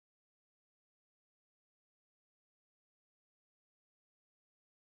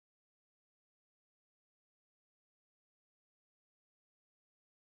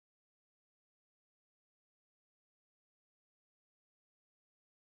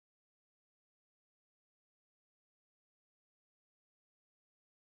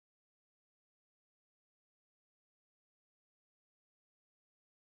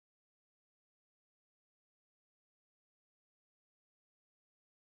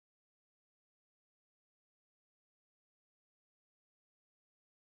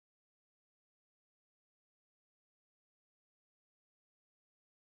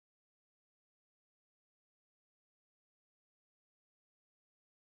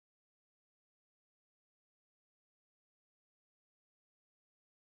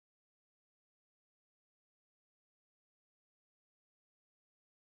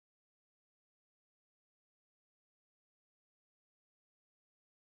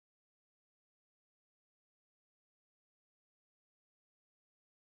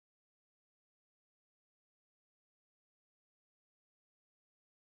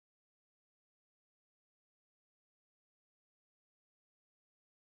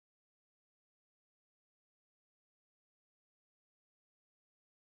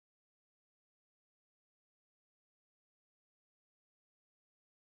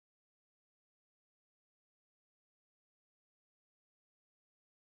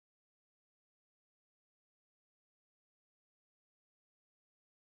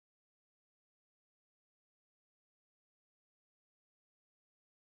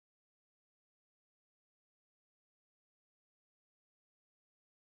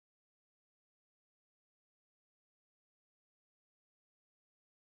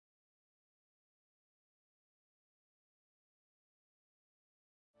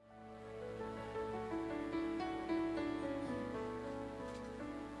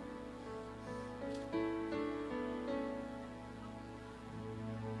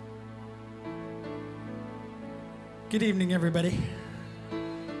Good evening, everybody.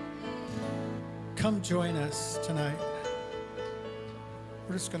 Come join us tonight.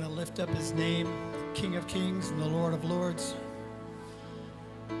 We're just going to lift up his name, the King of Kings and the Lord of Lords.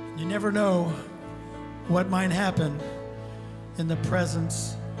 You never know what might happen in the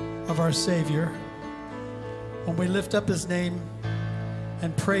presence of our Savior. When we lift up his name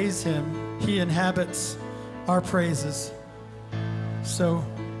and praise him, he inhabits our praises. So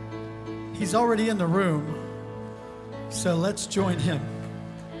he's already in the room. So let's join him.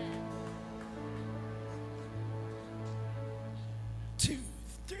 2,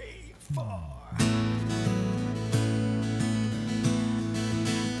 3, 4.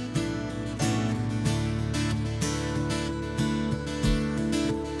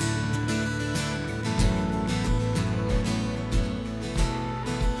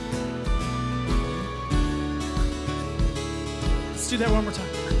 Let's do that one more time.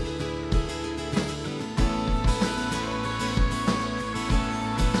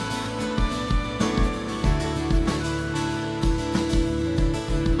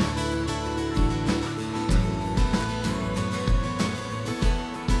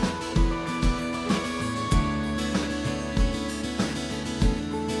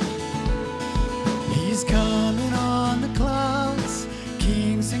 He's coming on the clouds.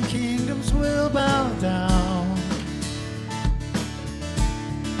 Kings and kingdoms will bow down.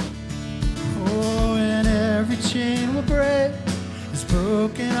 Oh, and every chain will break. His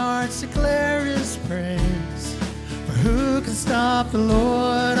broken hearts declare his praise. For who can stop the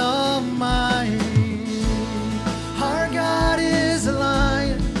Lord Almighty? Our God is a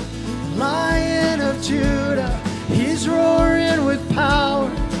lion, Lion of Judah. He's roaring with power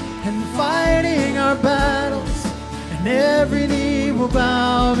and fighting our battles, and every knee will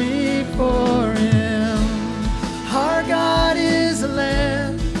bow before him. Our God is a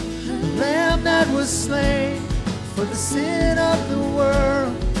lamb that was slain for the sin of the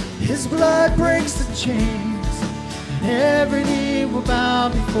world. His blood breaks the chains, and every knee will bow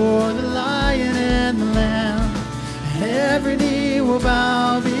before the Lion and the Lamb, and every knee will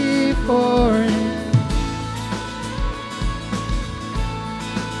bow before him.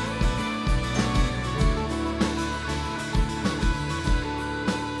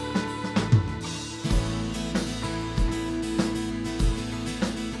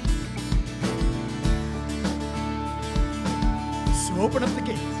 Open up the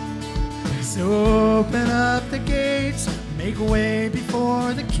gates. So open up the gates. Make way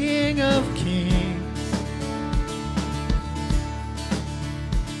before the King of Kings.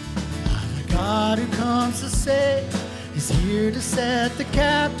 The God who comes to save is here to set the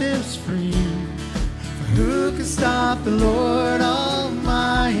captives free. For who can stop the Lord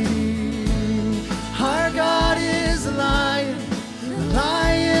Almighty? Our God is a lion, the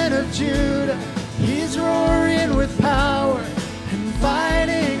Lion of Judah. He's roaring with power,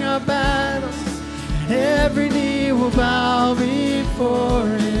 fighting our battles, and every knee will bow before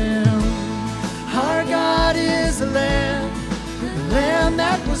him. Our God is a lamb, the lamb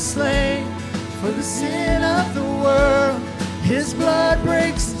that was slain for the sin of the world. His blood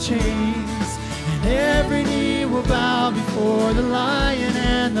breaks the chains, and every knee will bow before the Lion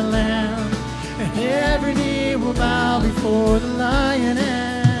and the Lamb, and every knee will bow before the Lion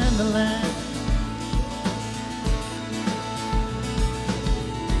and the Lamb.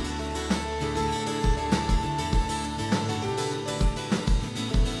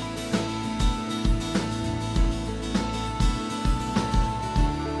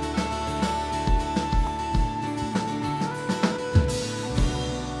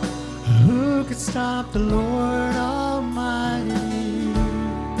 Who could stop the Lord Almighty?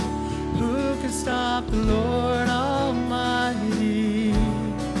 Who could stop the Lord Almighty?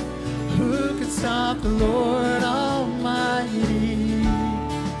 Who could stop the Lord Almighty?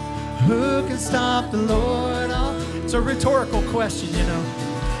 Who can stop the Lord Almighty? It's a rhetorical question, you know.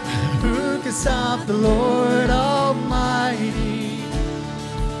 Who can stop the Lord Almighty?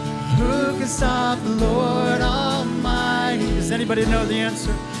 Who can stop the Lord Almighty? Does anybody know the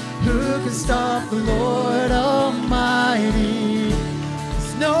answer? Who can stop the Lord Almighty?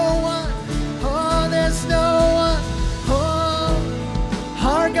 There's no one, oh, there's no one, oh.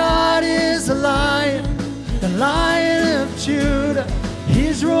 Our God is a lion, the Lion of Judah.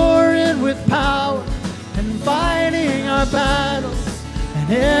 He's roaring with power and fighting our battles,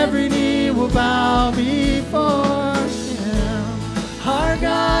 and every knee will bow before him. Our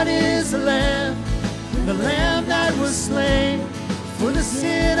God is a lamb, the lamb that was slain for the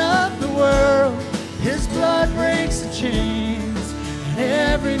sin of the world. His blood breaks the chains, and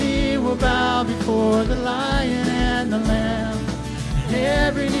every knee will bow before the Lion and the Lamb, and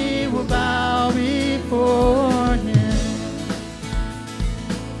every knee will bow before him.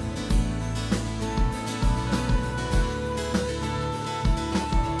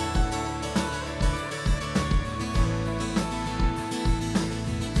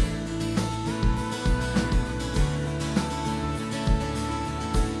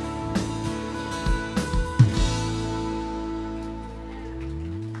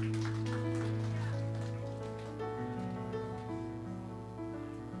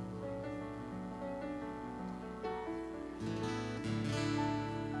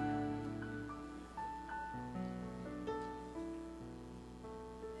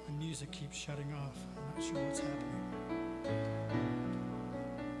 music keeps shutting off. I'm not sure what's happening.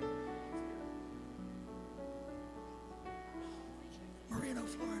 Marino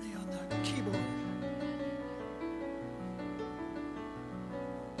Florida on the keyboard.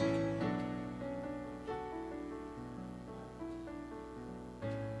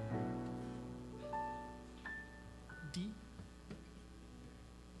 D.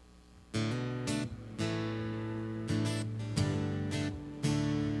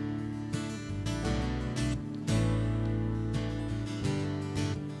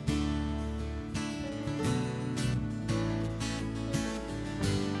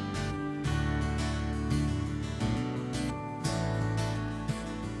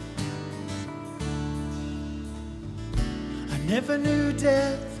 Never knew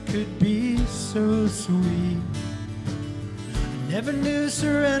death could be so sweet. I never knew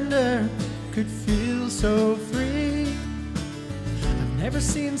surrender could feel so free. I've never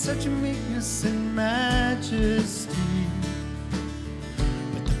seen such meekness and majesty.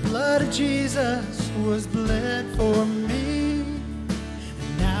 But the blood of Jesus was bled for me.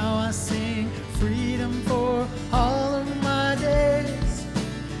 And now I sing freedom for all of my days.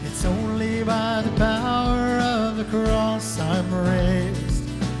 It's only by the power of the cross I'm raised.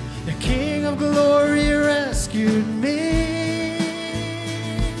 The King of glory rescued me.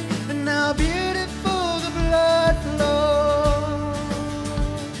 And now beautiful the blood flows.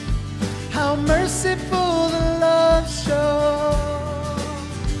 How merciful the love shows.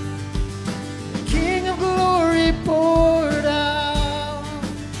 The King of glory poured out.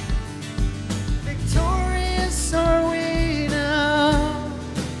 Victorious are we now.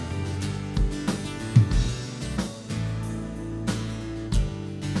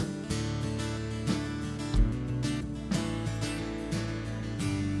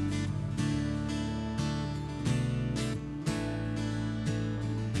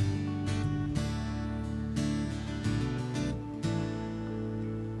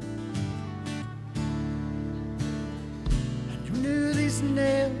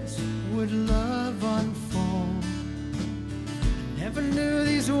 Nails would love unfold. I never knew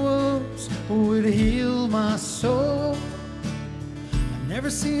these wounds would heal my soul. I've never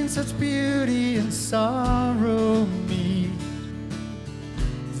seen such beauty and sorrow meet.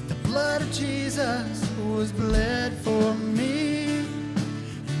 The blood of Jesus was bled for me.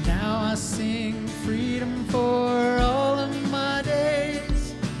 And now I sing freedom for all of my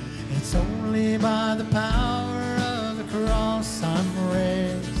days. It's only by the power of the cross I'm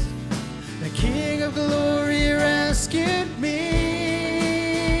raised. The King of glory rescued me.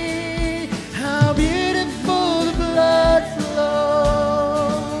 How beautiful the blood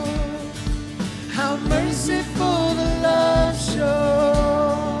flows. How merciful the love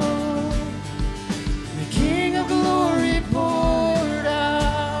shows. The King of glory poured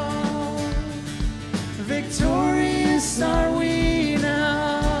out. Victorious are we now.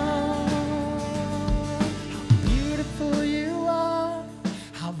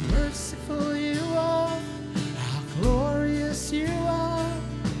 Merciful you are, how glorious you are,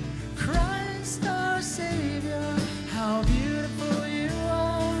 Christ our Savior. How beautiful you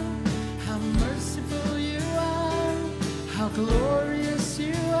are, how merciful you are, how glorious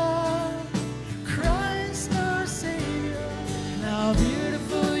you are, Christ our Savior. How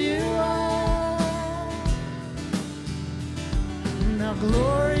beautiful you are, and how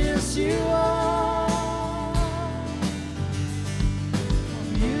glorious you are.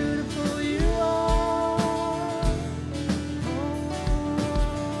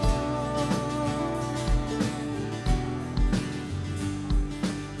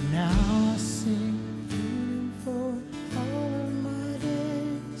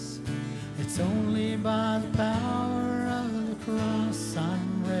 By the power of the cross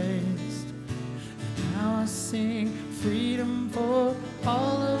I'm raised. And now I sing freedom for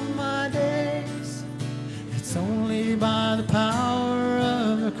all of my days. It's only by the power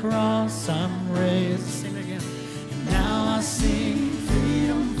of the cross I'm raised. Sing it again. And now I sing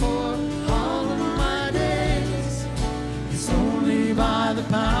freedom for all of my days. It's only by the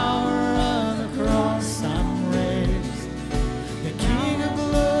power of the cross I'm raised. The King of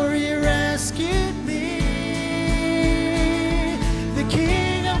glory rescued me. The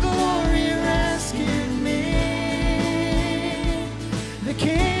King of glory rescued me. The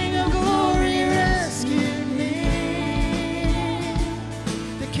King of glory rescued me.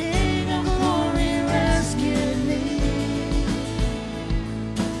 The King of glory rescued me.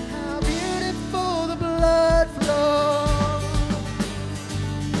 How beautiful the blood flows.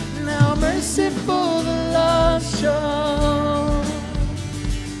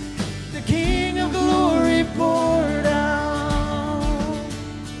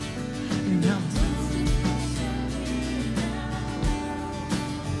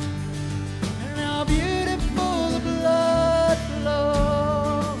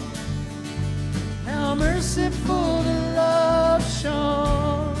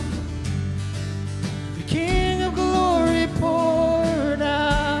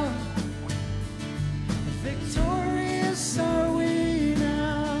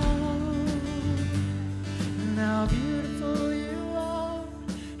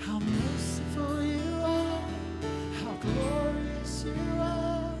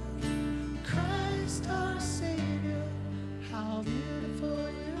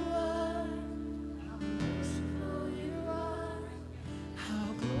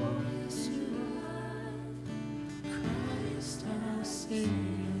 Savior.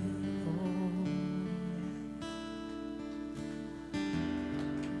 Oh,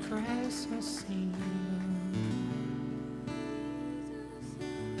 Christ my Savior.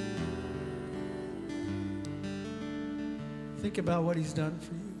 Think about what he's done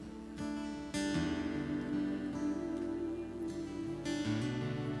for you.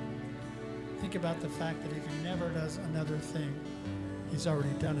 Think about the fact that if he never does another thing, he's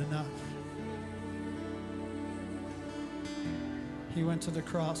already done enough. He went to the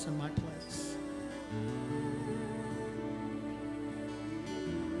cross in my place.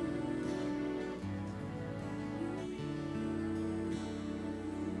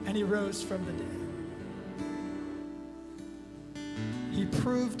 And he rose from the dead. He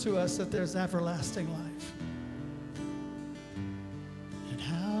proved to us that there's everlasting life. And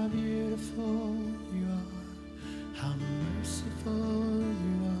how beautiful you are, how merciful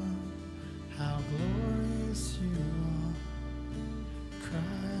you are, how glorious you are.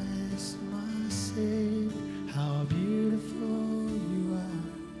 Christ my Savior, how beautiful you are,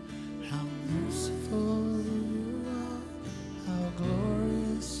 how merciful you are, how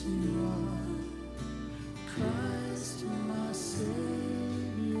glorious you are. Christ my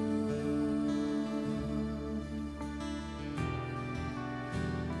Savior,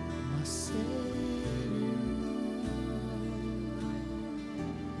 my Savior.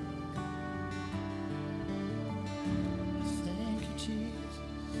 Thank you, Jesus.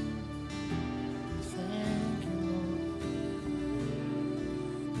 Thank you, Lord.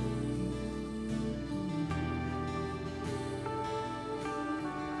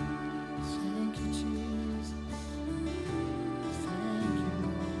 Thank you, Jesus. Thank you,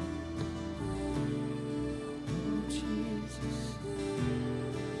 Lord. Oh, Jesus.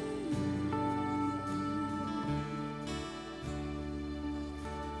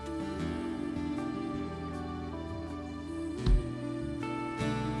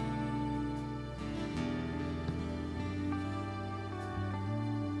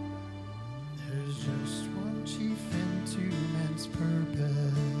 There's just one chief and two men's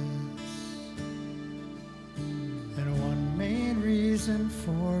purpose, and one main reason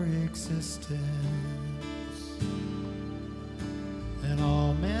for existence, and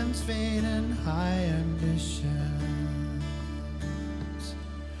all men's vain and high ambitions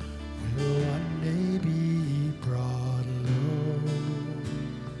will one day be brought low,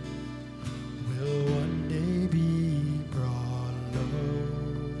 will one day be brought low,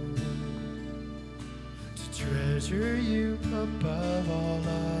 to treasure you above all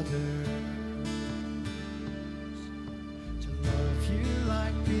others, to love you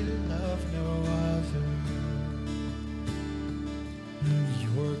like we love no other.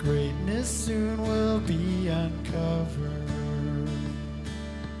 Your greatness soon will be uncovered,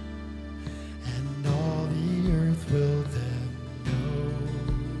 and all the earth will then know,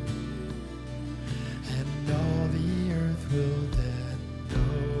 and all the earth will then know.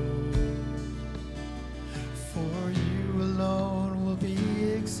 For you alone will be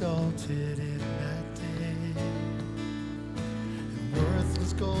exalted in that day, and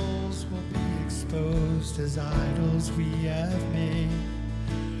worthless goals will be exposed as idols we have made.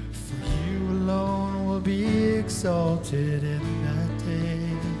 For you alone will be exalted in that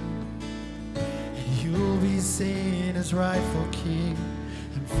day, and you'll be seen as rightful king,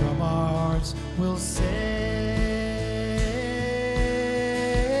 and from our hearts we'll say,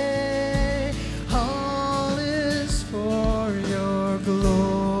 all is for your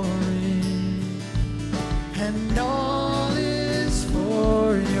glory, and all is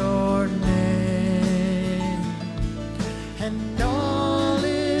for your name, and all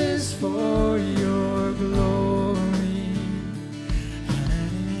is for your glory,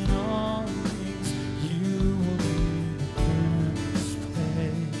 and in all things you will be the first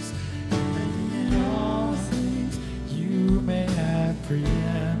place, and in all things you may have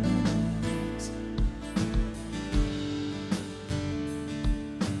preeminence.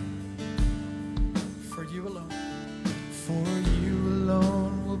 For you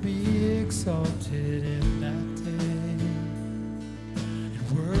alone will be exalted in that day, and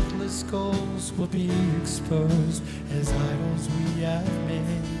worthless goals will be exposed as idols we have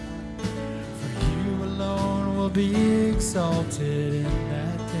made. For you alone will be exalted in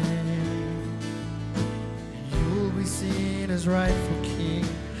that day, and you'll be seen as rightful king,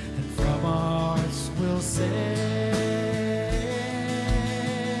 and from our hearts we'll say,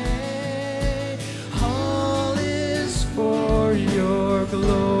 all is for your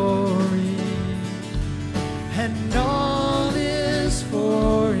glory, and all is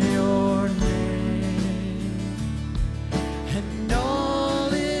for your name, and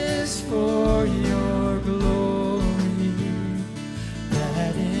all is for your glory,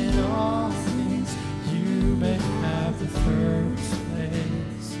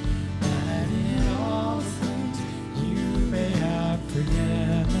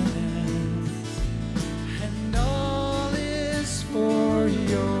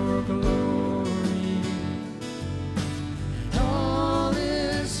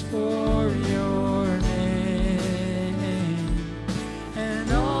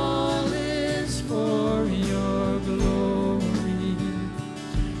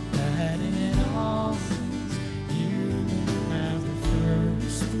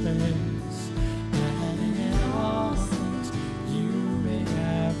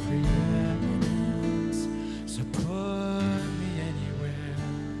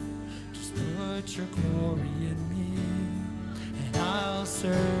 put your glory in me, and I'll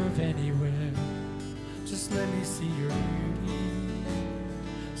serve anywhere. Just let me see your beauty.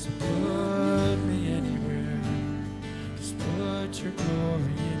 So put me anywhere. Just put your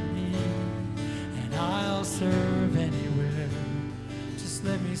glory in me, and I'll serve anywhere. Just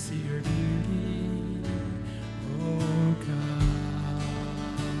let me see your beauty. Oh God.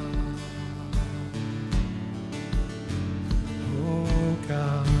 Oh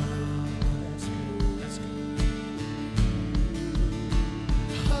God. That's good. That's good.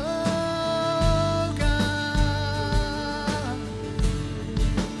 Oh God.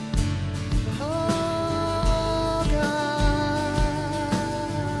 Oh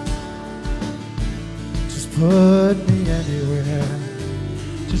God. Just put me anywhere.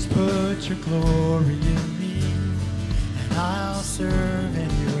 Just put your glory in me, and I'll serve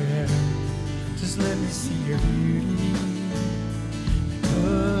anywhere. Just let me see your beauty.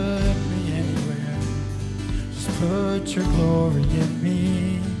 Put me anywhere. Just put your glory in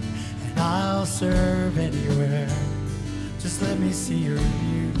me, and I'll serve anywhere. Just let me see your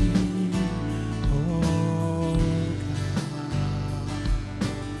beauty. Oh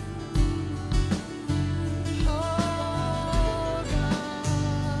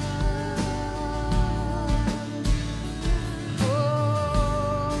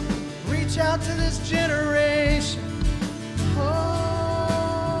reach out to this generation.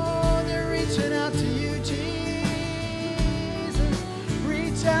 Oh, they're reaching out to you, Jesus.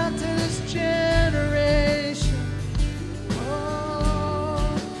 Reach out to this generation.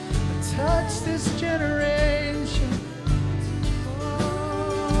 Oh, touch this generation.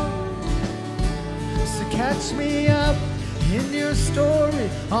 Oh, so catch me up in your story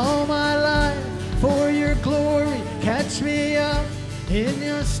all my life for your glory. Catch me up in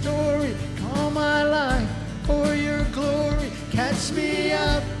your story all my life for your glory. Catch me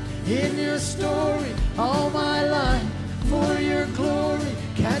up in your story all my life for your glory.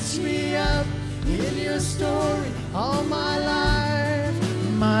 Catch me up in your story all my life.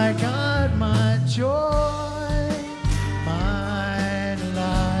 My God, my joy, my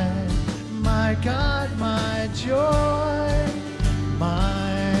life. My God, my joy,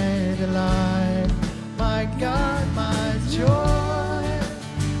 my delight. My God, my joy,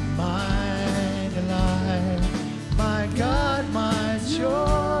 my delight. My God, my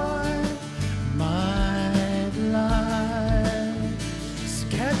joy, my delight. So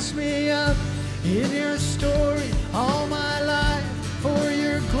catch me up in your story all my life for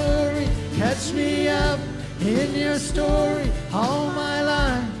your glory. Catch me up in your story all my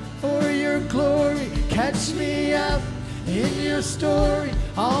life for your glory. Catch me up in your story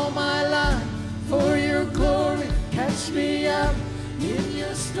all my life for your glory. Catch me up in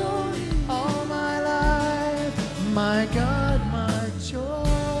your story all my life. My God, my joy,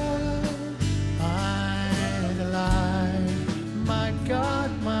 my delight. My God,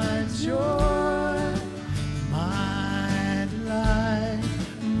 my joy, my delight.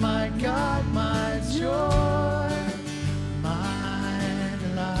 My God, my joy, my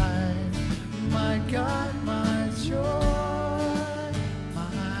delight. My God, my joy,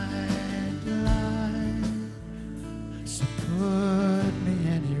 my delight. So put me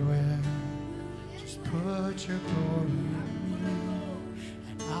anywhere. Just put your glory in me,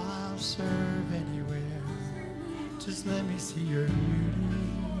 and I'll serve anywhere. Just let me see your beauty.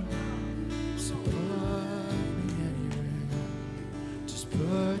 So put me anywhere. Just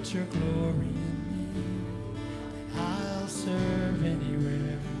put your glory in me, and I'll serve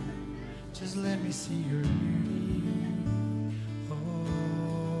anywhere. Just let me see your beauty.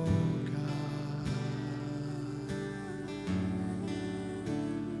 Oh God.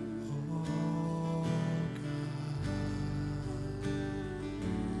 Oh God.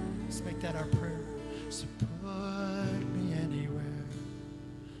 Let's make that our prayer. So put me anywhere.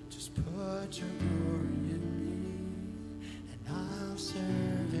 Just put your glory in me, and I'll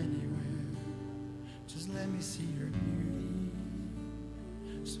serve anywhere. Just let me see your beauty.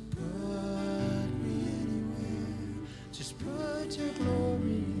 So put me anywhere. Just put your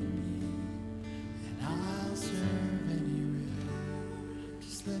glory in me, and I'll serve anywhere.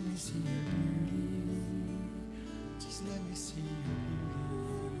 Just let me see your beauty. Just let me see your beauty.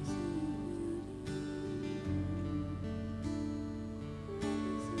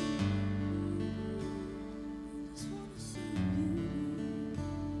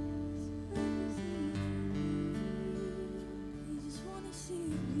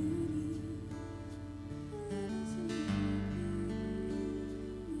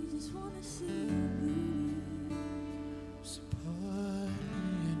 So put me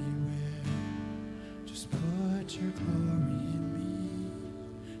anywhere. Just put your glory in me,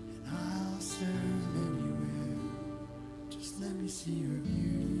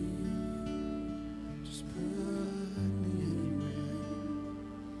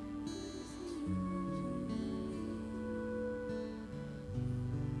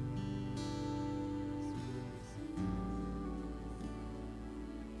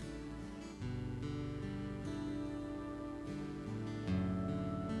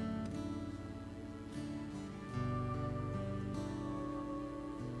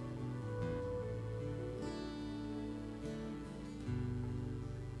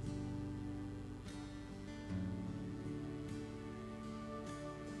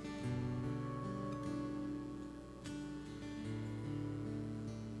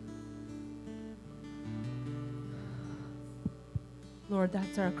 Lord,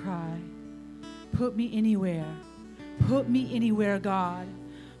 that's our cry. Put me anywhere. Put me anywhere, God.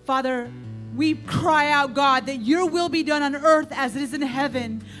 Father, we cry out, God, that your will be done on earth as it is in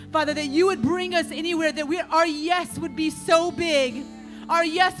heaven. Father, that you would bring us anywhere, that our yes would be so big. Our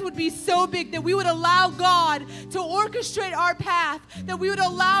yes would be so big that we would allow God to orchestrate our path, that we would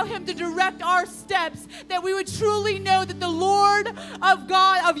allow him to direct our steps, that we would truly know that the Lord of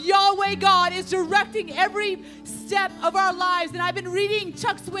God, of Yahweh God, is directing every step of our lives. And I've been reading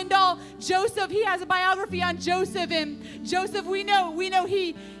Chuck Swindoll, Joseph. He has a biography on Joseph, and Joseph, we know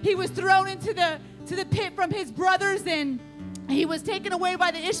he was thrown into the pit from his brothers, and he was taken away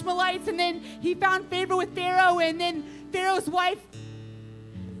by the Ishmaelites, and then he found favor with Pharaoh, and then Pharaoh's wife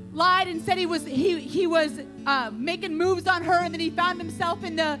lied and said he was making moves on her, and then he found himself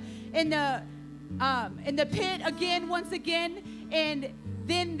in the pit again, once again, and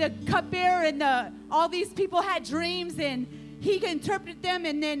then the cupbearer and all these people had dreams, and he interpreted them,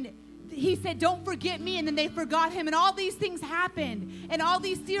 and then he said, don't forget me, and then they forgot him, and all these things happened, and all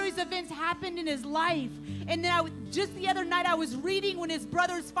these series of events happened in his life. And then just the other night I was reading when his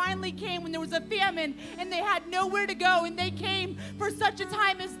brothers finally came, when there was a famine and they had nowhere to go, and they came for such a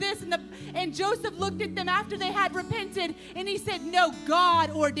time as this, and Joseph looked at them after they had repented, and he said, no,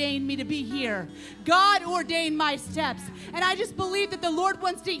 God ordained me to be here. God ordained my steps. And I just believe that the Lord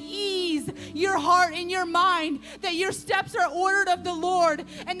wants to ease your heart and your mind, that your steps are ordered of the Lord,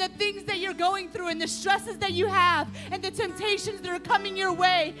 and the things that you're going through and the stresses that you have and the temptations that are coming your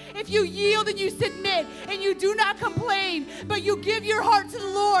way, if you yield and you submit and you do not complain, but you give your heart to the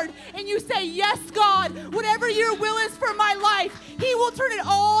Lord and you say, yes, God, whatever your will is for my life, he will turn it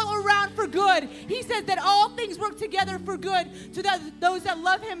all around for good. He says that all things work together for good to those that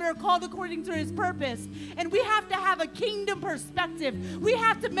love him and are called according to his purpose. And we have to have a kingdom perspective. We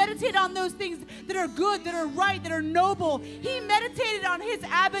have to meditate on those things that are good, that are right, that are noble. He meditated on his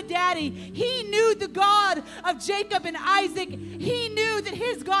Abba Daddy. He knew the God of Jacob and Isaac. He knew that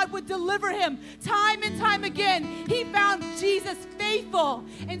his God would deliver him time and time again. He found Jesus faithful.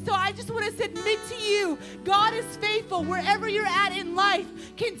 And so I just want to submit to you, God is faithful wherever you're at in life.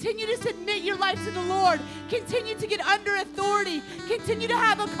 Continue to submit your life to the Lord. Continue to get under authority. Continue to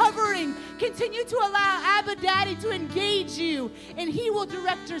have a covering. Continue to allow Abba Daddy to engage you, and he will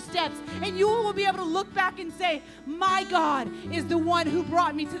direct your steps. And you will be able to look back and say, my God is the one who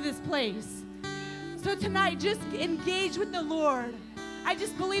brought me to this place. So tonight, just engage with the Lord. I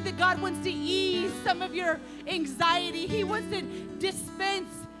just believe that God wants to ease some of your anxiety. He wants to dispense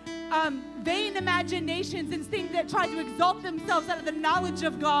vain imaginations and things that try to exalt themselves out of the knowledge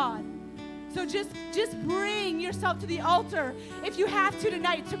of God. So just bring yourself to the altar if you have to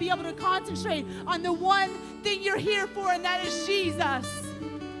tonight, to be able to concentrate on the one thing you're here for, and that is Jesus.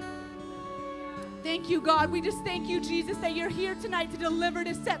 Thank you, God. We just thank you, Jesus, that you're here tonight to deliver,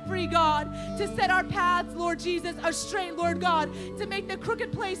 to set free, God, to set our paths, Lord Jesus, straight, Lord God, to make the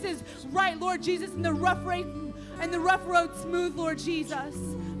crooked places right, Lord Jesus, and the rough road smooth, Lord Jesus.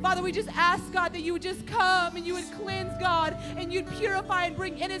 Father, we just ask, God, that you would just come and you would cleanse, God, and you'd purify and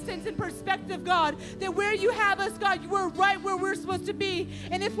bring innocence and perspective, God, that where you have us, God, we're right where we're supposed to be.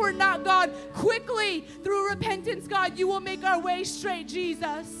 And if we're not, God, quickly, through repentance, God, you will make our way straight,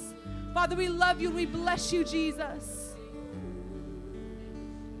 Jesus. Father, we love you and we bless you, Jesus.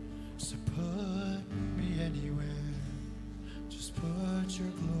 So put me anywhere, just put your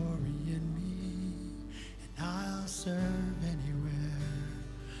glory in me, and I'll serve anywhere.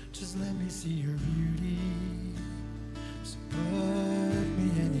 Just let me see your beauty. So put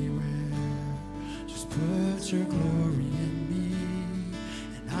me anywhere, just put your glory in me,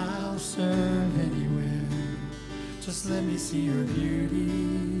 and I'll serve anywhere. Just let me see your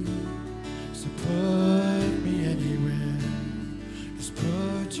beauty. So put me anywhere, just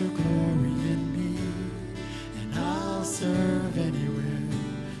put your glory in me, and I'll serve anywhere.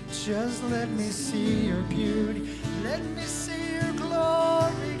 Just let me see your beauty, let me see your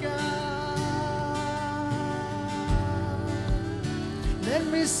glory, God. Let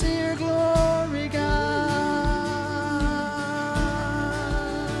me see your glory, God.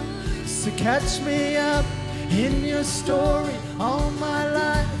 So catch me up in your story all my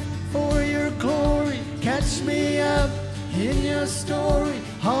life for your glory. Catch me up in your story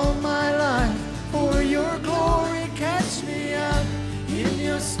all my life for your glory. Catch me up in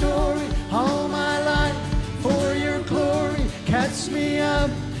your story all my life for your glory. Catch me up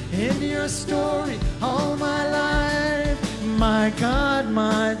in your story all my life. My God,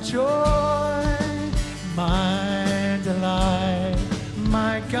 my joy, my delight.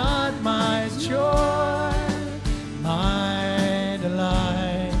 My God, my joy, my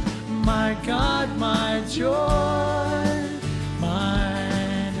delight. My God, my joy, my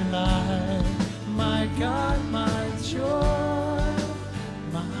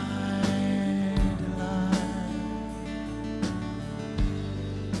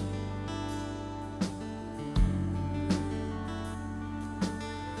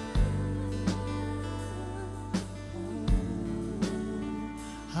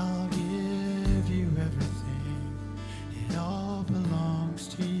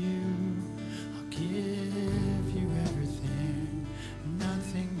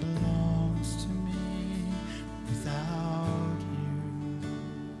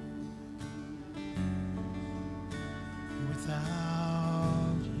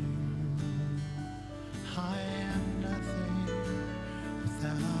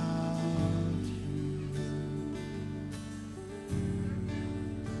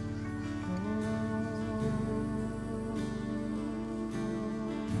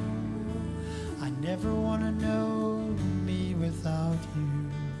never want to know me without you.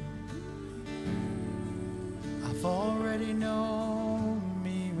 I've already known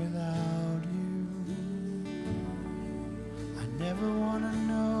me without you. I never want to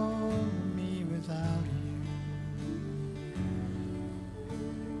know me without you.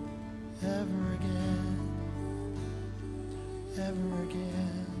 Ever again, ever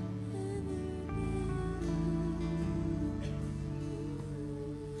again.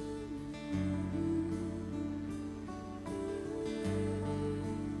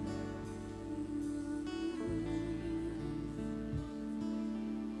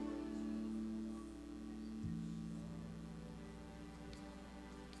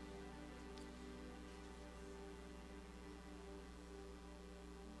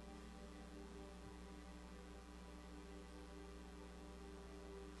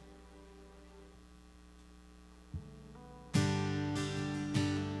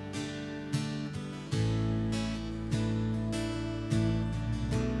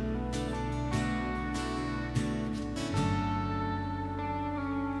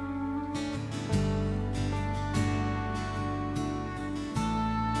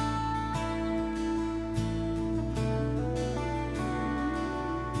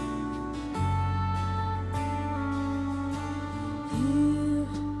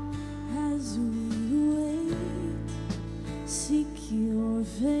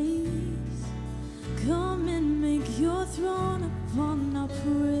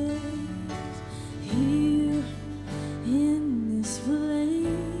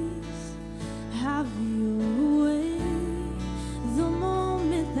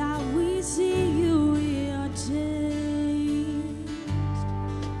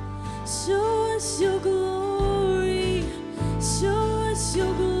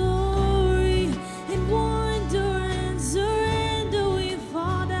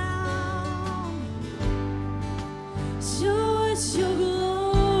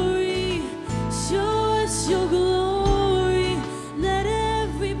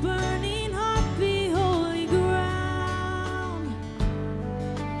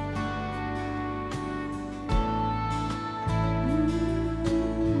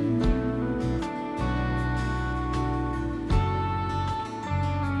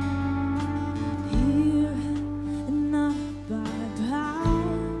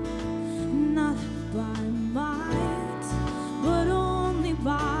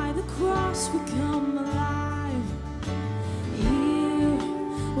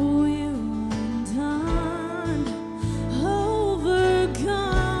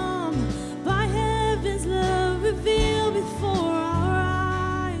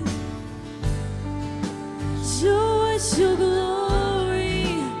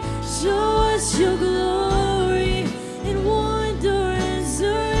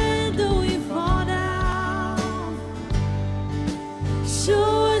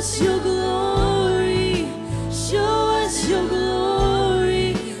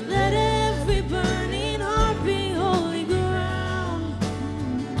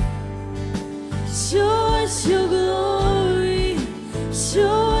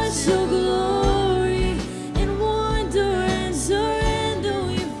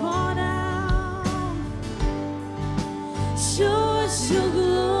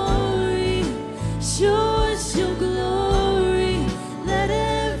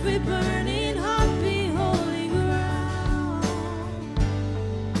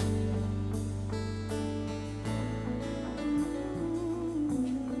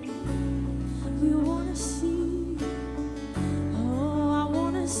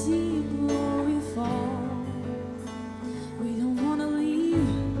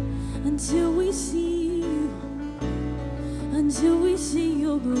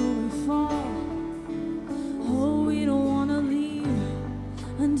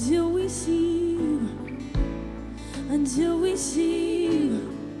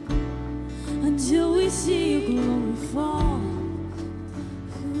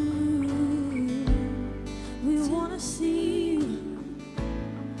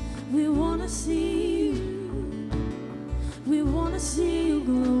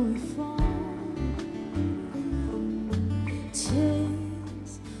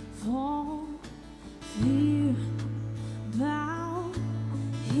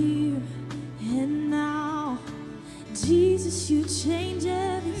 You change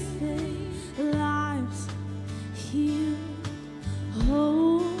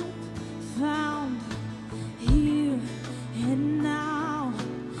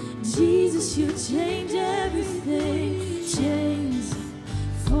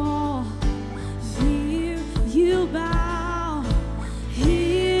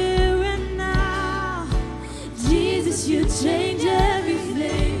change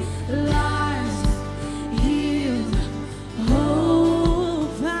everything. Lives healed, hope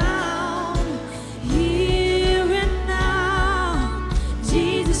found, here and now.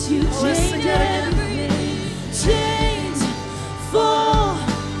 Jesus, you change everything. Chains fall,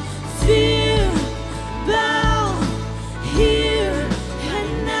 fear bow, here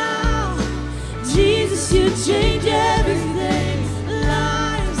and now. Jesus, you change everything.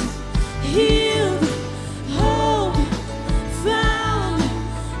 Lives healed, hope found,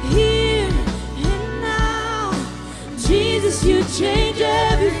 here and now. Jesus, you change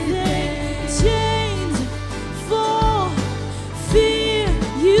everything. Chains fall, fear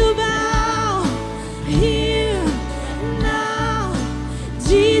you bow, here now.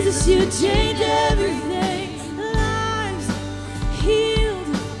 Jesus, you change everything. Lives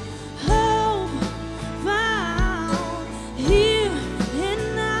healed, hope found, here and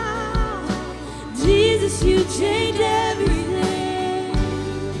now. Jesus, you change everything.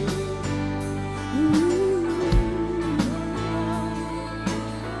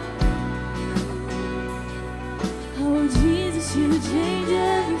 Oh, Jesus, you change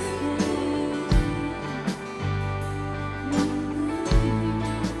everything.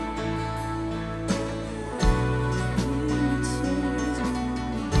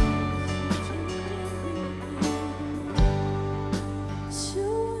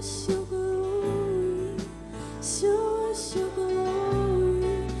 Show us your glory, show us your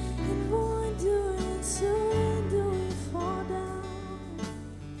glory, and wonder and surrender we fall down.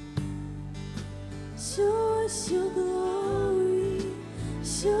 Show us your glory,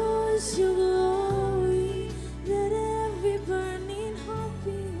 show us your glory, let every burning heart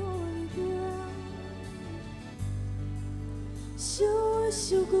be holy ground. Show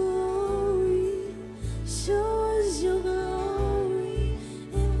us your glory, show us your glory,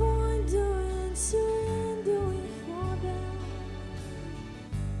 in wonder and surrender we fall down.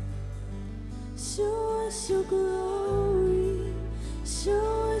 Show us your glory,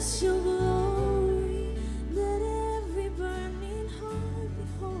 show us your glory, let every burning heart be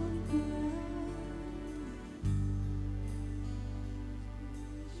holy ground.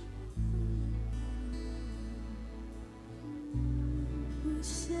 We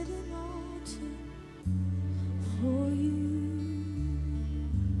set an altar for you.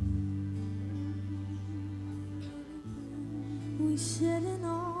 We set an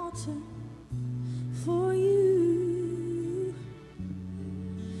altar for you.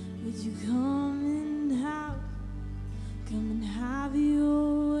 Would you come and have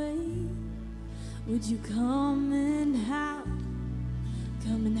your way? Would you come and have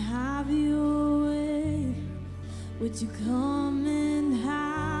your way? Would you come and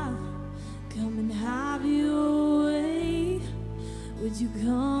have your way? Would you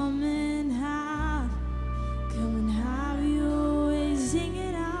come and have your way? Sing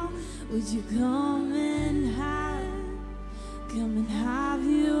it out. Would you come and have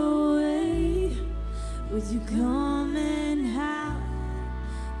your way? Would you come and have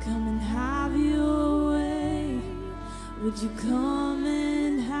your way? Would you come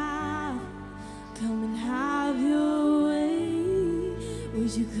and have your way?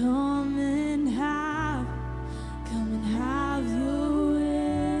 Would you come and have your way?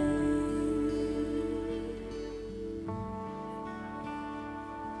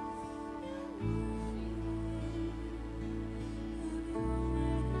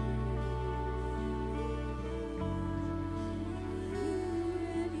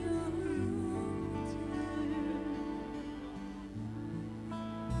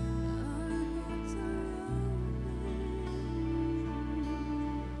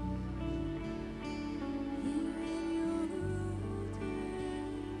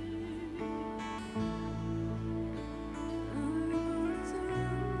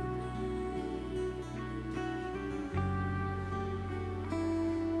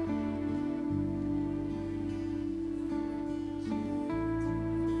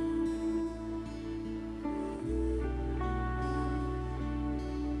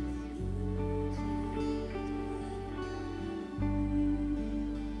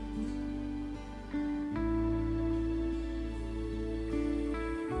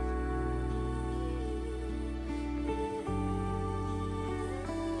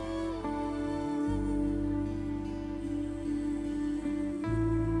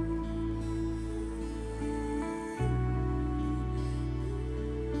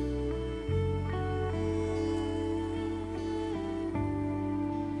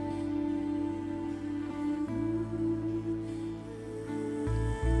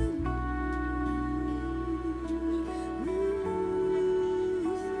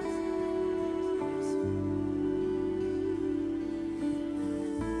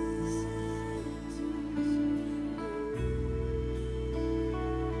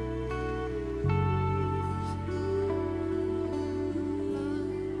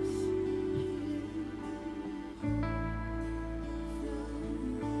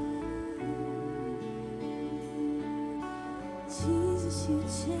 you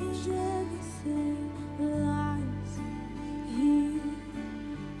change everything. Life, heal,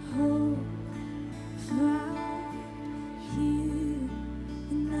 hope, found, heal,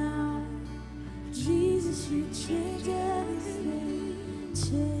 and now. Jesus, you change everything.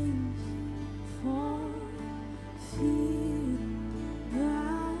 Change, fall, feel,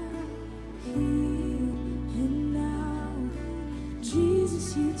 bow, heal, and now.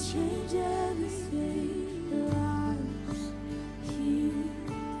 Jesus, you change everything. Lives, heal,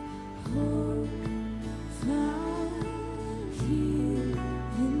 hope, found, heal,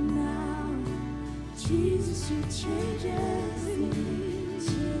 and now. Jesus, you change everything.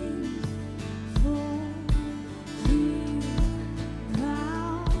 Change, fall, heal,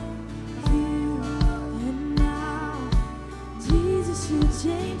 bow, heal, and now. Jesus, you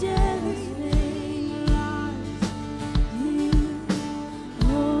change everything. Lives, heal,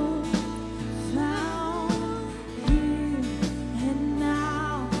 hope, found, heal, and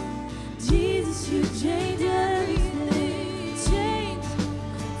now. Jesus, you change everything. Change,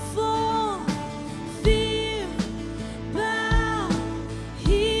 fall, feel, bow,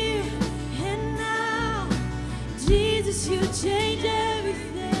 heal, and now. Jesus, you change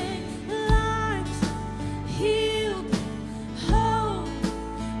everything. Lives, healed, hope,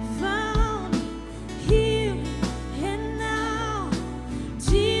 found, healed, and now.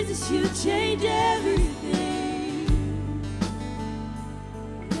 Jesus, you change everything.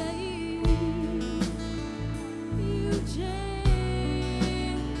 You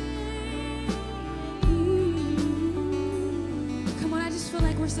change. Come on, I just feel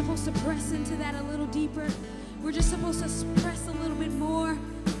like we're supposed to press into that a little deeper. We're just supposed to press a little bit more.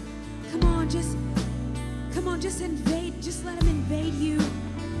 Come on, just invade. Just let him invade you.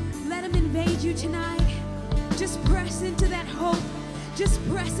 Let him invade you tonight. Just press into that hope. Just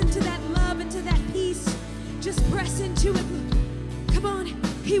press into that love, into that peace. Just press into it. Come on.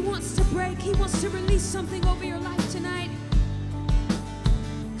 He wants to break. He wants to release something over your life tonight.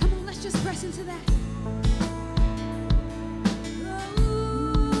 Come on, let's just press into that.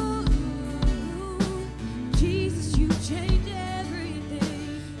 Jesus, you change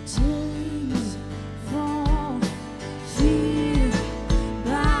everything. Change, fall, feel,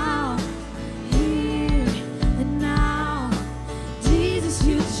 bow, heal, and now. Jesus,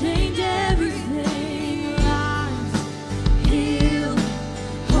 you change everything. Lives, heal,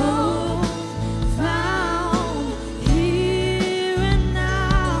 hope, found, heal, and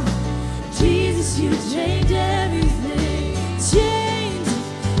now. Jesus, you change everything. Change,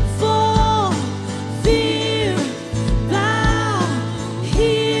 fall, feel, bow,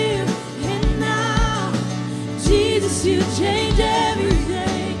 heal, and now. Jesus, you change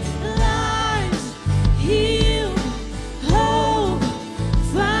everything. Lives, heal, hope,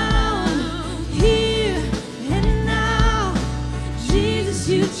 found, heal, and now. Jesus,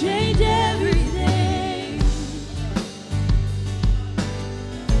 you change everything.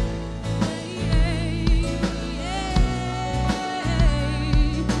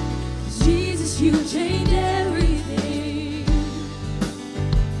 Jesus, you change everything.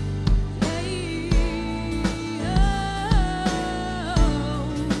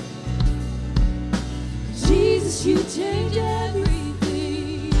 Jesus, you change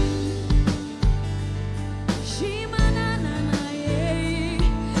everything. Shima na na na ye,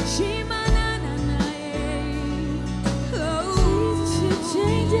 Shima na na na ye. Oh, Jesus, you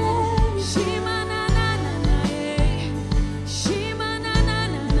change everything. Shima na na na na ye, Shima na na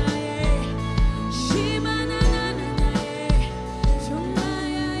na na ye, Shima na na na na ye, Shema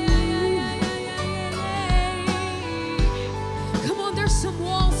ya ya ya ya ya ya ya. Come on, there's some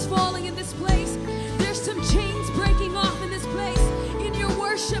walls falling in this place. There's some chains breaking off in this place. In your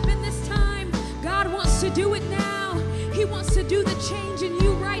worship in this time, God wants to do it now. He wants to do the change in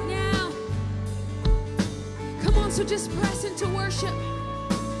you right now. Come on, so just press into worship.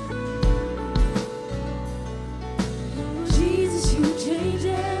 Jesus, you change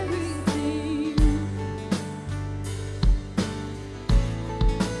everything.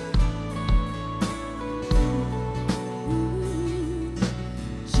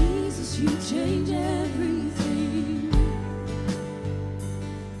 Jesus, you change everything.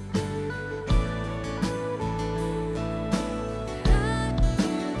 I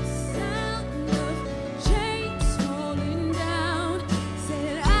hear the sound of chains falling down,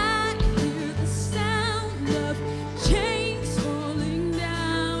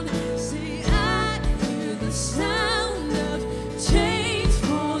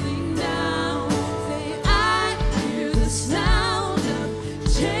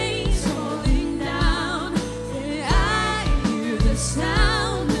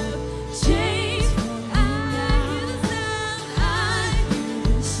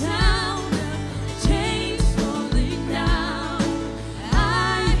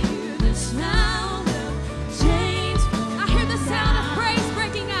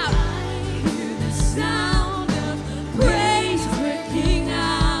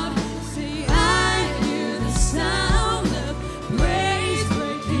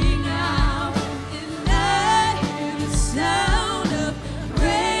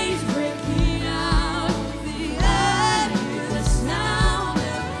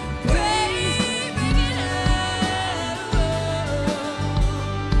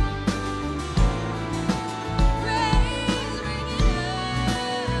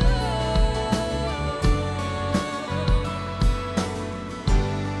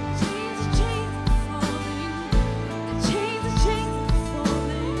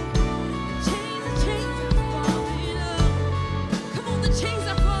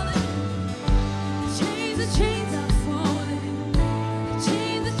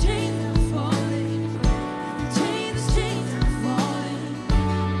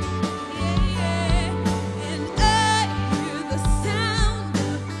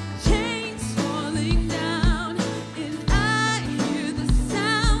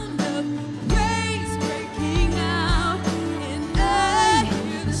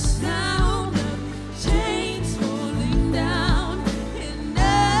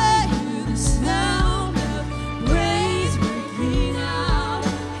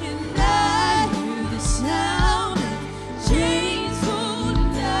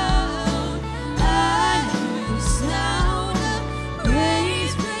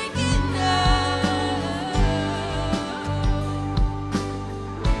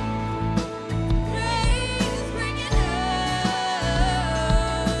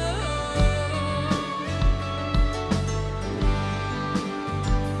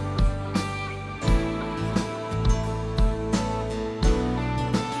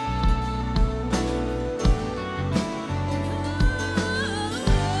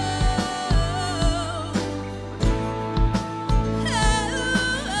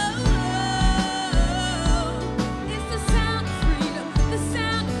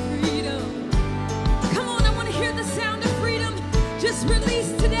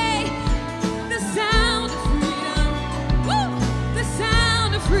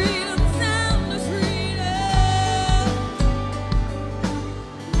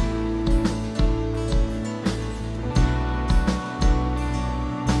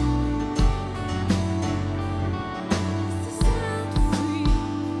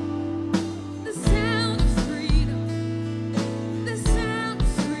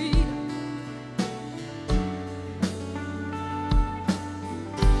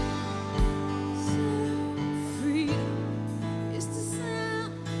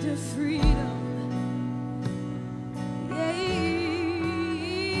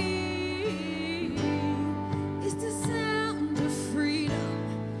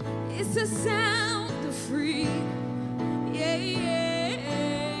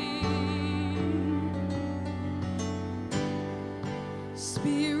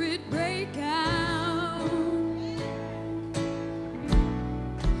 Spirit, break out.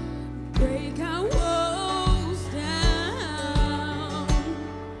 Break our walls down.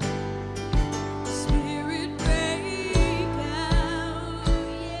 Spirit, break out.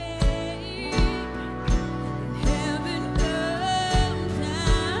 Yeah. Heaven come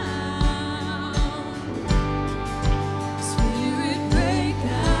down. Spirit, break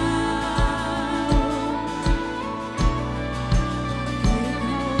out. Break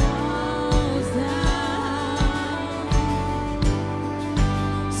our walls down.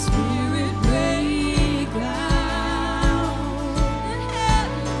 Spirit, break out. And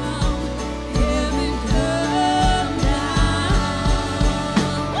heaven come down.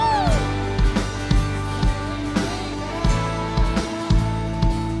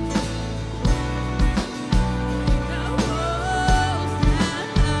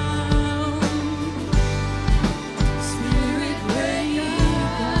 Spirit, break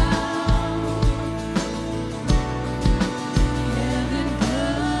out. Heaven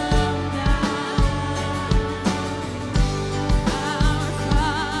come down. Our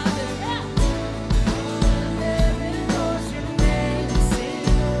Father, heaven knows your name. Sing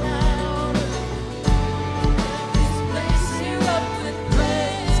louder. This place erupt with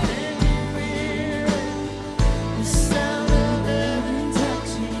praise. Can you hear it? The sound of heaven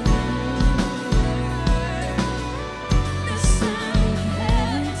touching earth. The sound of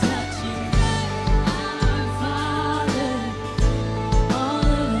heaven touching earth. Our Father, all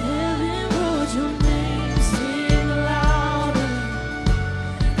of heaven roars your name. Sing louder.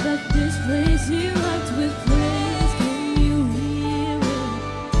 Let this place erupt with praise. Can you hear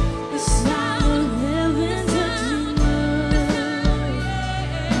it? The sound of heaven touching earth.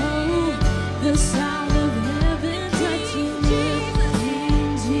 Oh, the sound of heaven touching earth.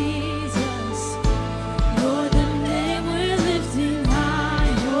 King Jesus, you're the name we're lifting high.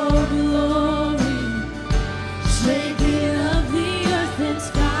 Your glory, shaking up the earth and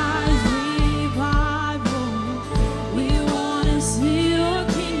skies. Revival, we wanna see your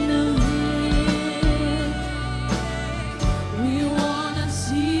kingdom here. We wanna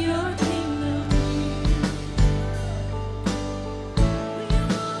see your kingdom here. We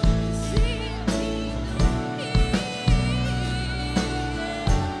wanna see your kingdom here.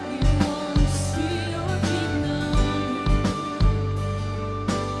 We wanna see your kingdom here.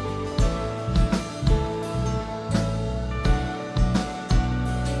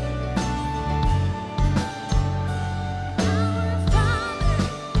 Our Father,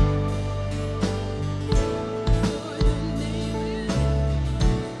 your name is.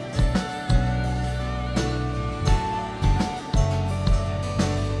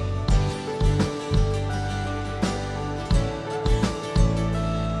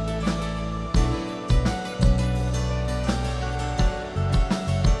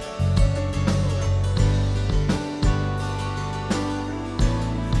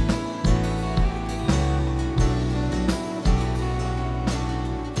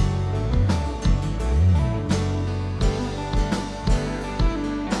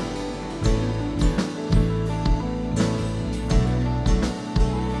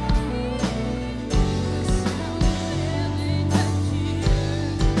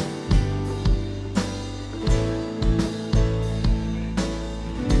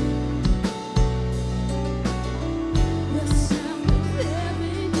 The sound of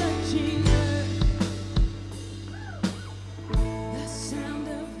heaven touching earth. The sound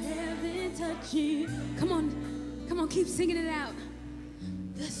of heaven touching. Come on, keep singing it out.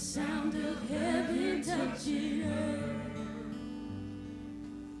 The sound of heaven touching earth.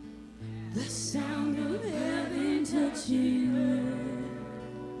 The sound of heaven touching earth.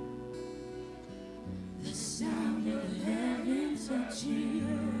 The sound of heaven touching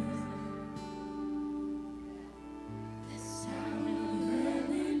earth. The sound of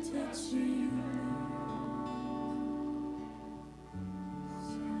heaven touching earth.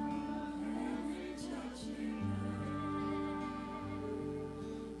 Sound of heaven touching earth.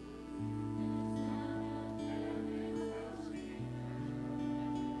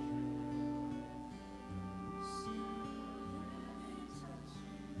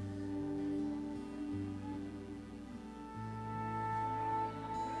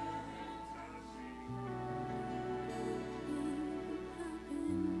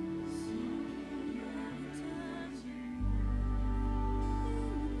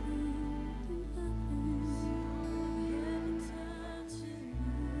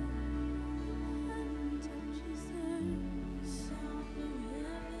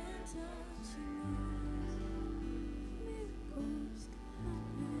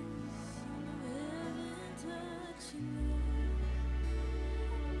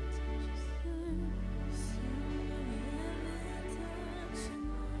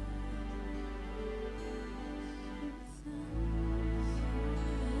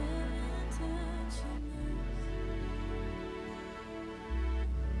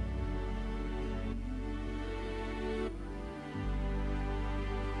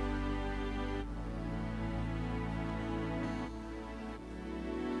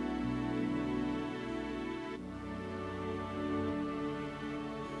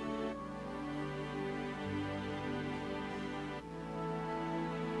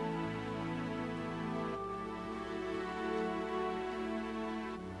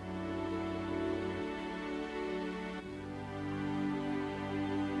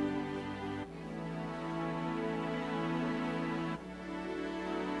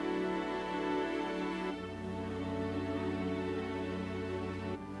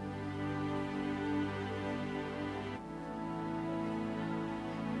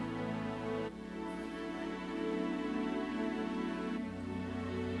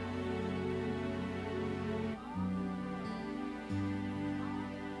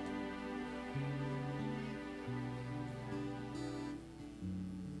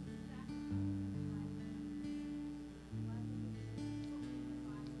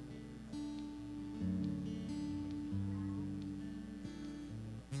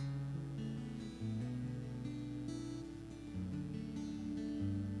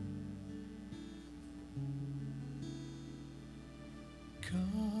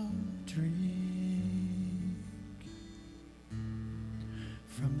 Come drink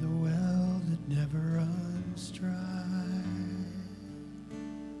from the well that never runs dry.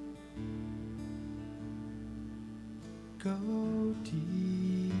 Go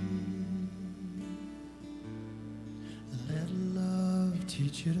deep. Let love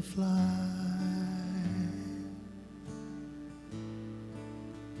teach you to fly.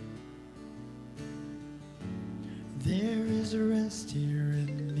 There is a rest here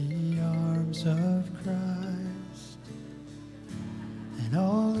in the arms of Christ, and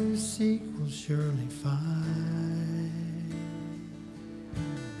all who seek will surely find.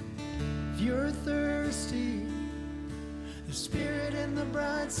 If you're thirsty, the Spirit and the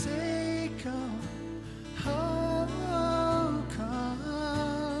bride say, come. Oh, come,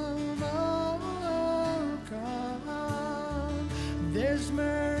 oh, come. There's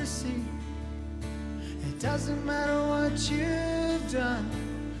mercy. It doesn't matter what you've done.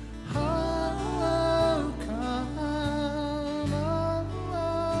 Oh, come, oh,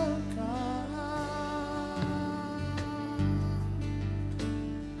 come.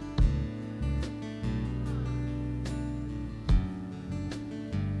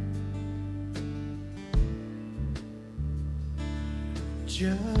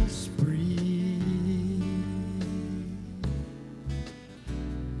 Just breathe.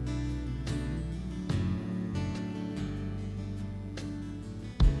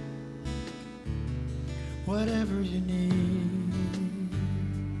 Whatever you need,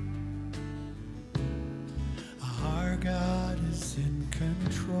 our God is in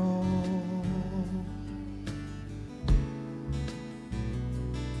control.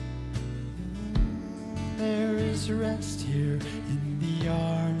 There is rest here in the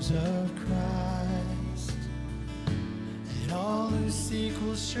arms of Christ, and all who seek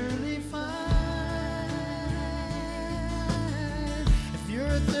will surely find. If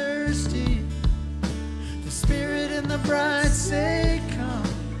you're thirsty, the Spirit and the bride say, come.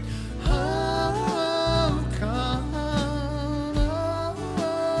 Oh, come, oh,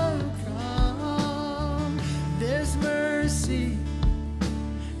 come. There's mercy.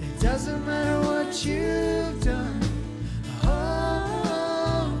 It doesn't matter what you've done.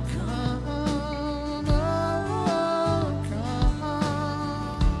 Oh, come, oh, come.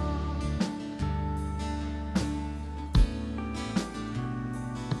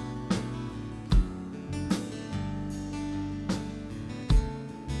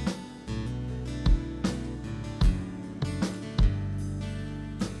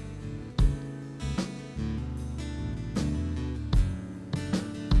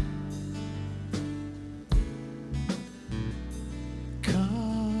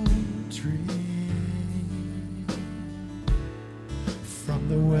 Come drink from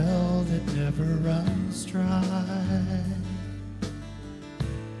the well that never runs dry.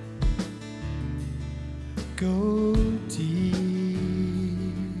 Go deep.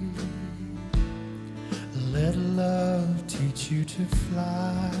 Let love teach you to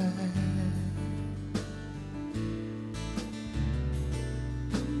fly.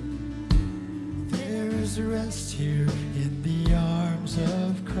 There is rest here in the arms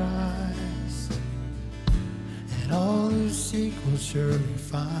of Christ, and all who seek will surely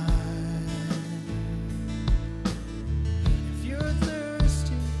find. If you're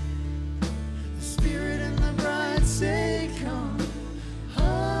thirsty, the Spirit and the bride say, come.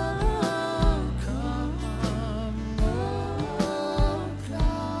 Oh, come, oh,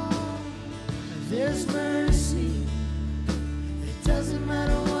 come. There's mercy. It doesn't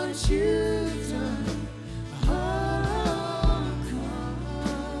matter what you've done. Oh, come,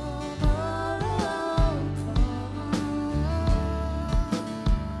 oh, come.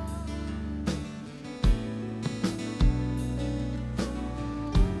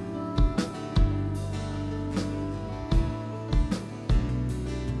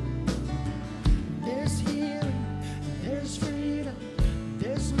 There's healing, there's freedom,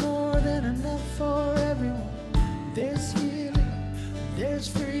 there's more than enough for everyone. There's healing, there's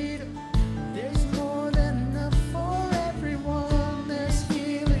freedom, there's more than enough for everyone. There's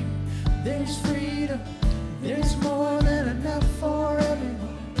healing, there's freedom, there's more than enough for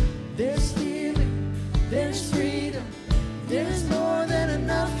everyone. There's healing, there's freedom, there's more than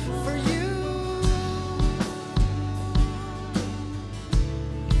enough for you.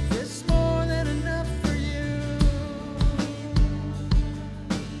 There's more than enough for you.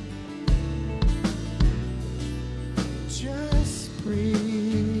 Just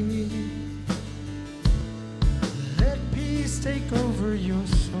breathe.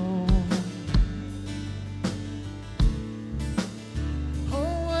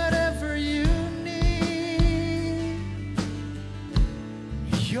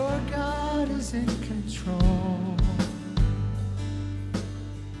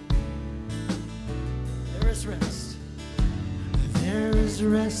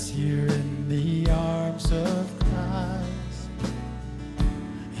 There's rest here in the arms of Christ,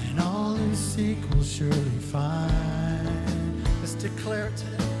 and all who seek will surely find. Let's declare it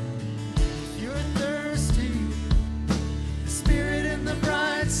today. If you're thirsty, the Spirit and the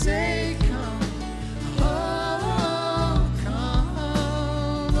bride say, come. Oh, come,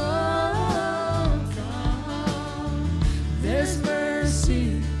 oh, come. There's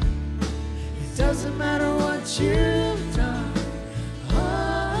mercy. It doesn't matter what you've done.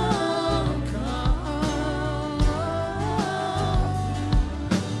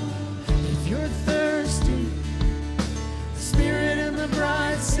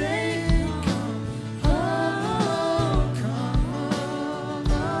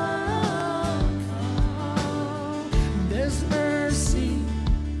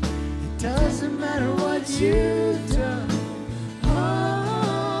 You've done.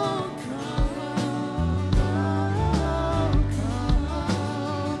 Oh,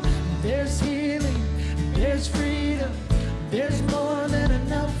 come. There's healing, there's freedom, there's more than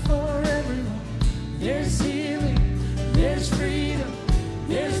enough for everyone. There's healing, there's freedom,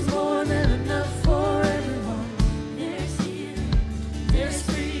 there's more than enough for everyone. There's healing, there's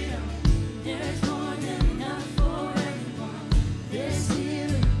freedom, there's more than enough for everyone. There's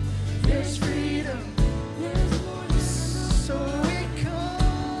healing, there's freedom. So we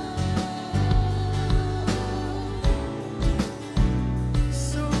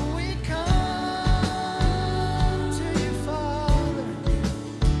come, to you, Father.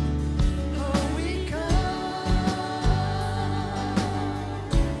 Oh, we come.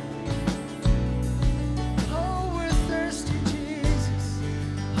 Oh, we're thirsty, Jesus.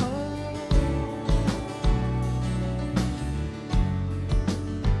 Oh.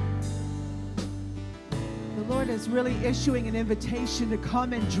 The Lord is really issuing an invitation to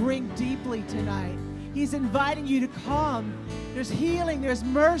come and drink deeply tonight. He's inviting you to come. There's healing, there's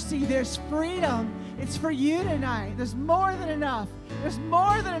mercy, there's freedom. It's for you tonight. There's more than enough. There's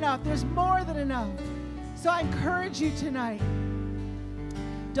more than enough. There's more than enough. So I encourage you tonight,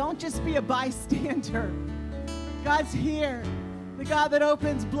 don't just be a bystander. God's here. The God that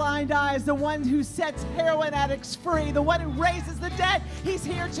opens blind eyes, the one who sets heroin addicts free, the one who raises the dead. He's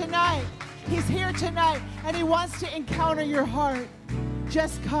here tonight. He's here tonight, and he wants to encounter your heart.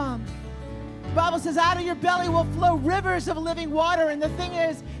 Just come. The Bible says, out of your belly will flow rivers of living water. And the thing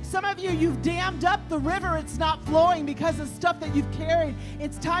is, some of you, you've dammed up the river. It's not flowing because of stuff that you've carried.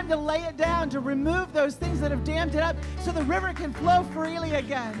 It's time to lay it down, to remove those things that have dammed it up so the river can flow freely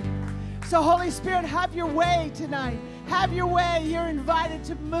again. So Holy Spirit, have your way tonight. Have your way. You're invited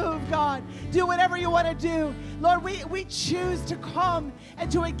to move, God. Do whatever you want to do. Lord, we choose to come and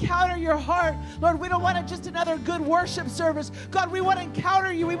to encounter your heart. Lord, we don't want just another good worship service. God, we want to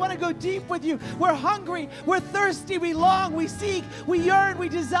encounter you. We want to go deep with you. We're hungry. We're thirsty. We long. We seek. We yearn. We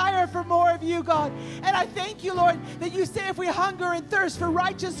desire for more of you, God. And I thank you, Lord, that you say if we hunger and thirst for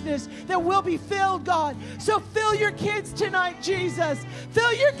righteousness, that we'll be filled, God. So fill your kids tonight, Jesus.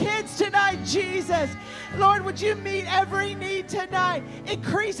 Fill your kids tonight, Jesus. Lord, would you meet every need tonight?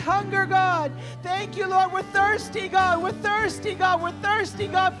 Increase hunger, God. Thank you, Lord. We're thirsty, God. We're thirsty, God. We're thirsty,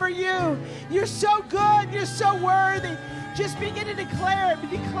 God, for you. You're so good. You're so worthy. Just begin to declare it.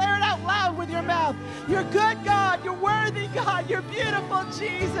 Declare it out loud with your mouth. You're good, God. You're worthy, God. You're beautiful,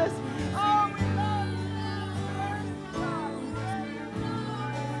 Jesus. Oh, we love you.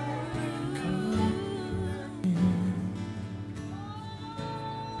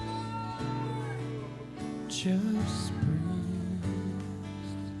 Just breathe.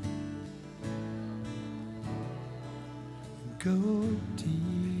 Go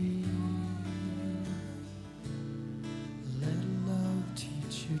deep. Let love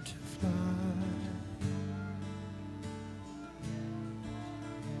teach you to fly.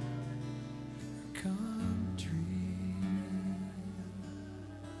 Come dream.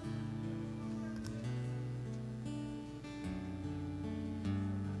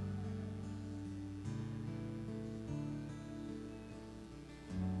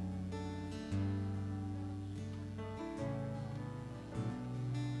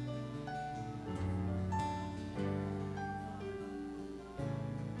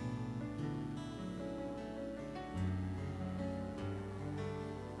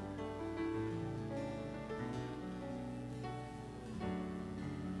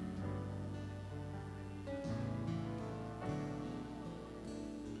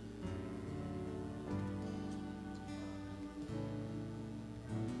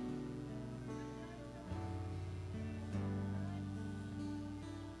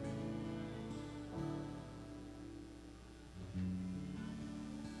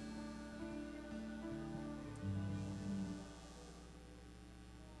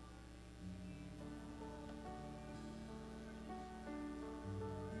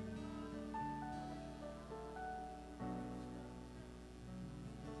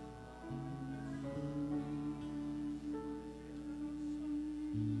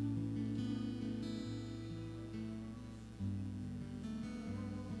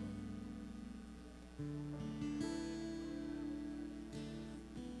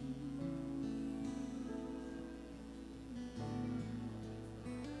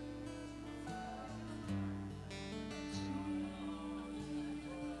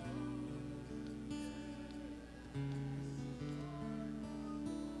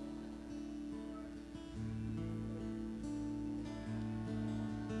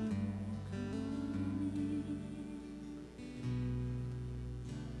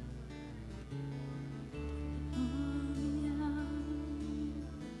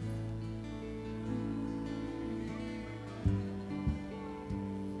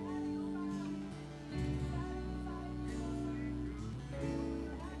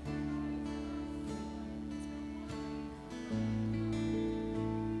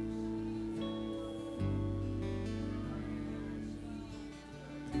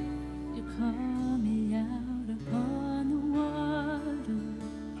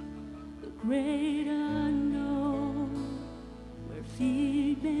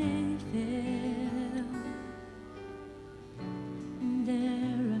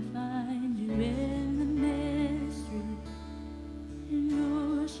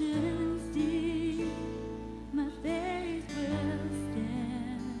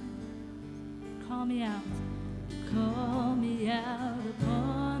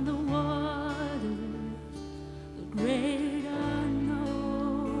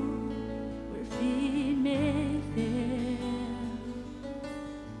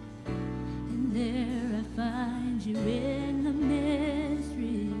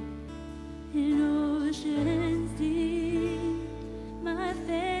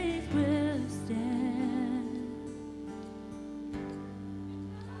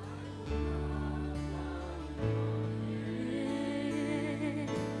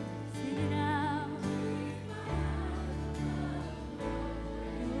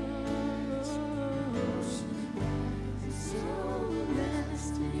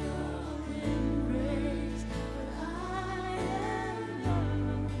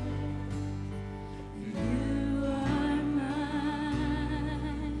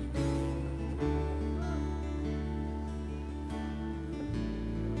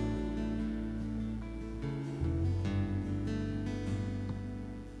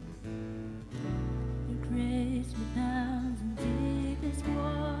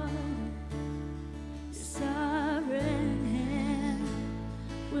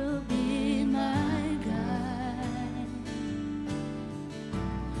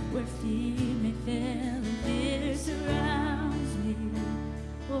 where feet may fail and fear surrounds me.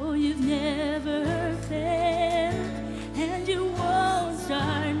 Oh, you've never failed, and you won't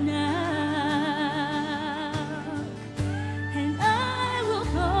start now. And I will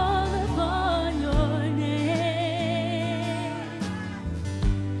call upon your name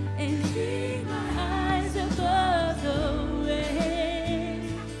and keep my eyes above the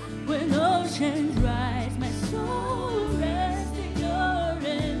waves. When oceans rise, my soul will rest in your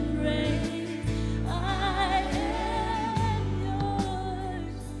embrace. I am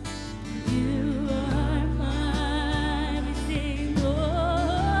yours. You are mine. We sing, oh,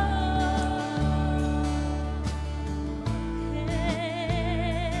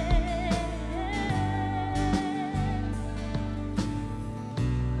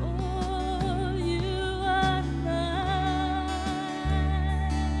 oh, you are mine.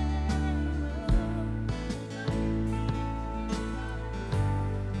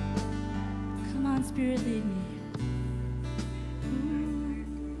 Come on, Spirit, lead me.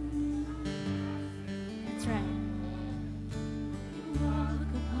 That's right. Walk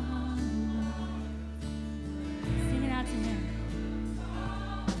upon the water. Sing it out to him.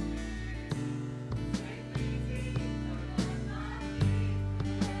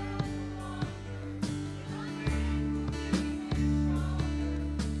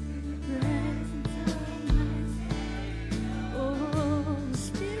 Oh,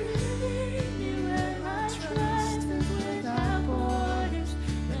 Spirit, lead me where my trust is without borders.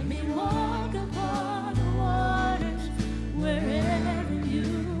 Let me walk upon the waters wherever you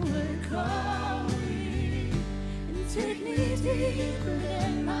would call me, and take me deeper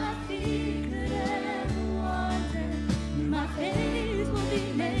than my feet could ever wander. My faith will be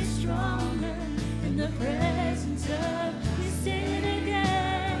made stronger in the presence of you. Sing it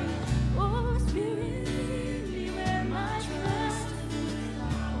again. Oh, Spirit, lead me where my trust is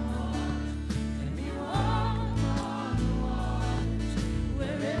without borders. Let me walk upon the waters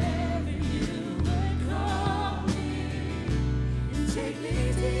wherever you would call me, and take me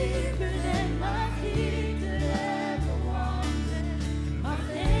deeper than my feet could ever wander. My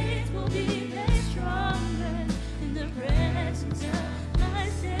faith will be made stronger in the presence of my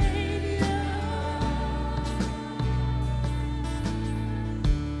Savior.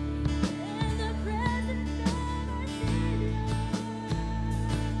 In the presence of my Savior.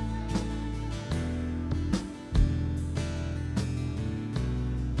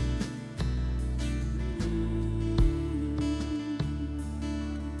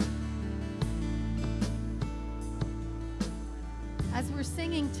 As we're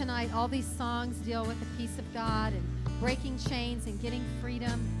singing tonight, all these songs deal with the peace of God and breaking chains and getting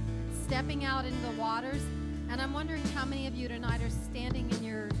freedom, stepping out into the waters. And I'm wondering how many of you tonight are standing in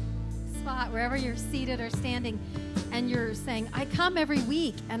your spot, wherever you're seated or standing, and you're saying, I come every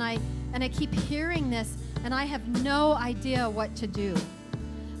week and I keep hearing this and I have no idea what to do.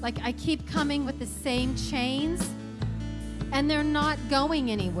 Like, I keep coming with the same chains and they're not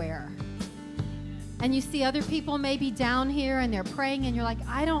going anywhere. And you see other people maybe down here and they're praying and you're like,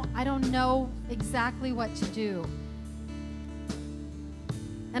 I don't know exactly what to do.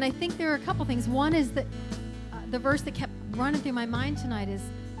 And I think there are a couple things. One is that the verse that kept running through my mind tonight is,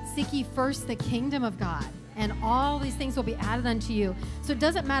 seek ye first the kingdom of God, and all these things will be added unto you. So it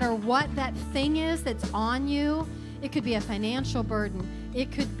doesn't matter what that thing is that's on you. It could be a financial burden.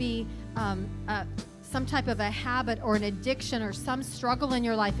 It could be some type of a habit or an addiction or some struggle in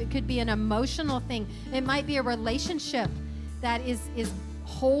your life. It could be an emotional thing. It might be a relationship that is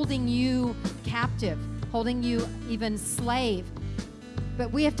holding you captive, holding you even slave.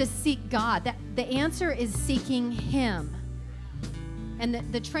 But we have to seek God. The answer is seeking Him. And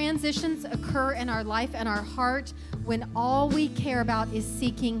the transitions occur in our life and our heart when all we care about is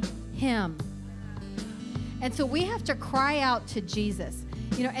seeking Him. And so we have to cry out to Jesus.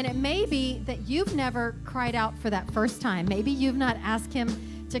 You know, and it may be that you've never cried out for that first time. Maybe you've not asked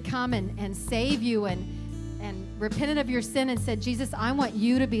Him to come and save you and repented of your sin and said, Jesus, I want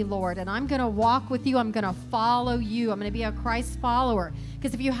you to be Lord, and I'm going to walk with you. I'm going to follow you. I'm going to be a Christ follower.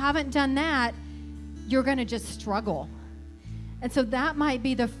 Because if you haven't done that, you're going to just struggle. And so that might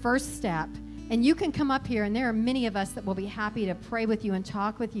be the first step. And you can come up here, and there are many of us that will be happy to pray with you and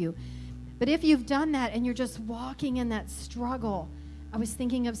talk with you. But if you've done that and you're just walking in that struggle, I was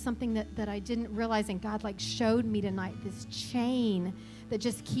thinking of something that I didn't realize, and God showed me tonight, this chain that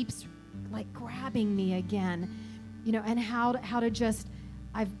just keeps grabbing me again, you know, and how to just,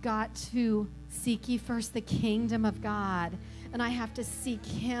 I've got to seek ye first the kingdom of God, and I have to seek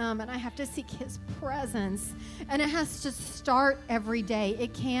Him, and I have to seek His presence, and it has to start every day.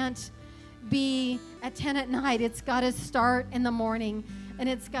 It can't be at 10 at night. It's got to start in the morning. And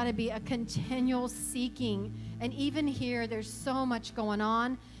it's got to be a continual seeking. And even here, there's so much going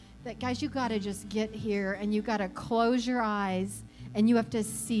on that, guys, you got to just get here and you got to close your eyes and you have to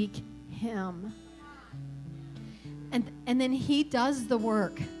seek him. And then he does the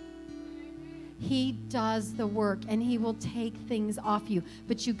work. He does the work, and he will take things off you.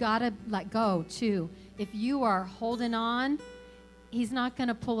 But you got to let go, too. If you are holding on, he's not going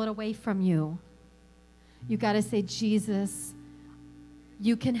to pull it away from you. You got to say, Jesus,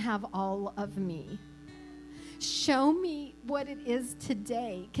 you can have all of me. Show me what it is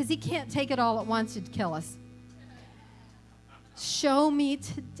today, because he can't take it all at once to kill us. Show me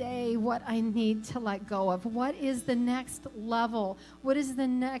today what I need to let go of. What is the next level? What is the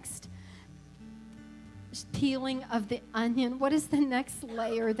next peeling of the onion? What is the next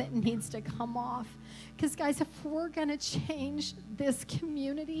layer that needs to come off? Because, guys, if we're going to change this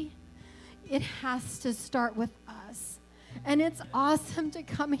community, it has to start with us. And it's awesome to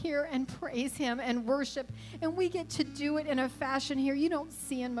come here and praise him and worship. And we get to do it in a fashion here you don't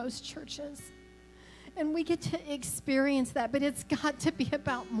see in most churches. And we get to experience that. But it's got to be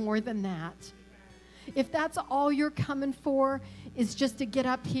about more than that. If that's all you're coming for, is just to get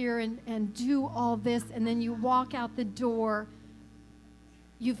up here and do all this, and then you walk out the door,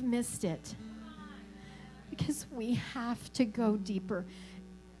 you've missed it. Because we have to go deeper.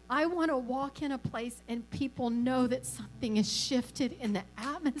 I want to walk in a place and people know that something has shifted in the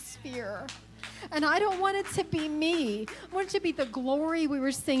atmosphere. And I don't want it to be me. I want it to be the glory we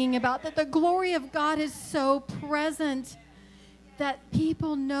were singing about, that the glory of God is so present that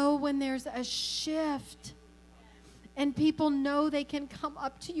people know when there's a shift. And people know they can come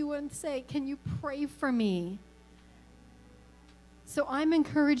up to you and say, can you pray for me? So I'm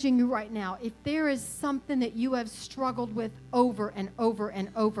encouraging you right now, if there is something that you have struggled with over and over and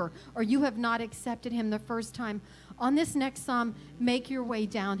over, or you have not accepted him the first time, on this next psalm, make your way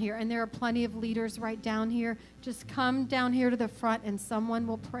down here. And there are plenty of leaders right down here. Just come down here to the front and someone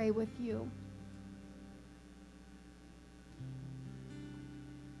will pray with you.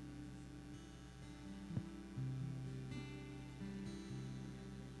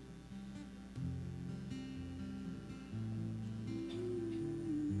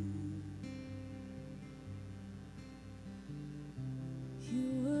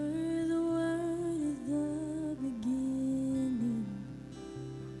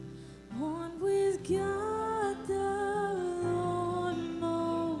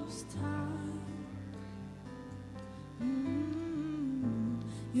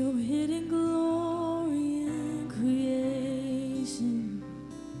 Your hidden glory in creation,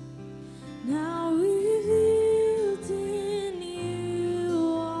 now revealed in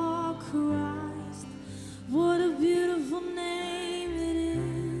you are Christ. What a beautiful name it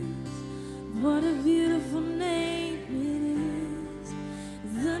is. What a beautiful name it is.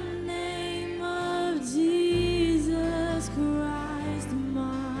 The name of Jesus Christ,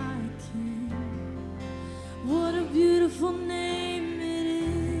 my King. What a beautiful name.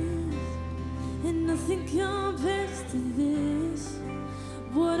 Nothing compares to this.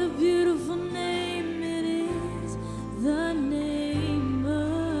 What a beautiful name it is, the name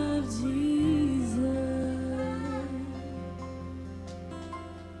of Jesus.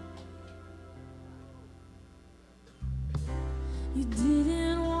 You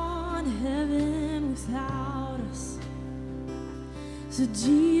didn't want heaven without us, so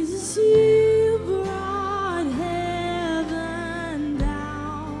Jesus, you brought heaven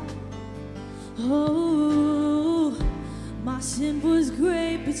down. Oh, my sin was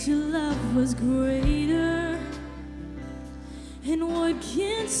great, but your love was greater. And what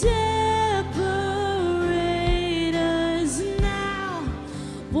can separate us now?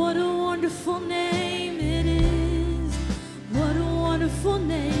 What a wonderful name it is. What a wonderful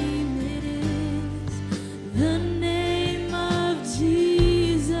name it is. The name of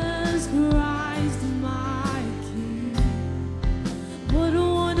Jesus Christ, my King. What a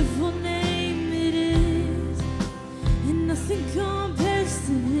wonderful name. Nothing compares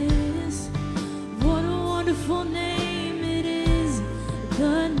to this. What a wonderful name it is,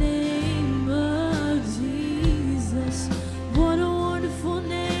 the name of Jesus. What a wonderful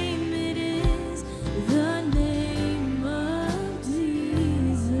name it is,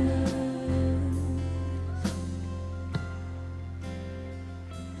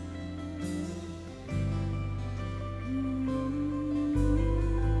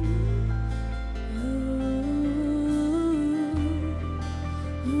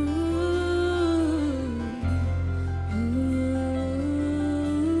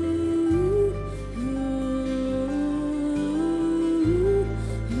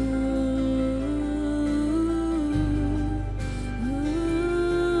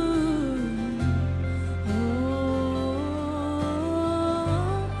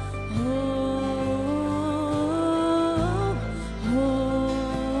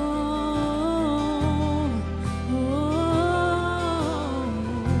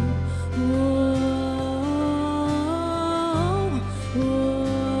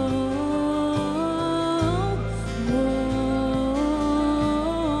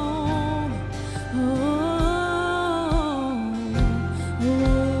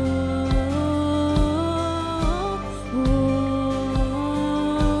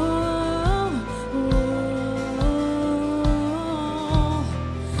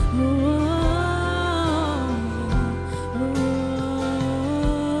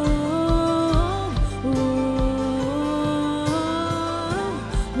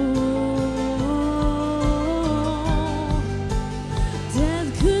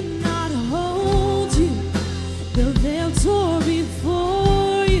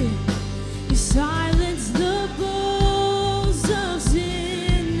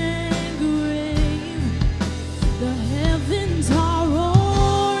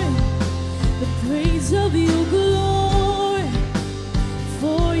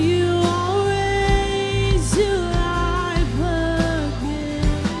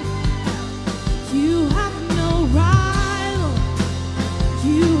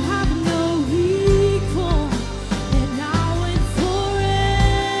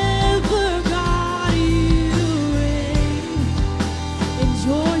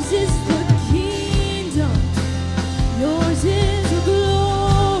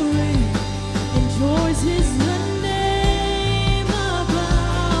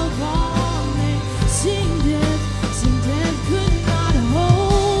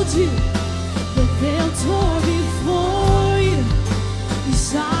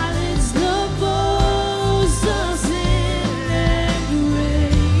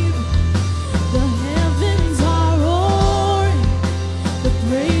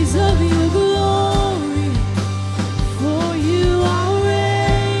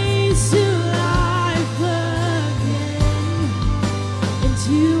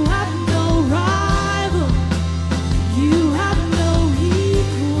 You have no rival. You have no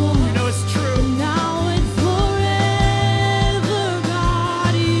equal. You know it's true. Now and forever,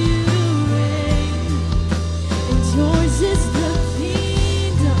 God, you reign. And yours is the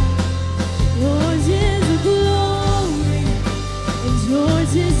kingdom. Yours is the glory. And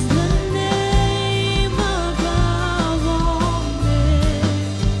yours is the name above all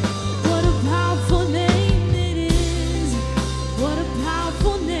names. What a powerful name it is. What a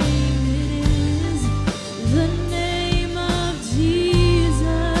powerful name it is. The name of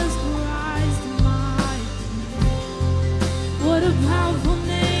Jesus Christ, my King. What a powerful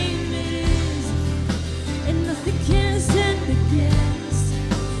name it is. And nothing can stand against.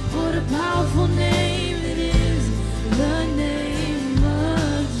 What a powerful name it is. The name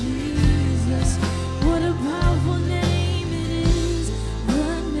of Jesus. What a powerful name it is.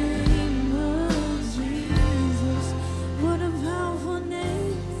 The name of Jesus. What a powerful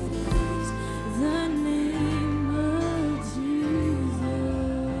name it is. The name of Jesus.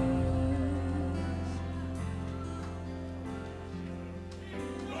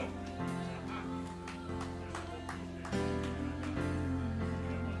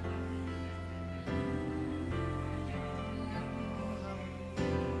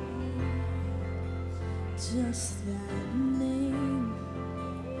 Just that name,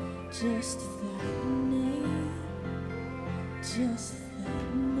 just that name, just that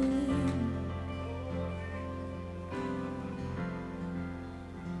name.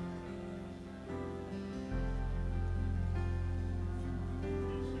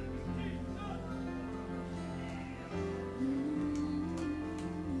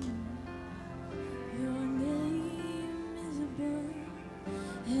 Your name is above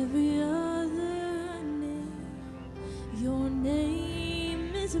every other name. Your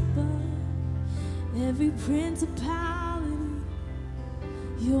name is above every principality.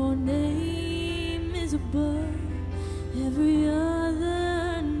 Your name is above every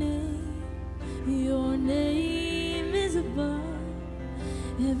other name. Your name is above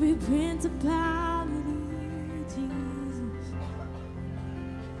every principality, Jesus.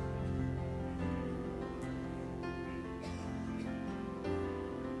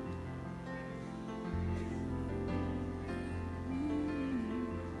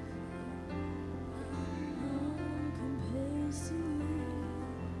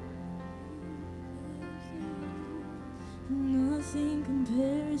 Nothing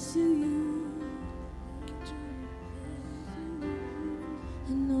compares to you.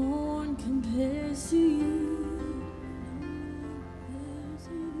 And no one compares to you.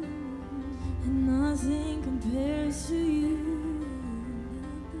 And nothing compares to you.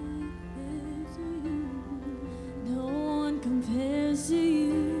 No one compares to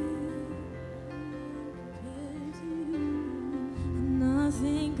you. And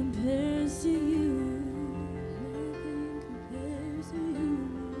nothing compares to you.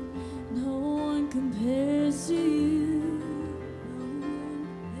 No one compares to you.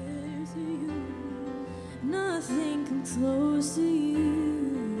 Nothing comes close to you.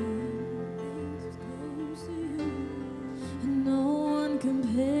 And no one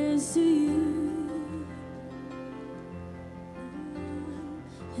compares to you.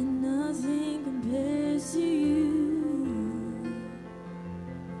 And nothing compares to you.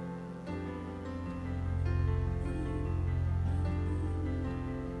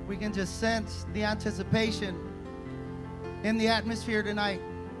 We can just sense the anticipation in the atmosphere tonight.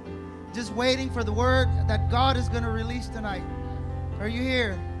 Just waiting for the word that God is going to release tonight. Are you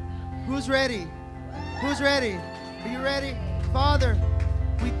here? Who's ready? Who's ready? Are you ready? Father,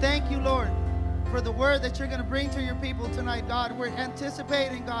 we thank you, Lord, for the word that you're going to bring to your people tonight, God. We're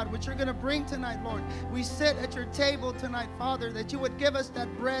anticipating, God, what you're going to bring tonight, Lord. We sit at your table tonight, Father, that you would give us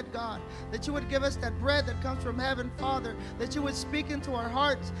that bread, God, that you would give us that bread that comes from heaven, Father, that you would speak into our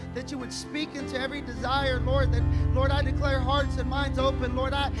hearts, that you would speak into every desire, Lord, that, Lord, I declare hearts and minds open.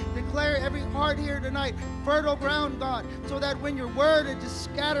 Lord, I declare every heart here tonight fertile ground, God, so that when your word is just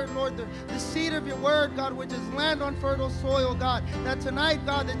scattered, Lord, the seed of your word, God, would just land on fertile soil, God, that tonight,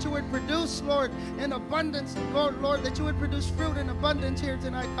 God, that you would produce, Lord, in abundance, Lord, that you would produce fruit in abundance here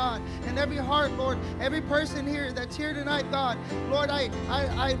tonight, God. And every heart, Lord, every person here that's here tonight, God, Lord,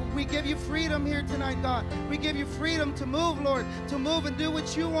 we give you freedom here tonight, God. We give you freedom to move, Lord, to move and do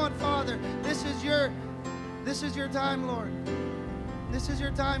what you want, Father. This is your time, Lord. This is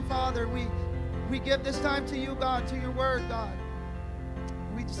your time, Father. We give this time to you, God, to your word, God.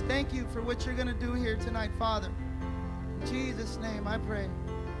 We just thank you for what you're going to do here tonight, Father. In Jesus' name I pray.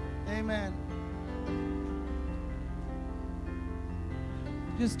 Amen.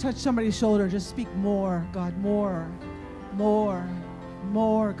 Just touch somebody's shoulder. Just speak more, God, more, more,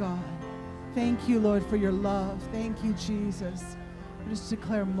 More, God. Thank you, Lord, for your love. Thank you, Jesus. I just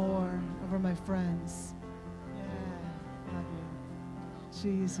declare more over my friends. Yeah, love you.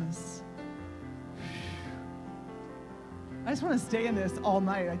 Jesus. I just want to stay in this all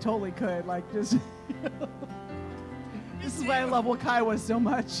night. I totally could. Like, just. This is why I love Wakaiwa so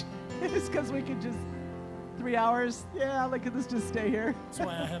much. It's because we could just 3 hours. Yeah, like, let's just stay here. That's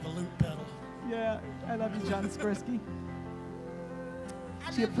why I have a loop pedal. Yeah, I love you, John Skrisky.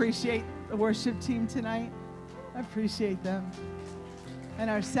 Do you appreciate the worship team tonight? I appreciate them. And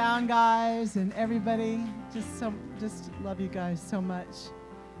our sound guys and everybody. Just love you guys so much.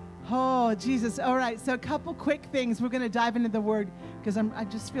 Oh, Jesus. All right, so a couple quick things. We're going to dive into the Word because I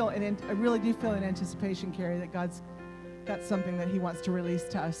really do feel in anticipation, Carrie, that God's got something that He wants to release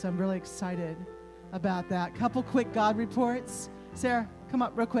to us. So I'm really excited about that. Couple quick God reports. Sarah, come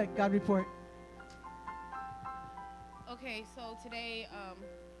up real quick. God report. Okay, so today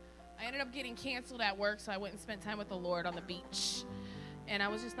I ended up getting canceled at work, so I went and spent time with the Lord on the beach. And I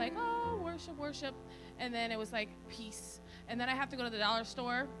was just like, oh, worship, worship. And then it was like, peace. And then I have to go to the dollar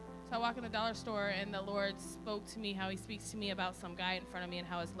store. So I walk in the dollar store, and the Lord spoke to me how He speaks to me about some guy in front of me and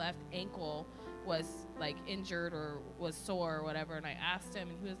how his left ankle was like injured or was sore or whatever. And I asked him,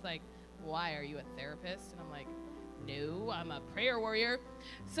 and he was like, why? Are you a therapist? And I'm like, no, I'm a prayer warrior.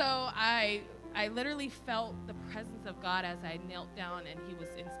 So I literally felt the presence of God as I knelt down, and He was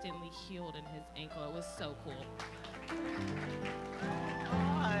instantly healed in his ankle. It was so cool.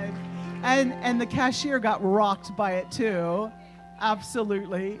 And the cashier got rocked by it too.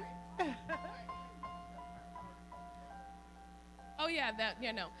 Absolutely. Oh yeah,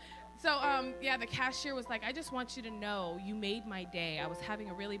 no. So the cashier was like, I just want you to know you made my day. I was having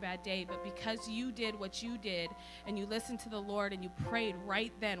a really bad day, but because you did what you did and you listened to the Lord and you prayed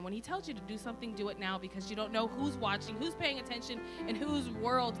right then, when He tells you to do something, do it now, because you don't know who's watching, who's paying attention, and whose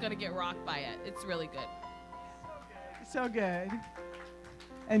world's gonna get rocked by it. It's really good. So good.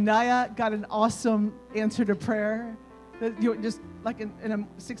 And Naya got an awesome answer to prayer. You just like in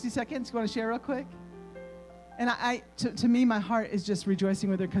 60 seconds, you want to share real quick? And to me, my heart is just rejoicing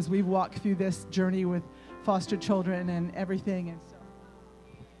with her because we've walked through this journey with foster children and everything. And so.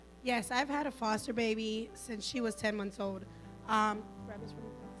 Yes, I've had a foster baby since she was 10 months old.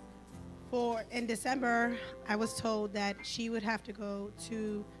 In December, I was told that she would have to go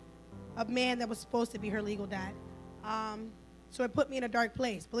to a man that was supposed to be her legal dad. So it put me in a dark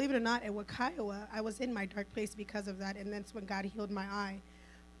place. Believe it or not, at Wakaiwa, I was in my dark place because of that, and that's when God healed my eye.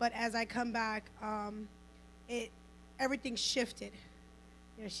 But as I come back, everything shifted.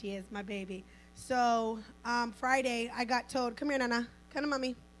 There she is, my baby. So Friday, I got told, come here, Nana, come to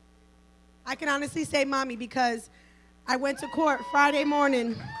mommy. I can honestly say mommy because I went to court Friday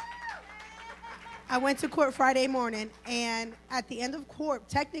morning. And at the end of court,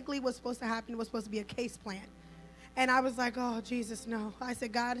 technically what's supposed to happen was supposed to be a case plan. And I was like, oh, Jesus, no. I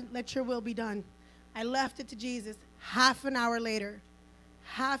said, God, let your will be done. I left it to Jesus. Half an hour later,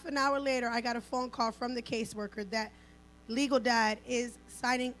 I got a phone call from the caseworker that legal dad is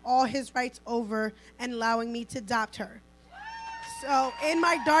signing all his rights over and allowing me to adopt her. So in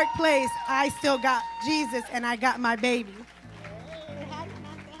my dark place, I still got Jesus and I got my baby.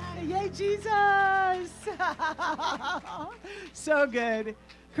 Yay, Jesus! So good.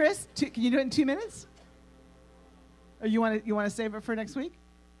 Chris, can you do it in 2 minutes? Or you want to save it for next week?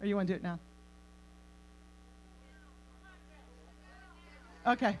 Or you want to do it now?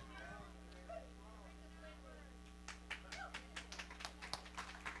 Okay.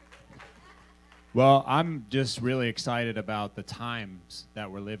 Well, I'm just really excited about the times that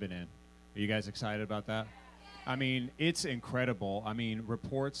we're living in. Are you guys excited about that? I mean, it's incredible. I mean,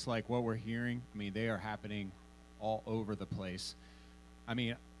 reports like what we're hearing, I mean, they are happening all over the place. I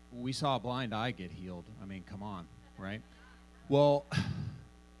mean, we saw a blind eye get healed. I mean, come on, right? Well,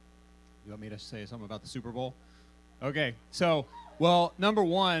 you want me to say something about the Super Bowl? Okay, so, well, number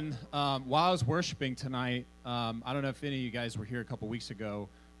one, while I was worshiping tonight, I don't know if any of you guys were here a couple weeks ago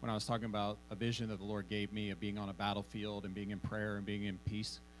when I was talking about a vision that the Lord gave me of being on a battlefield and being in prayer and being in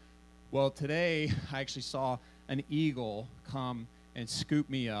peace. Well, today I actually saw an eagle come and scoop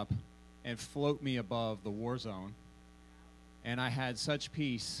me up and float me above the war zone. And I had such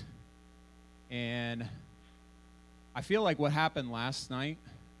peace. And I feel like what happened last night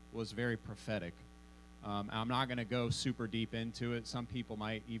was very prophetic. I'm not going to go super deep into it. Some people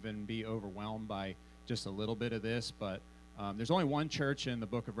might even be overwhelmed by just a little bit of this, but there's only one church in the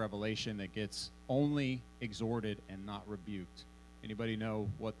book of Revelation that gets only exhorted and not rebuked. Anybody know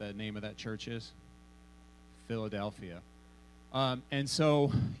what the name of that church is? Philadelphia. And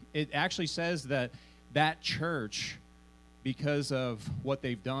so it actually says that that church because of what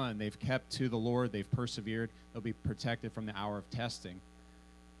they've done, they've kept to the Lord, they've persevered, they'll be protected from the hour of testing.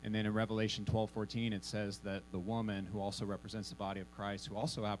 And then in Revelation 12:14, it says that the woman who also represents the body of Christ, who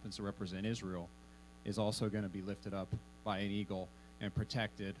also happens to represent Israel, is also going to be lifted up by an eagle and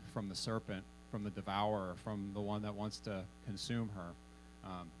protected from the serpent, from the devourer, from the one that wants to consume her.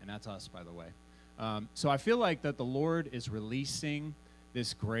 And that's us, by the way. So I feel like that the Lord is releasing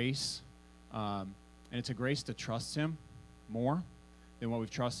this grace, and it's a grace to trust him more than what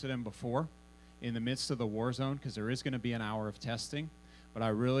we've trusted him before in the midst of the war zone, because there is going to be an hour of testing. But I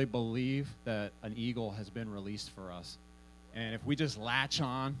really believe that an eagle has been released for us. And if we just latch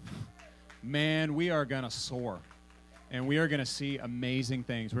on, man, we are going to soar. And we are going to see amazing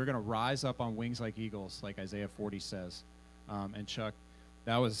things. We're going to rise up on wings like eagles, like Isaiah 40 says. And Chuck,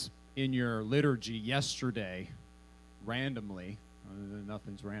 that was in your liturgy yesterday, randomly.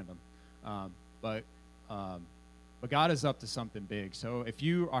 Nothing's random. But God is up to something big. So if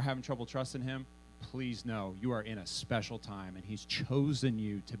you are having trouble trusting him, please know you are in a special time, and he's chosen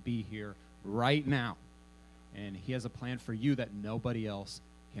you to be here right now. And he has a plan for you that nobody else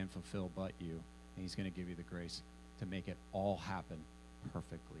can fulfill but you. And he's going to give you the grace to make it all happen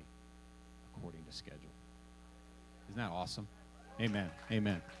perfectly according to schedule. Isn't that awesome? Amen.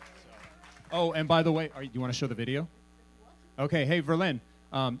 Amen. Oh, and by the way, do you want to show the video? Okay. Hey, Verlin.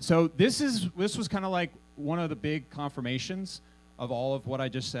 So this was kind of like one of the big confirmations of all of what I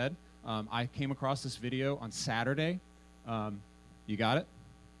just said. I came across this video on Saturday. You got it?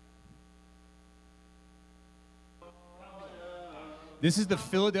 This is the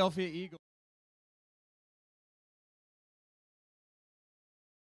Philadelphia Eagles.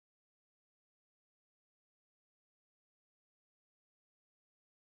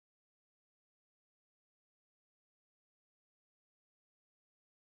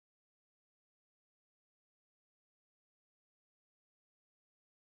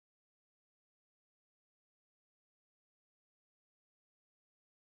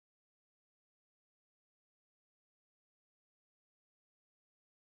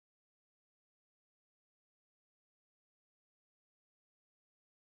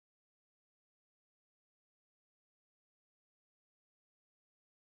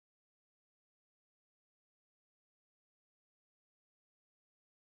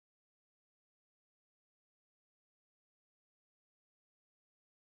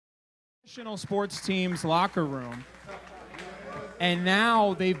 Professional sports team's locker room, and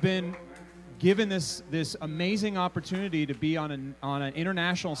now they've been given this amazing opportunity to be on an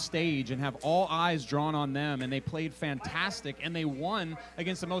international stage and have all eyes drawn on them, and they played fantastic, and they won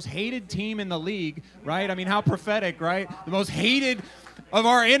against the most hated team in the league, right? I mean, how prophetic, right? The most hated of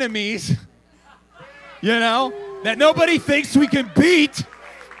our enemies, you know, that nobody thinks we can beat.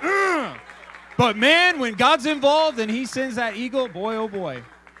 But man, when God's involved and he sends that eagle, boy, oh boy.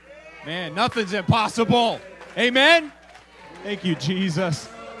 Man, nothing's impossible. Amen? Thank you, Jesus.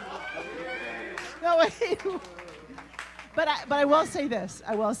 No, wait. But I will say this.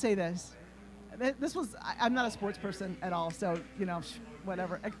 This was, I'm not a sports person at all, so, you know,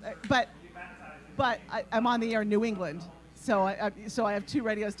 whatever. But I'm on the air in New England. So I have 2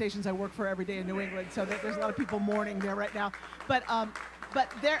 radio stations I work for every day in New England. So there's a lot of people mourning there right now. But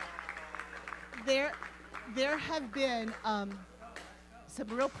there have been some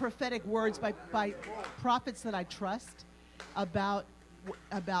real prophetic words by prophets that I trust about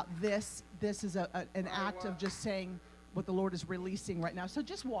this. This is an act of just saying what the Lord is releasing right now. So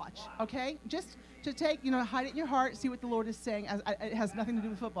just watch, okay? Just to take, you know, hide it in your heart, see what the Lord is saying. It has nothing to do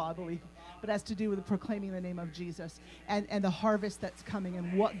with football, I believe, but has to do with proclaiming the name of Jesus and the harvest that's coming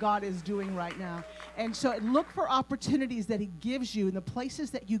and what God is doing right now. And so look for opportunities that he gives you in the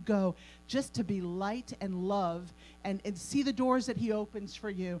places that you go just to be light and love and see the doors that he opens for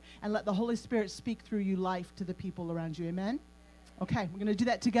you and let the Holy Spirit speak through you life to the people around you. Amen? Okay, we're going to do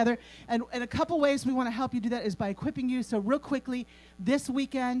that together. And a couple ways we want to help you do that is by equipping you. So real quickly, this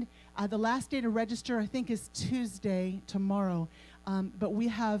weekend, the last day to register, I think, is Tuesday, tomorrow. But we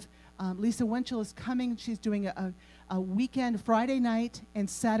have Lisa Winchell is coming. She's doing a weekend, Friday night and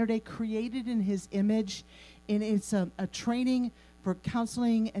Saturday, created in his image. And it's a training for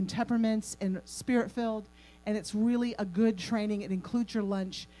counseling and temperaments and spirit-filled. And it's really a good training. It includes your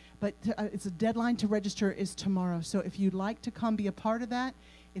lunch. But it's a deadline to register is tomorrow. So if you'd like to come be a part of that,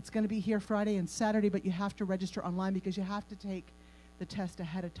 it's going to be here Friday and Saturday, but you have to register online because you have to take the test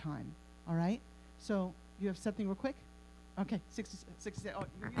ahead of time. All right? So you have something real quick? Okay, 60. Oh,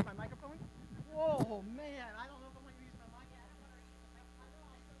 you can use my microphone? Whoa, man, I don't know if I'm going to use my microphone.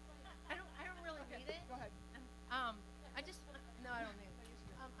 I don't really need it. Go ahead.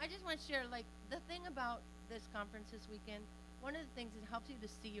 I just want to share, like, the thing about this conference this weekend, one of the things, it helps you to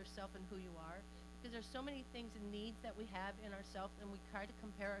see yourself and who you are, because there's so many things and needs that we have in ourselves, and we try to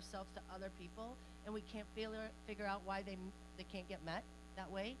compare ourselves to other people, and we can't figure out why they can't get met that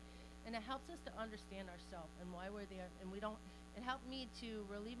way. And it helps us to understand ourselves and why we're there, and we don't. It helped me to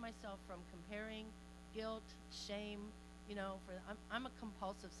relieve myself from comparing, guilt, shame. You know, I'm a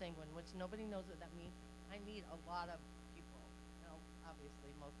compulsive sanguine, which nobody knows what that means. I need a lot of people. You know,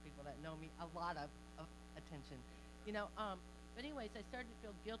 obviously, most people that know me, a lot of attention. You know, but anyways, I started to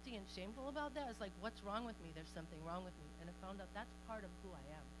feel guilty and shameful about that. It's like, what's wrong with me? There's something wrong with me, and I found out that's part of who I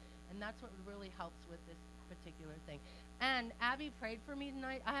am, and that's what really helps with this particular thing. And Abby prayed for me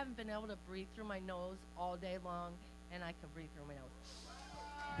tonight. I haven't been able to breathe through my nose all day long, and I can breathe through my nose.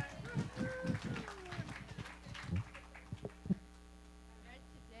 I read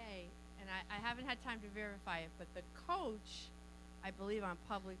today, and I haven't had time to verify it, but the coach, I believe on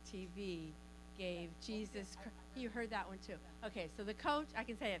public TV, gave Jesus Christ. You heard that one too. Okay, so the coach, I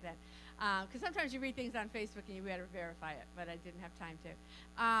can say it then, because sometimes you read things on Facebook and you better verify it, but I didn't have time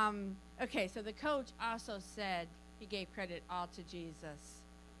to. Okay, so the coach also said he gave credit all to Jesus.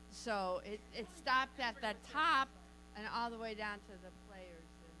 So it stopped at the top and all the way down to the players.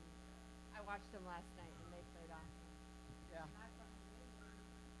 And I watched them last night, and they played awesome.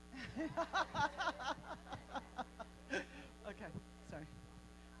 Yeah. Okay, sorry.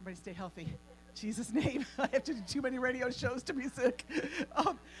 Everybody stay healthy. Jesus' name. I have to do too many radio shows to be sick.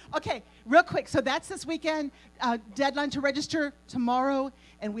 Okay, real quick. So that's this weekend. Deadline to register tomorrow,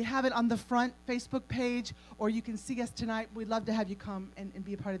 and we have it on the front Facebook page, or you can see us tonight. We'd love to have you come and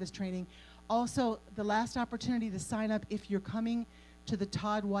be a part of this training. Also, the last opportunity to sign up if you're coming to the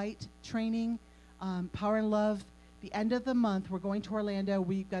Todd White training, Power and Love. The end of the month, we're going to Orlando.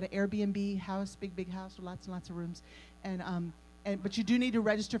 We've got an Airbnb house, big house with lots and lots of rooms, but you do need to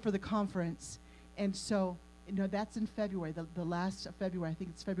register for the conference. And so, you know, that's in February, the last of February. I think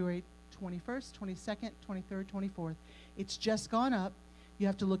it's February 21st, 22nd, 23rd, 24th. It's just gone up. You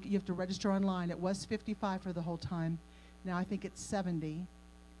have to register online. It was $55 for the whole time. Now I think it's $70,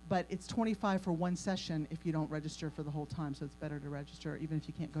 but it's $25 for one session if you don't register for the whole time. So it's better to register even if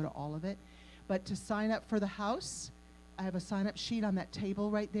you can't go to all of it. But to sign up for the house, I have a sign-up sheet on that table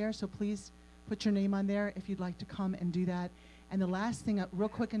right there. So please put your name on there if you'd like to come and do that. And the last thing, a real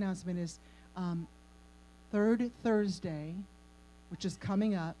quick announcement is third Thursday, which is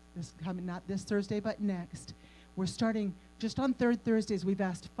coming up, not this Thursday, but next. We're starting just on third Thursdays. We've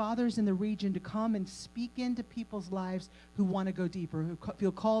asked fathers in the region to come and speak into people's lives who want to go deeper, who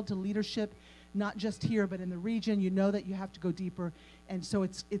feel called to leadership, not just here, but in the region. You know that you have to go deeper. And so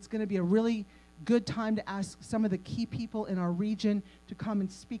it's going to be a really good time to ask some of the key people in our region to come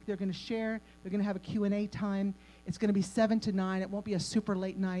and speak. They're going to share. They're going to have a Q&A time. It's going to be 7 to 9. It won't be a super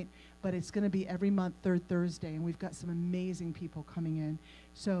late night, but it's going to be every month, third Thursday, and we've got some amazing people coming in.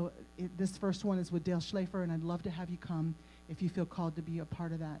 So this first one is with Dale Schlafer, and I'd love to have you come if you feel called to be a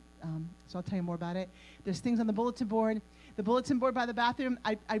part of that. So I'll tell you more about it. There's things on the bulletin board. The bulletin board by the bathroom,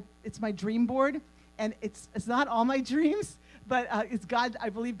 it's my dream board, and it's not all my dreams, but it's God. I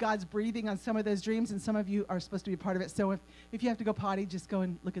believe God's breathing on some of those dreams, and some of you are supposed to be a part of it. So if you have to go potty, just go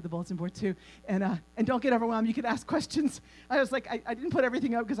and look at the bulletin board too, and don't get overwhelmed. You can ask questions. I was like, I didn't put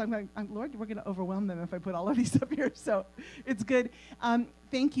everything up because I'm going, Lord, we're going to overwhelm them if I put all of these up here. So it's good.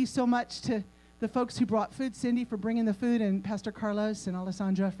 Thank you so much to the folks who brought food, Cindy for bringing the food, and Pastor Carlos and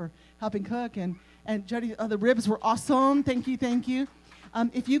Alessandra for helping cook, and Jody, the ribs were awesome. Thank you.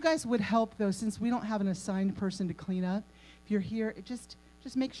 If you guys would help, though, since we don't have an assigned person to clean up, if you're here, just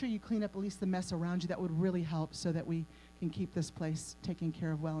make sure you clean up at least the mess around you. That would really help so that we can keep this place taken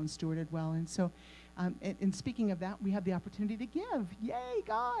care of well and stewarded well. And so, and speaking of that, we have the opportunity to give. Yay,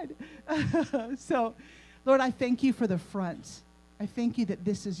 God. So, Lord, I thank you for the front. I thank you that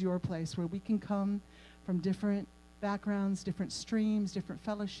this is your place where we can come from different backgrounds, different streams, different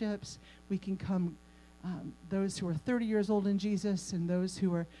fellowships. We can come, those who are 30 years old in Jesus, and those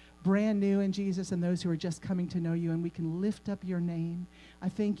who are brand new in Jesus, and those who are just coming to know you, and we can lift up your name. I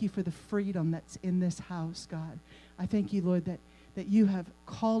thank you for the freedom that's in this house, God. I thank you, Lord, that you have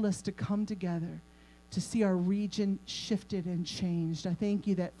called us to come together to see our region shifted and changed. I thank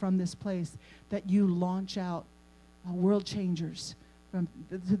you that from this place that you launch out world changers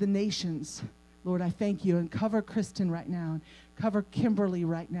to the nations. Lord, I thank you, and cover Kristen right now, and cover Kimberly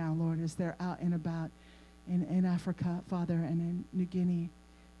right now, Lord, as they're out and about in Africa, Father, and in New Guinea.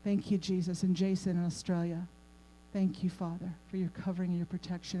 Thank you, Jesus, and Jason in Australia. Thank you, Father, for your covering and your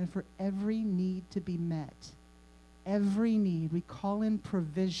protection, and for every need to be met. Every need. We call in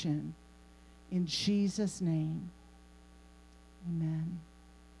provision in Jesus' name. Amen.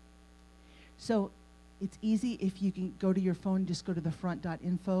 So It's easy if you can go to your phone, just go to the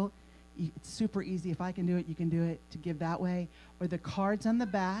front.info. It's super easy. If I can do it, you can do it, to give that way. Or the cards on the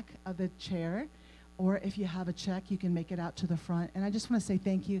back of the chair. Or if you have a check, you can make it out to the front. And I just want to say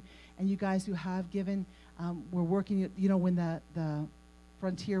thank you. And you guys who have given, we're working, you know, when the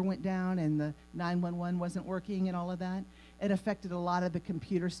Frontier went down and the 911 wasn't working and all of that, it affected a lot of the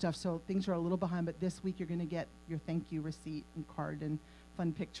computer stuff. So things are a little behind, but this week you're going to get your thank you receipt and card and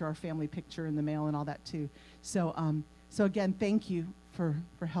fun picture, our family picture in the mail and all that too. So so again, thank you for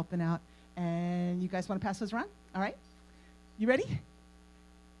helping out. And you guys want to pass those around? All right? You ready?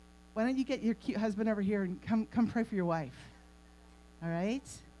 Why don't you get your cute husband over here and come pray for your wife? All right?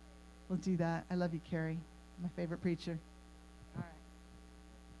 We'll do that. I love you, Carrie. My favorite preacher. All right.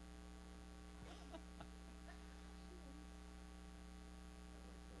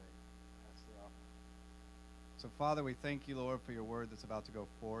 So, Father, we thank you, Lord, for your word that's about to go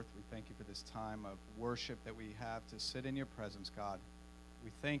forth. We thank you for this time of worship that we have to sit in your presence, God.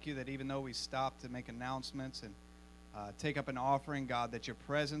 We thank you that even though we stop to make announcements and take up an offering, God, that your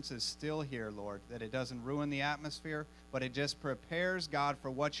presence is still here, Lord, that it doesn't ruin the atmosphere, but it just prepares, God, for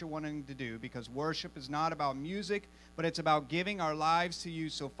what you're wanting to do, because worship is not about music, but it's about giving our lives to you.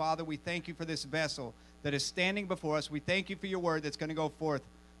 So, Father, we thank you for this vessel that is standing before us. We thank you for your word that's going to go forth.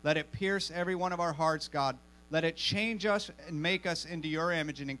 Let it pierce every one of our hearts, God. Let it change us and make us into your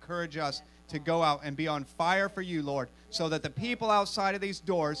image and encourage us to go out and be on fire for you, Lord, so that the people outside of these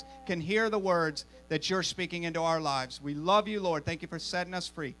doors can hear the words that you're speaking into our lives. We love you, Lord. Thank you for setting us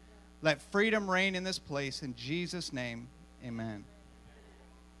free. Let freedom reign in this place. In Jesus' name, amen.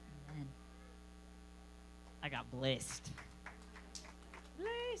 Amen. I got blessed.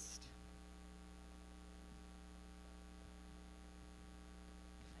 Blessed.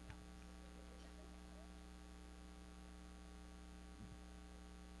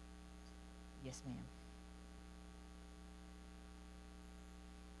 Yes, ma'am.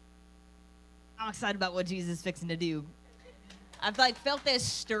 I'm excited about what Jesus is fixing to do. I've felt this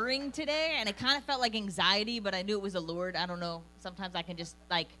stirring today, and it kind of felt like anxiety, but I knew it was the Lord. I don't know. Sometimes I can just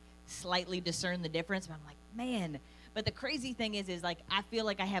slightly discern the difference, but I'm like, man. But the crazy thing is I feel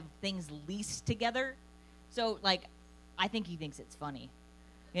like I have things leased together. So I think he thinks it's funny,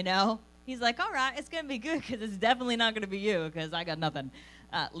 you know? He's like, all right, it's going to be good because it's definitely not going to be you because I got nothing.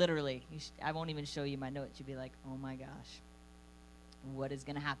 Literally, I won't even show you my notes. You'd be like, oh my gosh, what is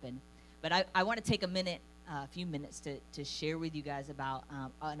going to happen? But I want to take a few minutes to share with you guys about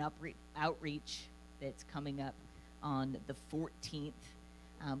an outreach that's coming up on the 14th.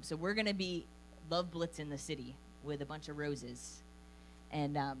 So we're going to be Love Blitz in the city with a bunch of roses.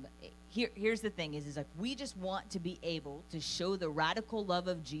 And here's the thing is we just want to be able to show the radical love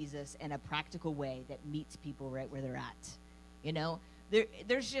of Jesus in a practical way that meets people right where they're at. You know,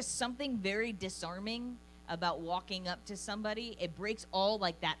 there's just something very disarming about walking up to somebody. It breaks all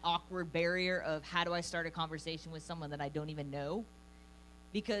that awkward barrier of how do I start a conversation with someone that I don't even know?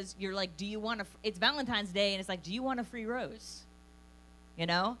 Because you're like, do you want it's Valentine's Day, and it's like, do you want a free rose? You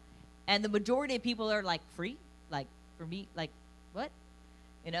know? And the majority of people are like, free? For me, what?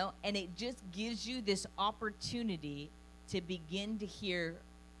 You know? And it just gives you this opportunity to begin to hear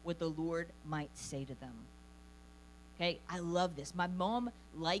what the Lord might say to them. Okay? I love this. My mom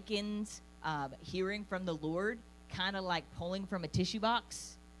likens hearing from the Lord kind of like pulling from a tissue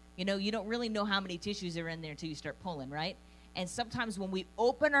box. You know, you don't really know how many tissues are in there until you start pulling, right? And sometimes when we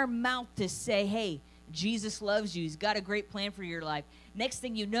open our mouth to say, hey, Jesus loves you, he's got a great plan for your life, next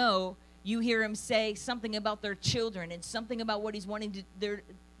thing you know, you hear him say something about their children and something about what he's wanting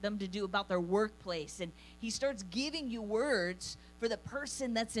them to do about their workplace. And he starts giving you words for the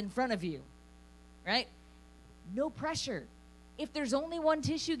person that's in front of you, right? No pressure. If there's only one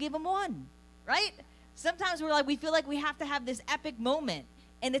tissue, give them one, right? Sometimes we feel like we have to have this epic moment,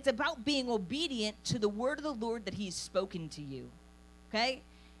 and it's about being obedient to the word of the Lord that he's spoken to you, okay?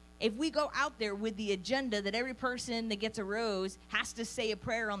 If we go out there with the agenda that every person that gets a rose has to say a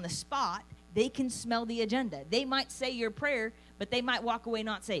prayer on the spot, they can smell the agenda. They might say your prayer, but they might walk away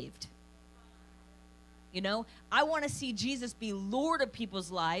not saved. You know, I want to see Jesus be Lord of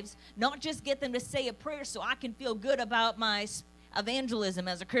people's lives, not just get them to say a prayer so I can feel good about my evangelism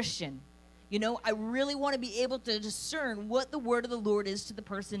as a Christian. You know, I really want to be able to discern what the word of the Lord is to the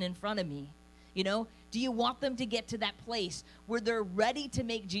person in front of me. You know, do you want them to get to that place where they're ready to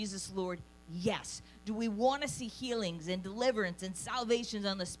make Jesus Lord? Yes. Do we want to see healings and deliverance and salvations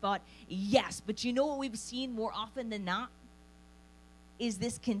on the spot? Yes. But you know what we've seen more often than not? Is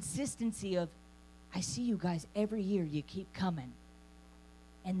this consistency of, I see you guys every year, you keep coming.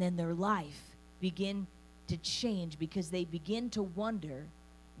 And then their life begin to change because they begin to wonder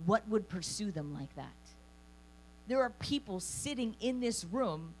what would pursue them like that. There are people sitting in this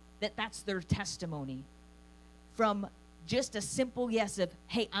room that's their testimony from just a simple yes of,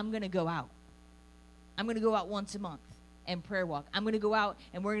 hey, I'm going to go out. I'm going to go out once a month and prayer walk. I'm going to go out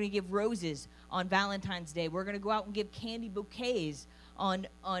and we're going to give roses on Valentine's Day. We're going to go out and give candy bouquets on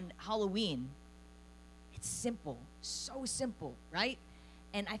Halloween. It's simple, so simple, right?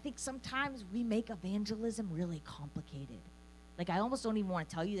 And I think sometimes we make evangelism really complicated. Like, I almost don't even want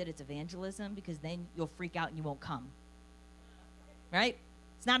to tell you that it's evangelism because then you'll freak out and you won't come. Right?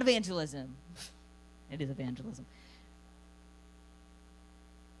 It's not evangelism. It is evangelism.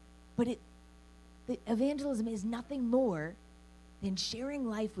 But the evangelism is nothing more than sharing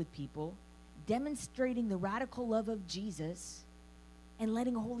life with people, demonstrating the radical love of Jesus, and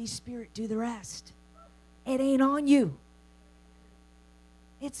letting the Holy Spirit do the rest. It ain't on you.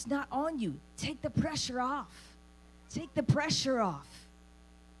 It's not on you. Take the pressure off. Take the pressure off.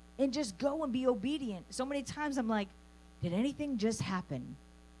 And just go and be obedient. So many times I'm like, did anything just happen?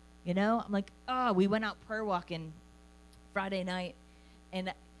 You know? I'm like, oh, we went out prayer walking Friday night.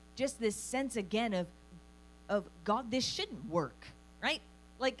 And just this sense again of God, this shouldn't work, right?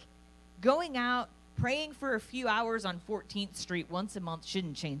 Like, going out, praying for a few hours on 14th Street once a month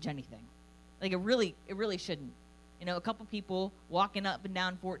shouldn't change anything. Like, it really shouldn't. You know, a couple people walking up and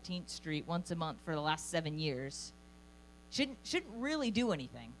down 14th Street once a month for the last 7 years shouldn't really do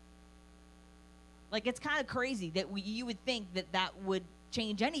anything. Like, it's kind of crazy that you would think that would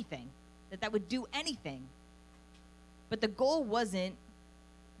change anything, that would do anything. But the goal wasn't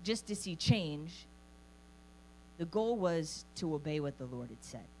just to see change. The goal was to obey what the Lord had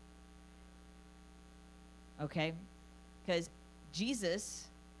said. Okay? Because Jesus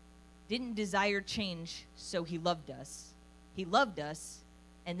didn't desire change, so he loved us. He loved us,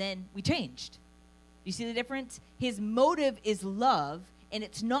 and then we changed. You see the difference? His motive is love, and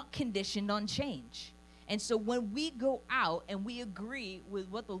it's not conditioned on change. And so when we go out and we agree with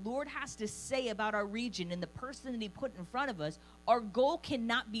what the Lord has to say about our region and the person that he put in front of us, our goal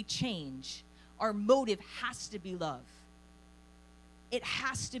cannot be change. Our motive has to be love. It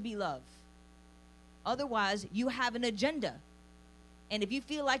has to be love. Otherwise, you have an agenda. And if you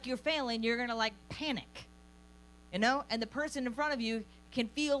feel like you're failing, you're going to like panic, you know? And the person in front of you can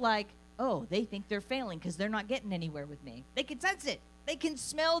feel like, oh, they think they're failing because they're not getting anywhere with me. They can sense it. They can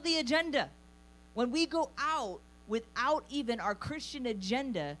smell the agenda. When we go out without even our Christian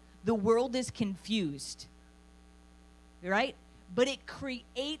agenda, the world is confused, right? But it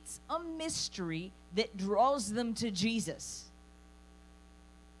creates a mystery that draws them to Jesus.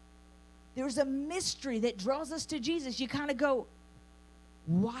 There's a mystery that draws us to Jesus. You kind of go,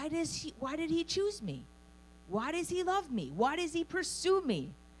 why did he choose me? Why does he love me? Why does he pursue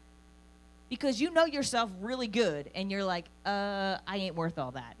me? Because you know yourself really good, and you're like, I ain't worth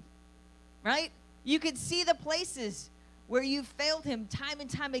all that, right? You could see the places where you failed him time and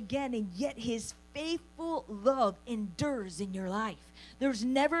time again, and yet his faithful love endures in your life. There's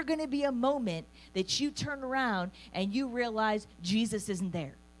never going to be a moment that you turn around and you realize Jesus isn't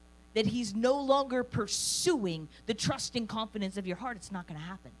there, that he's no longer pursuing the trust and confidence of your heart. It's not going to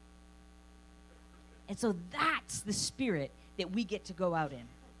happen. And so that's the spirit that we get to go out in.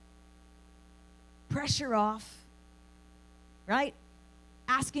 Pressure off, right?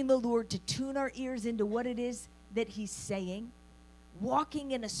 Asking the Lord to tune our ears into what it is that he's saying,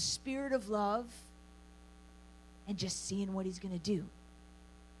 walking in a spirit of love, and just seeing what he's going to do,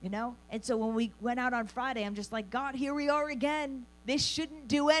 you know? And so when we went out on Friday, I'm just like, God, here we are again. This shouldn't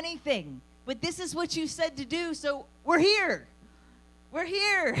do anything, but this is what you said to do, so we're here. We're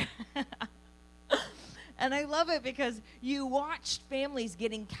here. And I love it because you watched families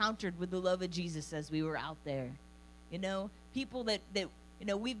get encountered with the love of Jesus as we were out there. You know, people that you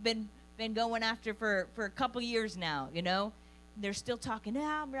know, we've been going after for a couple years now, you know. They're still talking,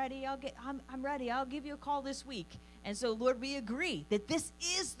 I'm ready, I'm ready, I'll give you a call this week. And so, Lord, we agree that this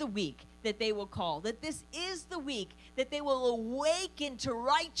is the week that they will call, that this is the week that they will awaken to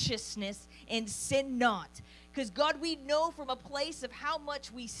righteousness and sin not. Because, God, we know from a place of how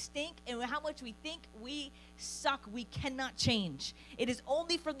much we stink and how much we think we suck, we cannot change. It is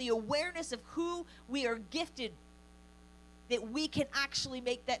only from the awareness of who we are gifted that we can actually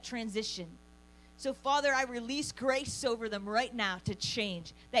make that transition. So, Father, I release grace over them right now to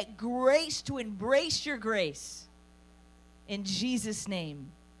change. That grace to embrace your grace. In Jesus'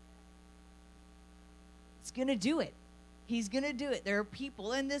 name. He's going to do it. He's going to do it. There are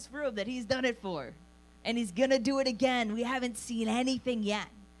people in this room that he's done it for. And he's going to do it again. We haven't seen anything yet.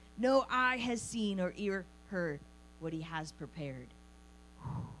 No eye has seen or ear heard what he has prepared.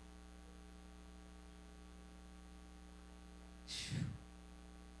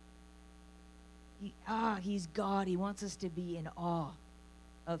 He's God. He wants us to be in awe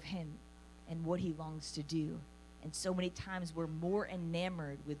of him and what he longs to do. And so many times we're more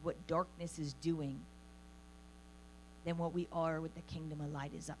enamored with what darkness is doing than what we are with the kingdom of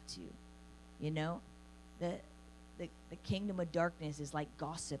light is up to. You know, the kingdom of darkness is like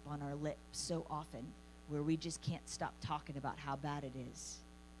gossip on our lips so often, where we just can't stop talking about how bad it is.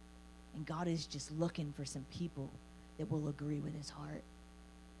 And God is just looking for some people that will agree with his heart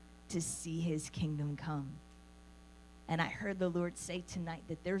to see his kingdom come. And I heard the Lord say tonight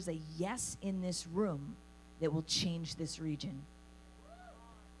that there's a yes in this room that will change this region.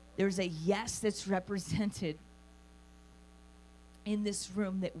 There's a yes that's represented in this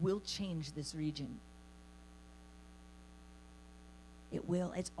room that will change this region. It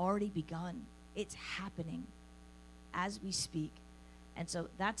will. It's already begun. It's happening as we speak. And so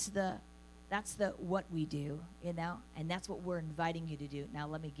that's the what we do, you know, and that's what we're inviting you to do. Now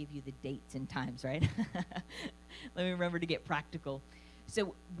let me give you the dates and times, right? Let me remember to get practical.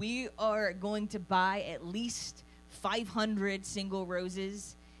 So we are going to buy at least 500 single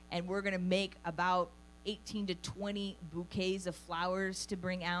roses, and we're going to make about 18 to 20 bouquets of flowers to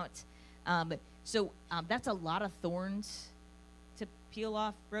bring out. That's a lot of thorns to peel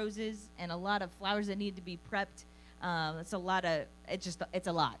off roses, and a lot of flowers that need to be prepped. It's a lot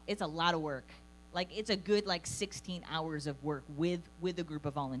of work. Like, it's a good 16 hours of work with a group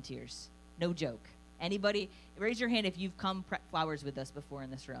of volunteers. No joke. Anybody, raise your hand if you've come prep flowers with us before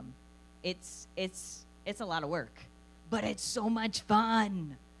in this room. It's a lot of work, but it's so much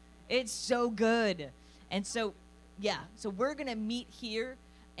fun. It's so good. And so we're gonna meet here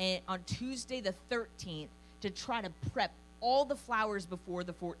on Tuesday the 13th to try to prep all the flowers before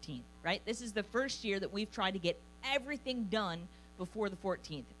the 14th, right? This is the first year that we've tried to get everything done before the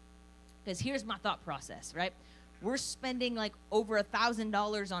 14th. Because here's my thought process, right? We're spending over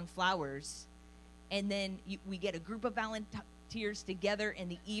 $1,000 on flowers, and then we get a group of volunteers together in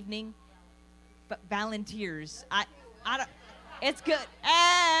the evening. But volunteers, I don't, it's good.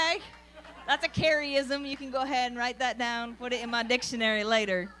 Hey, that's a Carrieism. You can go ahead and write that down, put it in my dictionary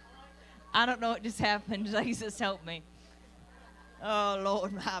later. I don't know what just happened. Jesus help me. Oh,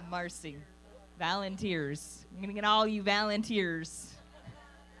 Lord, have mercy. Volunteers. I'm going to get all you volunteers.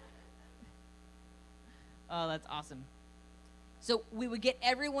 Oh, that's awesome. So we would get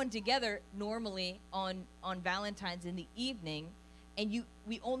everyone together normally on Valentine's in the evening, and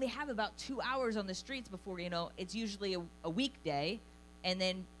we only have about 2 hours on the streets before, it's usually a weekday, and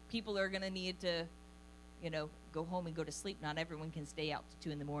then people are going to need to, go home and go to sleep. Not everyone can stay out to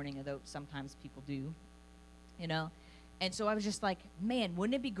 2 in the morning, although sometimes people do, And so I was just like, man,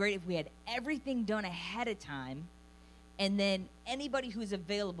 wouldn't it be great if we had everything done ahead of time, and then anybody who's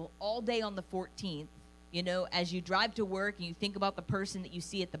available all day on the 14th, as you drive to work and you think about the person that you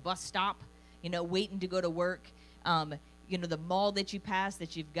see at the bus stop, waiting to go to work, the mall that you pass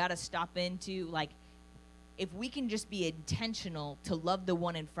that you've got to stop into, if we can just be intentional to love the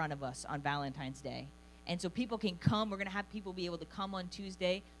one in front of us on Valentine's Day. And so people can come. We're going to have people be able to come on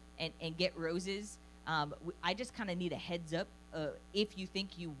Tuesday and get roses. I just kind of need a heads up if you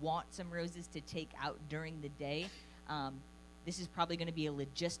think you want some roses to take out during the day. This is probably going to be a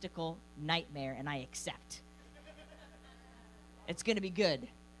logistical nightmare, and I accept. It's going to be good,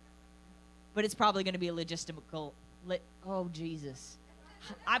 but it's probably going to be a logistical. Oh, Jesus.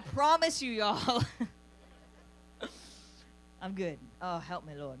 I promise you, y'all. I'm good. Oh, help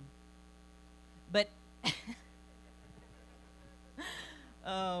me, Lord. But,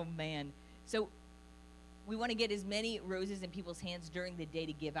 oh, man. So we want to get as many roses in people's hands during the day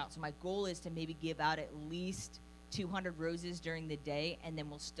to give out. So my goal is to maybe give out at least 200 roses during the day, and then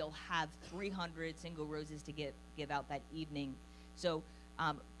we'll still have 300 single roses to give out that evening. So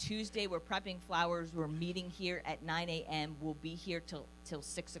Tuesday, we're prepping flowers. We're meeting here at 9 a.m. We'll be here till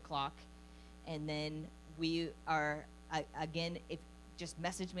 6 o'clock. And then we are, again, if just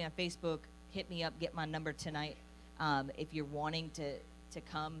message me on Facebook, hit me up, get my number tonight. If you're wanting to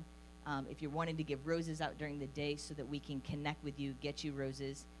come, if you're wanting to give roses out during the day so that we can connect with you, get you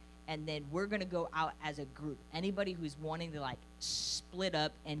roses. And then we're going to go out as a group. Anybody who's wanting to split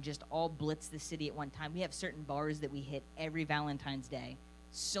up and just all blitz the city at one time. We have certain bars that we hit every Valentine's Day.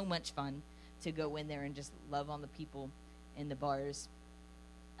 So much fun to go in there and just love on the people in the bars.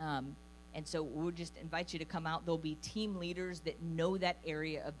 And so we'll just invite you to come out. There'll be team leaders that know that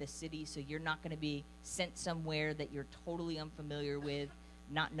area of the city, so you're not going to be sent somewhere that you're totally unfamiliar with,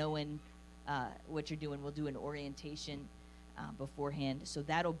 not knowing what you're doing. We'll do an orientation beforehand. So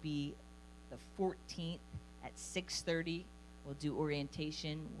that'll be the 14th at 6:30. We'll do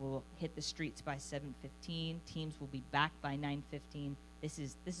orientation. We'll hit the streets by 7:15. Teams will be back by 9:15. This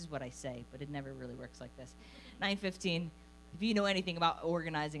is what I say, but it never really works like this. 9:15. If you know anything about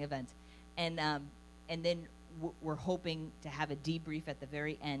organizing events, and then we're hoping to have a debrief at the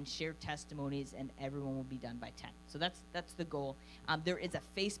very end, share testimonies, and everyone will be done by 10. So that's the goal. There is a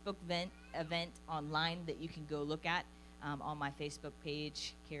Facebook event online that you can go look at on my Facebook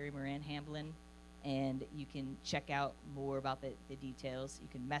page, Carrie Moran Hamblen, and you can check out more about the details. You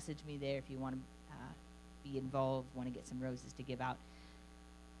can message me there if you want to be involved, want to get some roses to give out.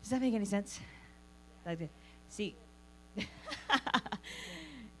 Does that make any sense? See,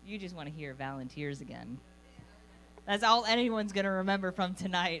 you just want to hear volunteers again. That's all anyone's going to remember from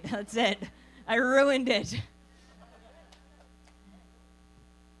tonight. That's it. I ruined it.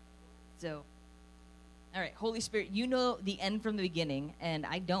 So, all right, Holy Spirit, you know the end from the beginning, and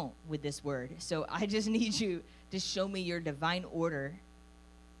I don't with this word. So I just need you to show me your divine order,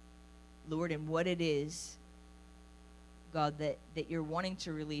 Lord, and what it is, God, that you're wanting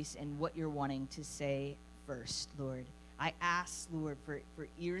to release and what you're wanting to say first, Lord. I ask, Lord, for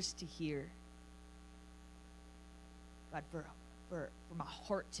ears to hear. God, for my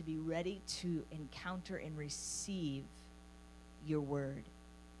heart to be ready to encounter and receive your word.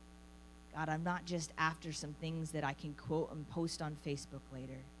 God, I'm not just after some things that I can quote and post on Facebook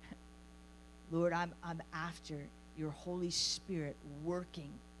later. Lord, I'm after your Holy Spirit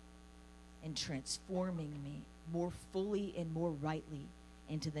working and transforming me more fully and more rightly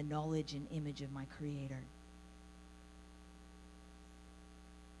into the knowledge and image of my Creator.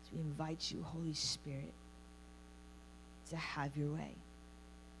 So we invite you, Holy Spirit, to have your way.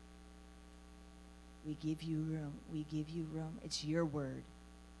 We give you room. We give you room. It's your word.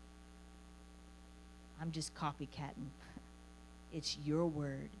 I'm just copycatting. It's your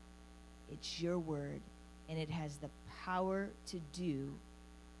word. It's your word. And it has the power to do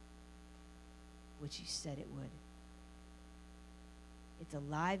what you said it would. It's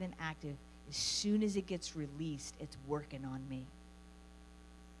alive and active. As soon as it gets released, it's working on me.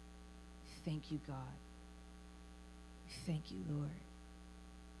 Thank you, God. Thank you, Lord.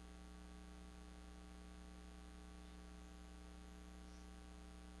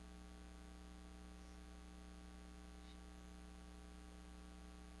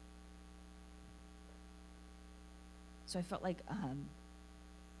 So I felt like I'm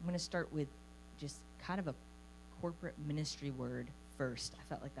going to start with just kind of a corporate ministry word first. I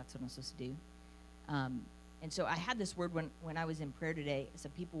felt like that's what I'm supposed to do. And so I had this word when I was in prayer today.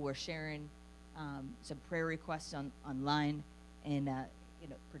 Some people were sharing some prayer requests online and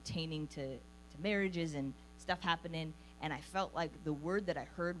pertaining to marriages and stuff happening. And I felt like the word that I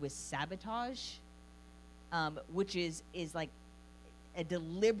heard was sabotage, which is like a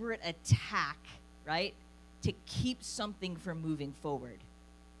deliberate attack, right, to keep something from moving forward,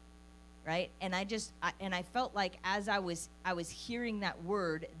 right? And I felt like as I was hearing that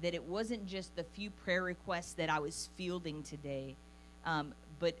word, that it wasn't just the few prayer requests that I was fielding today,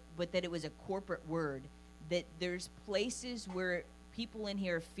 but that it was a corporate word, that there's places where people in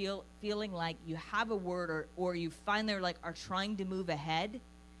here feeling like you have a word or you finally are trying to move ahead,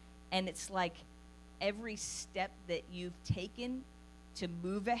 and it's like every step that you've taken to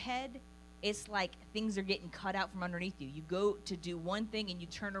move ahead, it's like things are getting cut out from underneath you. You go to do one thing and you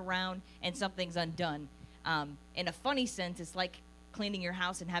turn around and something's undone. In a funny sense, it's like cleaning your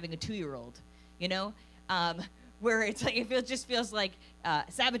house and having a 2-year-old, where it's like it just feels like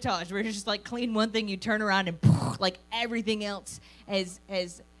sabotage, where you just like clean one thing, you turn around and like everything else is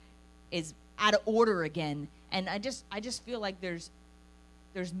out of order again. And I just feel like there's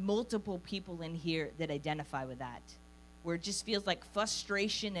multiple people in here that identify with that, where it just feels like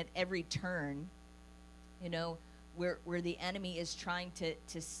frustration at every turn, where the enemy is trying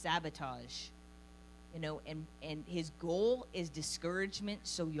to sabotage, and his goal is discouragement,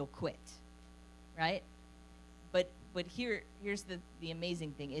 so you'll quit, right? But here's the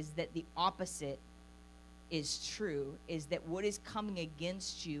amazing thing, is that the opposite is true, is that what is coming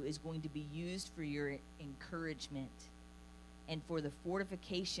against you is going to be used for your encouragement and for the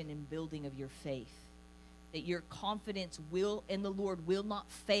fortification and building of your faith. That your confidence in the Lord will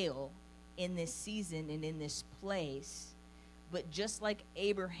not fail in this season and in this place. But just like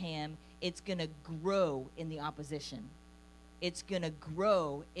Abraham, it's going to grow in the opposition. It's going to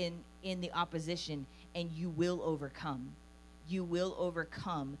grow in the opposition, and you will overcome. You will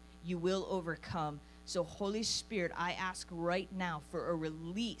overcome. You will overcome. So Holy Spirit, I ask right now for a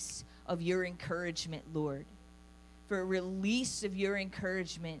release of your encouragement, Lord. For a release of your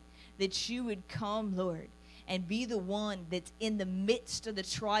encouragement, that you would come, Lord, and be the one that's in the midst of the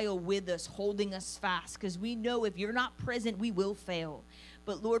trial with us, holding us fast. Because we know if you're not present, we will fail.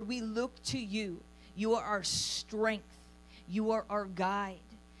 But Lord, we look to you. You are our strength. You are our guide.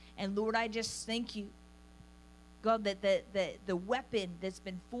 And Lord, I just thank you, God, that the weapon that's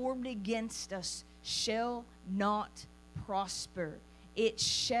been formed against us shall not prosper. It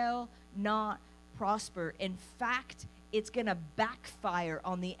shall not prosper. In fact, it's going to backfire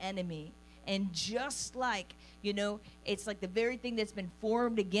on the enemy. And just like, it's like the very thing that's been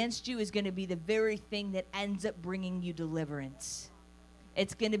formed against you is going to be the very thing that ends up bringing you deliverance.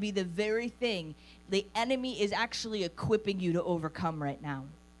 It's going to be the very thing. The enemy is actually equipping you to overcome right now.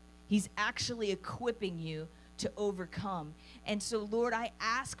 He's actually equipping you to overcome. And so, Lord, I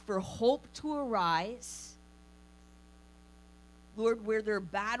ask for hope to arise. Lord, where they're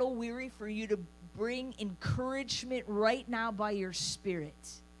battle weary, for you to bring encouragement right now by your Spirit.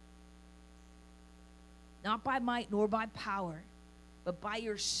 Not by might nor by power, but by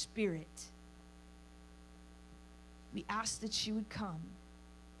your Spirit. We ask that you would come.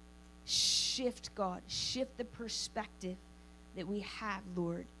 Shift, God. Shift the perspective that we have,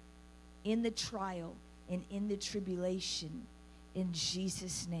 Lord, in the trial and in the tribulation. In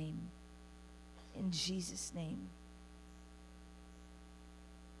Jesus' name. In Jesus' name.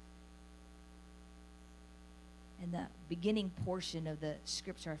 In the beginning portion of the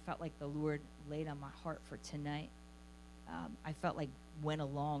scripture, I felt like the Lord laid on my heart for tonight. I felt like went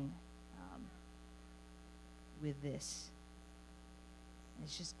along with this.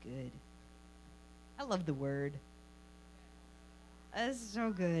 It's just good. I love the word. It's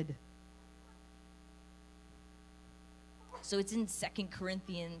so good. So it's in 2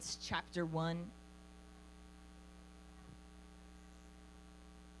 Corinthians chapter 1.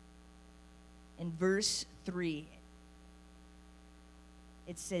 In verse 3,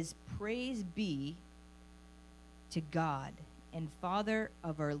 it says, "Praise be to God and Father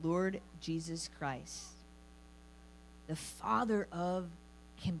of our Lord Jesus Christ, the Father of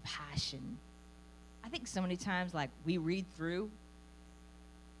compassion." I think so many times, like, we read through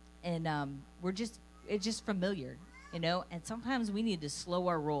and it's just familiar, and sometimes we need to slow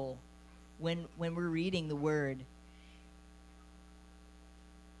our roll when we're reading the word.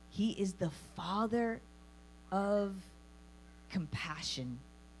 He is the Father of compassion.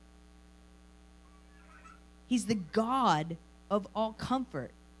 He's the God of all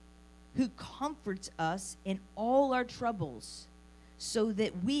comfort, who comforts us in all our troubles, so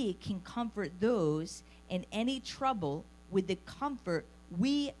that we can comfort those in any trouble with the comfort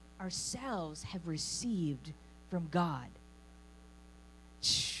we ourselves have received from God.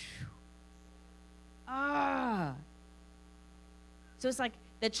 So it's like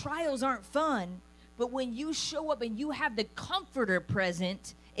the trials aren't fun, but when you show up and you have the comforter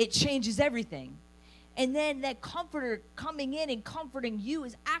present, it changes everything. And then that comforter coming in and comforting you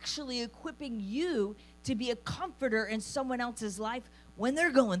is actually equipping you to be a comforter in someone else's life when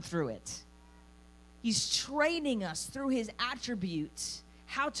they're going through it. He's training us through his attributes,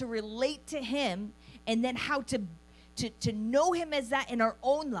 how to relate to him, and then how to know him as that in our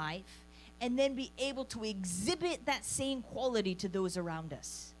own life, and then be able to exhibit that same quality to those around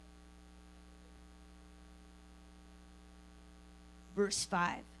us. Verse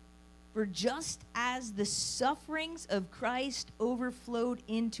 5. "For just as the sufferings of Christ overflowed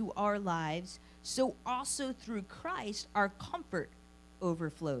into our lives, so also through Christ our comfort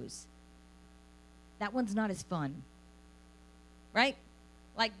overflows." That one's not as fun, right?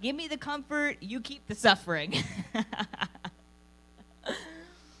 Like, give me the comfort, you keep the suffering.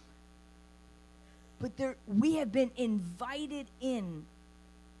 But we have been invited in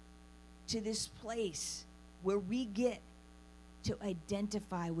to this place where we get to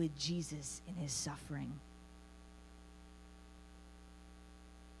identify with Jesus in his suffering.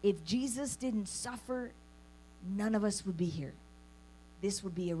 If Jesus didn't suffer, none of us would be here. This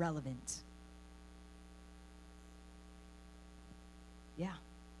would be irrelevant. Yeah.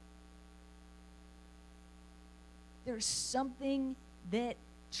 There's something that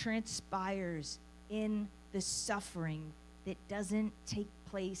transpires in the suffering that doesn't take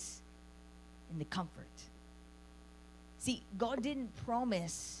place in the comfort. See, God didn't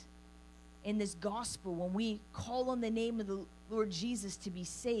promise in this gospel, when we call on the name of the Lord Jesus to be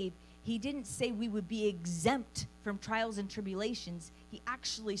saved, he didn't say we would be exempt from trials and tribulations. He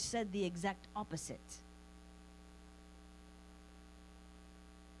actually said the exact opposite.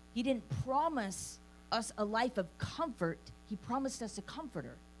 He didn't promise us a life of comfort. He promised us a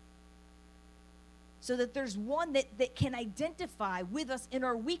comforter. So that there's one that can identify with us in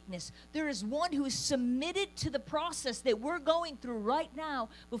our weakness. There is one who is submitted to the process that we're going through right now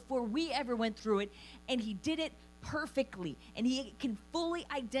before we ever went through it. And he did it perfectly. And he can fully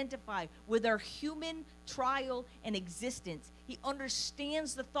identify with our human trial and existence. He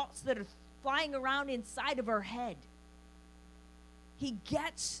understands the thoughts that are flying around inside of our head. He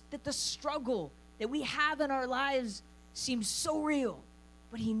gets that the struggle that we have in our lives seems so real,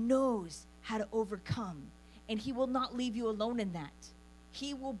 but he knows how to overcome. And he will not leave you alone in that.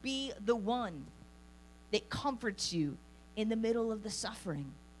 He will be the one that comforts you in the middle of the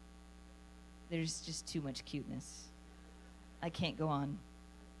suffering. There's just too much cuteness. I can't go on.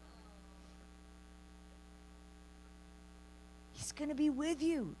 He's going to be with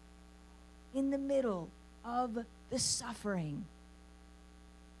you in the middle of the suffering.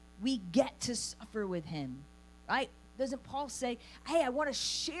 We get to suffer with him, right? Doesn't Paul say, hey, I want to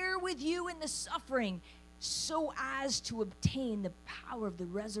share with you in the suffering so as to obtain the power of the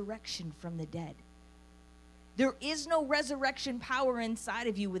resurrection from the dead? There is no resurrection power inside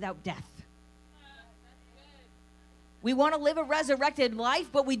of you without death. We want to live a resurrected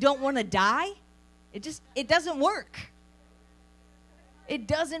life, but we don't want to die. It doesn't work. It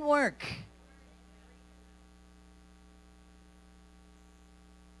doesn't work.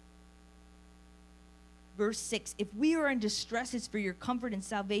 Verse 6, if we are in distress, it's for your comfort and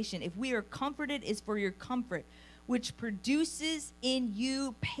salvation. If we are comforted, it's for your comfort, which produces in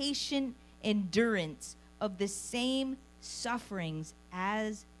you patient endurance of the same sufferings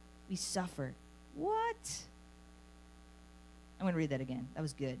as we suffer. What? I'm going to read that again. That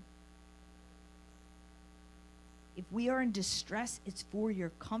was good. If we are in distress, it's for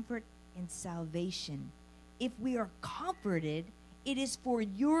your comfort and salvation. If we are comforted, it is for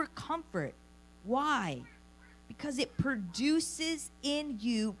your comfort. Why? Because it produces in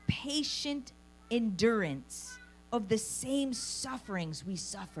you patient endurance of the same sufferings we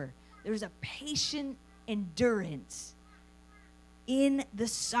suffer. There's a patient endurance in the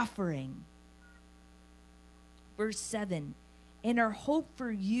suffering. Verse 7, and our hope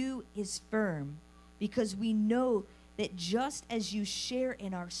for you is firm, because we know that just as you share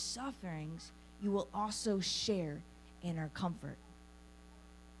in our sufferings, you will also share in our comfort.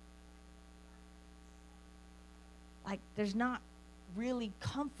 Like, there's not really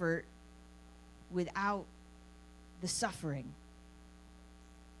comfort without the suffering.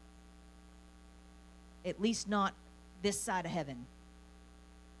 At least not this side of heaven.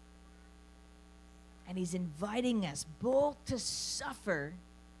 And he's inviting us both to suffer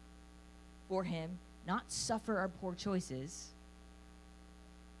for him, not suffer our poor choices.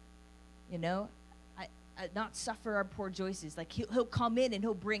 You know, not suffer our poor choices. Like he'll come in and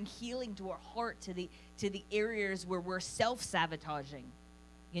he'll bring healing to our heart, to the areas where we're self-sabotaging.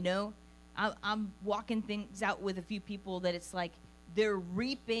 You know, I'm walking things out with a few people that it's like they're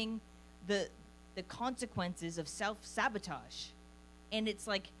reaping the consequences of self-sabotage, and it's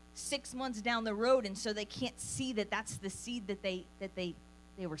like 6 months down the road, and so they can't see that that's the seed that they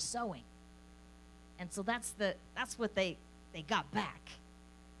were sowing, and so that's what they got back,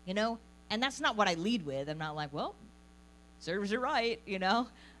 you know. And that's not what I lead with. I'm not like, well, serves you right, you know.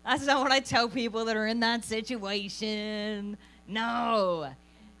 That's not what I tell people that are in that situation. No,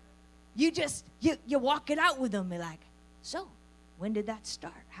 you walk it out with them. Be like, so when did that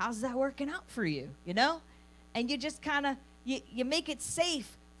start? How's that working out for you, you know? And you just kind of you make it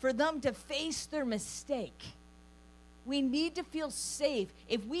safe for them to face their mistake. We need to feel safe.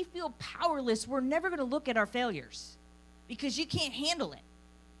 If we feel powerless, we're never going to look at our failures because you can't handle it,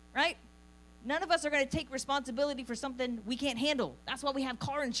 right? None of us are going to take responsibility for something we can't handle. That's why we have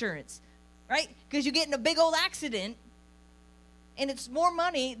car insurance, right? Because you get in a big old accident, and it's more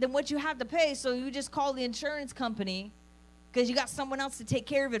money than what you have to pay, so you just call the insurance company because you got someone else to take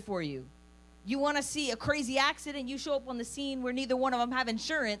care of it for you. You want to see a crazy accident, you show up on the scene where neither one of them have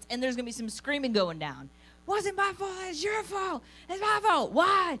insurance, and there's going to be some screaming going down. Wasn't my fault, it's your fault, it's my fault.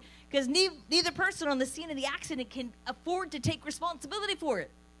 Why? Because neither person on the scene of the accident can afford to take responsibility for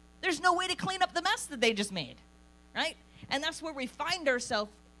it. There's no way to clean up the mess that they just made, right? And that's where we find ourselves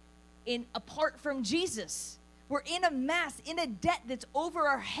apart from Jesus. We're in a mess, in a debt that's over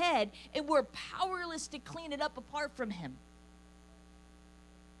our head, and we're powerless to clean it up apart from him.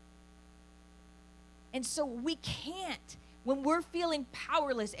 And so we can't, when we're feeling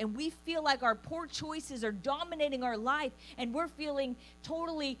powerless and we feel like our poor choices are dominating our life and we're feeling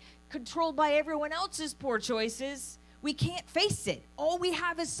totally controlled by everyone else's poor choices, we can't face it. All we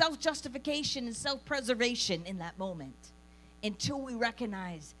have is self-justification and self-preservation in that moment until we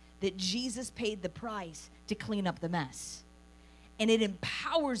recognize that Jesus paid the price to clean up the mess. And it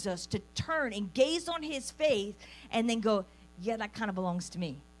empowers us to turn and gaze on his faith and then go, yeah, that kind of belongs to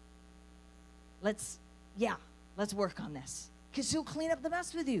me. Let's work on this. Because he'll clean up the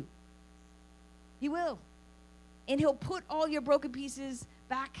mess with you. He will. And he'll put all your broken pieces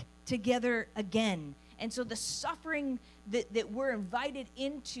back together again. And so the suffering that we're invited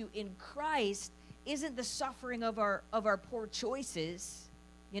into in Christ isn't the suffering of our poor choices.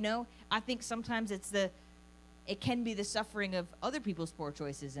 You know, I think sometimes it can be the suffering of other people's poor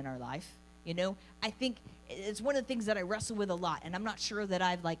choices in our life. You know, I think it's one of the things that I wrestle with a lot, and I'm not sure that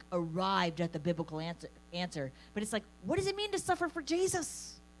I've like arrived at the biblical answer. But it's like, what does it mean to suffer for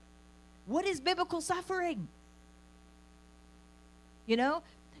Jesus? What is biblical suffering? You know,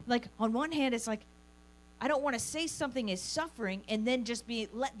 like on one hand, it's like, I don't want to say something is suffering and then just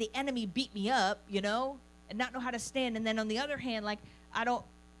let the enemy beat me up, you know, and not know how to stand. And then on the other hand, like, I don't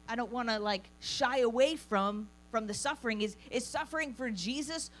want to like shy away from the suffering. Is suffering for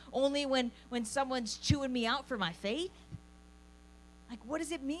Jesus only when someone's chewing me out for my faith? Like, what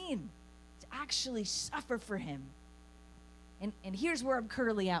does it mean to actually suffer for him? And here's where I'm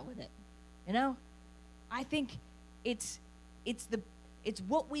currently at with it. You know, I think it's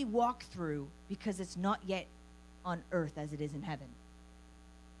what we walk through because it's not yet on earth as it is in heaven.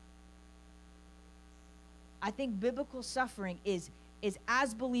 I think biblical suffering is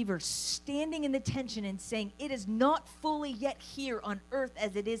as believers standing in the tension and saying, it is not fully yet here on earth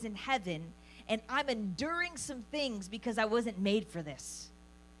as it is in heaven, and I'm enduring some things because I wasn't made for this.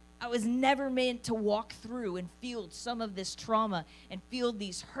 I was never meant to walk through and feel some of this trauma and feel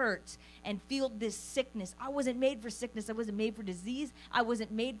these hurts and feel this sickness. I wasn't made for sickness. I wasn't made for disease. I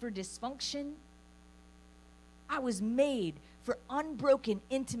wasn't made for dysfunction. I was made for unbroken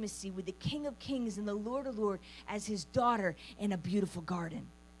intimacy with the King of Kings and the Lord of Lords as his daughter in a beautiful garden.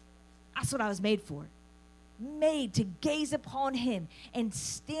 That's what I was made for. Made to gaze upon him and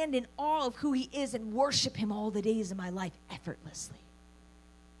stand in awe of who he is and worship him all the days of my life effortlessly.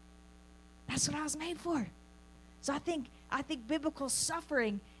 That's what I was made for. So I think biblical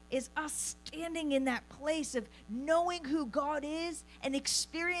suffering is us standing in that place of knowing who God is and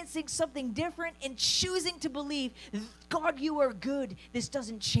experiencing something different and choosing to believe, God, you are good. This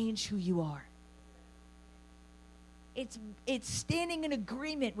doesn't change who you are. It's standing in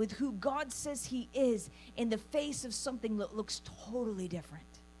agreement with who God says he is in the face of something that looks totally different.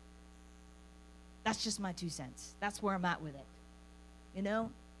 That's just my 2 cents. That's where I'm at with it. You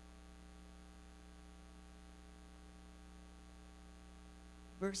know?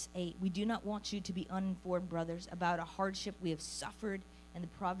 Verse 8, we do not want you to be uninformed, brothers, about a hardship we have suffered in the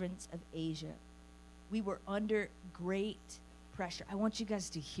province of Asia. We were under great pressure. I want you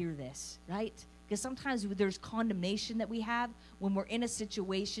guys to hear this, right? Because sometimes there's condemnation that we have when we're in a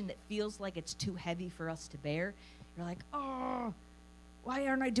situation that feels like it's too heavy for us to bear. You're like, oh, why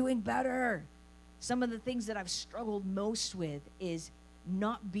aren't I doing better? Some of the things that I've struggled most with is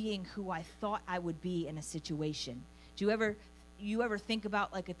not being who I thought I would be in a situation. Do you ever think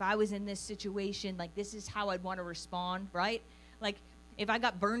about, like, if I was in this situation, like, this is how I'd want to respond, right? Like, if I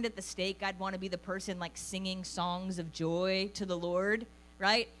got burned at the stake, I'd want to be the person, like, singing songs of joy to the Lord,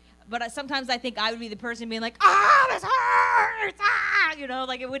 right? But sometimes I think I would be the person being like, this hurts, you know,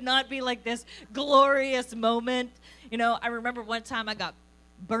 like, it would not be, like, this glorious moment. You know, I remember one time I got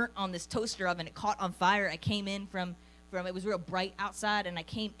burnt on this toaster oven. It caught on fire. I came in from it was real bright outside, and I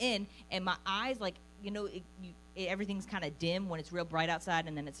came in, and my eyes, like, you know, everything's kind of dim when it's real bright outside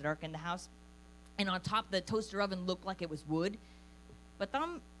and then it's dark in the house. And on top, the toaster oven looked like it was wood. But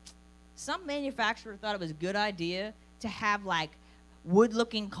some manufacturer thought it was a good idea to have like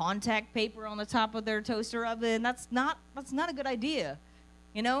wood-looking contact paper on the top of their toaster oven. That's not a good idea,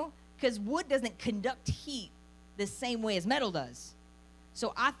 you know, because wood doesn't conduct heat the same way as metal does.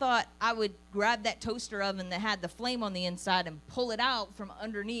 So I thought I would grab that toaster oven that had the flame on the inside and pull it out from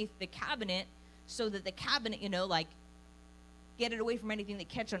underneath the cabinet, so that the cabinet, you know, like, get it away from anything that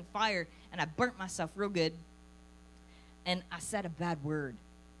catch on fire. And I burnt myself real good. And I said a bad word.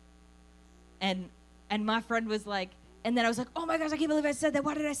 And my friend was like, and then I was like, oh my gosh, I can't believe I said that.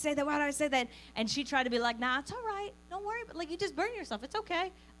 Why did I say that? Why did I say that? And she tried to be like, nah, it's all right. Don't worry. But like, you just burn yourself. It's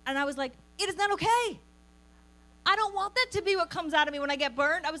okay. And I was like, it is not okay. I don't want that to be what comes out of me when I get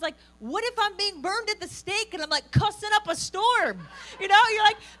burned. I was like, what if I'm being burned at the stake and I'm like cussing up a storm? You know, you're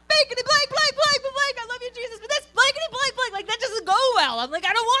like, blankety blank, blank, blank, blank, I love you, Jesus, but this blankety blank, blank, like that doesn't go well. I'm like,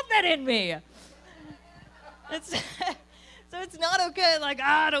 I don't want that in me. So it's not okay. Like,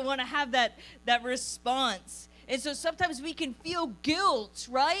 I don't want to have that response. And so sometimes we can feel guilt,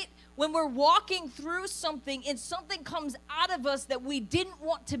 right? When we're walking through something and something comes out of us that we didn't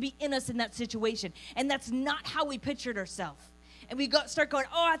want to be in us in that situation. And that's not how we pictured ourselves. And we start going,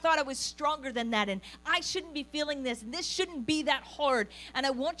 oh, I thought I was stronger than that. And I shouldn't be feeling this. And this shouldn't be that hard. And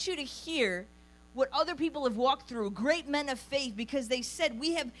I want you to hear what other people have walked through, great men of faith, because they said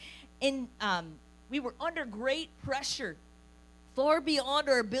we were under great pressure, far beyond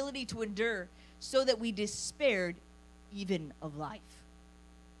our ability to endure, so that we despaired even of life.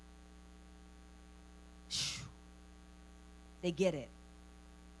 They get it.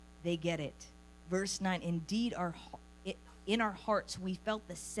 They get it. Verse 9, indeed, in our hearts we felt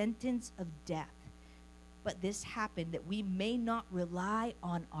the sentence of death. But this happened that we may not rely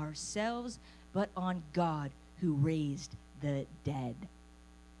on ourselves, but on God who raised the dead.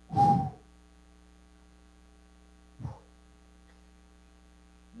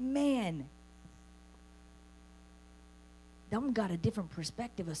 Man, them got a different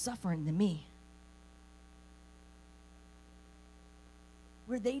perspective of suffering than me.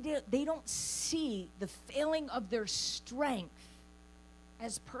 Where they don't see the failing of their strength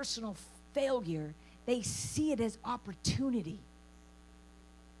as personal failure. They see it as opportunity.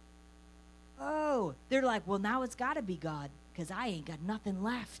 Oh, they're like, well, now it's got to be God because I ain't got nothing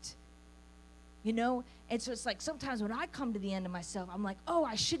left. You know? And so it's like sometimes when I come to the end of myself, I'm like, oh,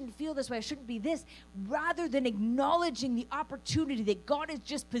 I shouldn't feel this way. I shouldn't be this. Rather than acknowledging the opportunity that God has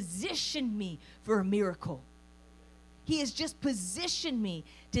just positioned me for a miracle. He has just positioned me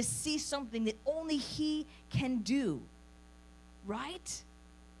to see something that only He can do. Right?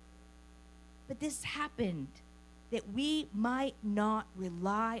 But this happened that we might not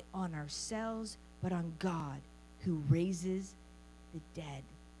rely on ourselves, but on God who raises the dead.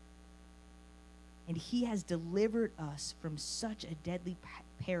 And He has delivered us from such a deadly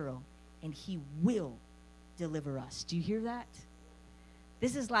peril, and He will deliver us. Do you hear that?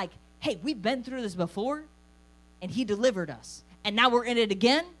 This is like, hey, we've been through this before, and He delivered us. And now we're in it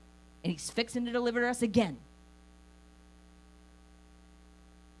again, and He's fixing to deliver us again.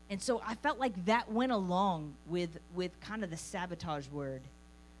 And so I felt like that went along with kind of the sabotage word.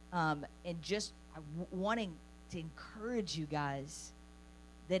 And just wanting to encourage you guys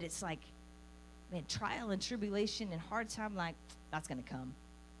that it's like, man, trial and tribulation and hard time, like, that's going to come.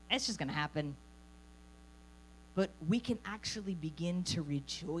 It's just going to happen. But we can actually begin to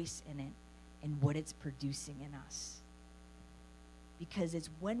rejoice in it and what it's producing in us. Because it's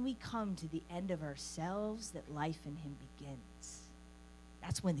when we come to the end of ourselves that life in Him begins.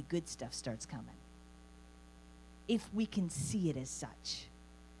 That's when the good stuff starts coming. If we can see it as such.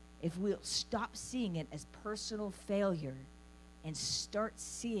 If we'll stop seeing it as personal failure and start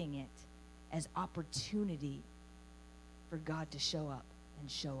seeing it as opportunity for God to show up and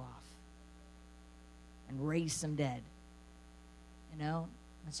show off and raise some dead. You know?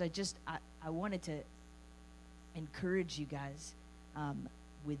 And so I wanted to encourage you guys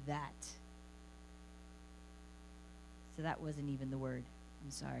with that. So that wasn't even the word. I'm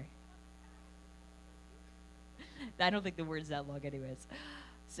sorry. I don't think the word's that long anyways.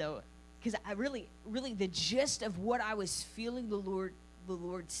 So, because I really, the gist of what I was feeling the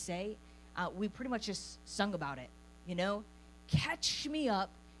Lord say, we pretty much just sung about it, you know? Catch me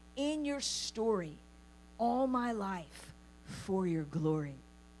up in your story all my life for your glory.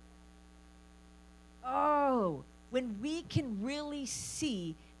 Oh, when we can really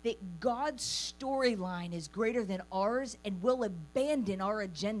see that God's storyline is greater than ours and we'll abandon our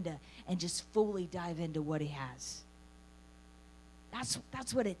agenda and just fully dive into what He has.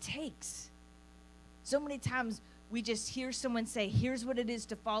 That's what it takes. So many times we just hear someone say, here's what it is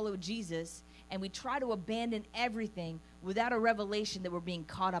to follow Jesus, and we try to abandon everything without a revelation that we're being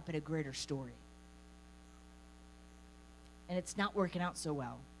caught up in a greater story. And it's not working out so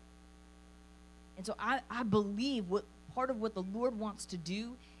well. And so I believe part of what the Lord wants to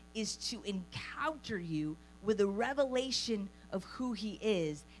do is to encounter you with a revelation of who He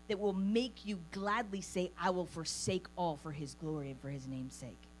is that will make you gladly say, I will forsake all for His glory and for His name's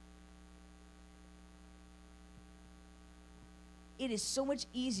sake. It is so much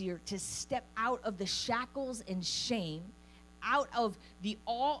easier to step out of the shackles and shame, out of the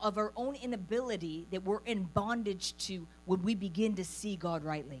awe of our own inability that we're in bondage to when we begin to see God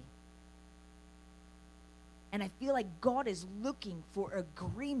rightly. And I feel like God is looking for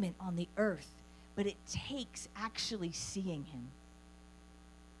agreement on the earth, but it takes actually seeing Him.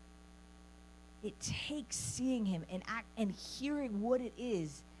 It takes seeing Him and hearing what it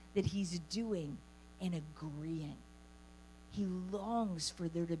is that He's doing and agreeing. He longs for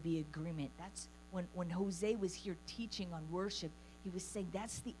there to be agreement. That's when Jose was here teaching on worship, he was saying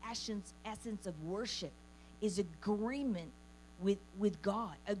that's the essence of worship, is agreement with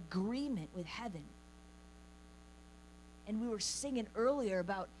God, agreement with heaven. And we were singing earlier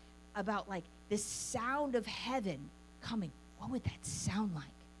about like the sound of heaven coming. What would that sound like?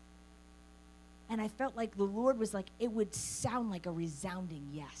 And I felt like the Lord was like, it would sound like a resounding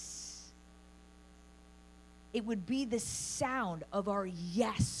yes. It would be the sound of our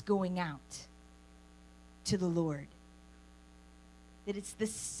yes going out to the Lord. That it's the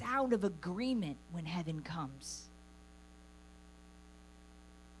sound of agreement when heaven comes.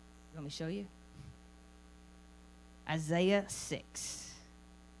 You want me to show you? Isaiah 6.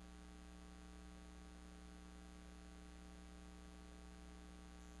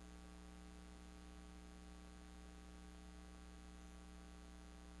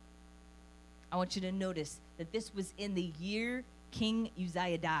 I want you to notice that this was in the year King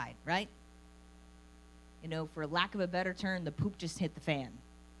Uzziah died, right? You know, for lack of a better term, the poop just hit the fan.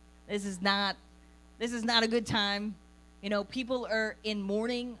 This is not a good time. You know, people are in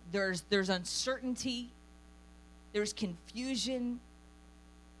mourning. There's uncertainty. There's confusion.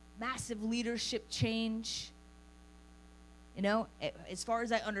 Massive leadership change. You know, as far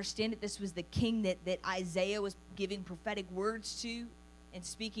as I understand it, this was the king that Isaiah was giving prophetic words to and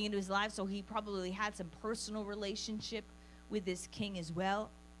speaking into his life. So he probably had some personal relationship with this king as well.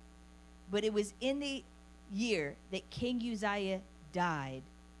 But it was in the year that King Uzziah died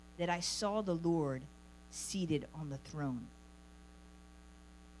that I saw the Lord seated on the throne,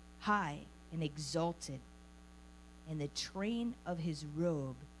 high and exalted, and the train of his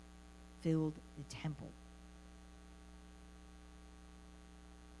robe filled the temple.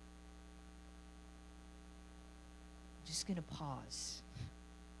 I'm just going to pause.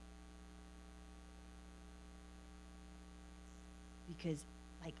 Because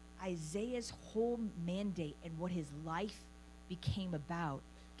like Isaiah's whole mandate and what his life became about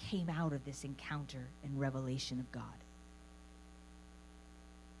came out of this encounter and revelation of God.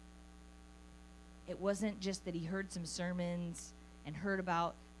 It wasn't just that he heard some sermons and heard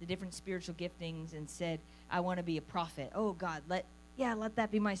about the different spiritual giftings and said, I want to be a prophet. Oh God, let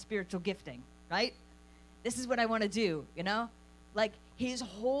that be my spiritual gifting, right? This is what I want to do, you know? Like his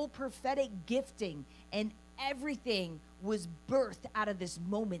whole prophetic gifting and everything was birthed out of this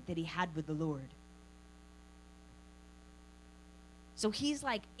moment that he had with the Lord. So he's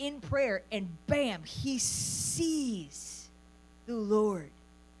like in prayer and bam, he sees the Lord.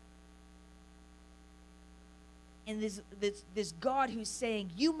 And this God who's saying,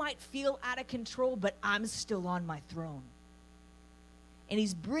 you might feel out of control, but I'm still on my throne. And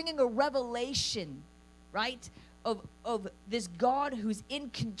he's bringing a revelation, right, of this God who's in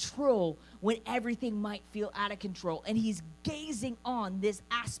control when everything might feel out of control. And he's gazing on this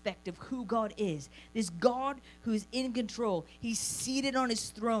aspect of who God is. This God who's in control. He's seated on his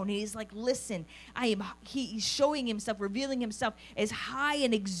throne. And he's like, listen, he's showing himself, revealing himself as high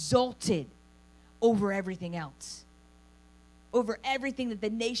and exalted over everything else. Over everything that the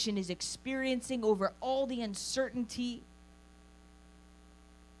nation is experiencing, over all the uncertainty.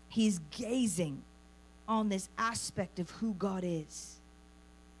 He's gazing on this aspect of who God is.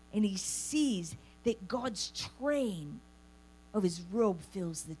 And he sees that God's train of his robe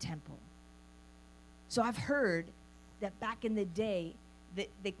fills the temple. So I've heard that back in the day, that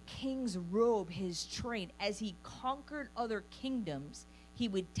the king's robe, his train, as he conquered other kingdoms, he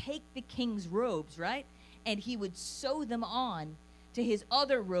would take the king's robes, right? And he would sew them on to his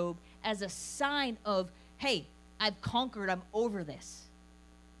other robe as a sign of, hey, I've conquered, I'm over this.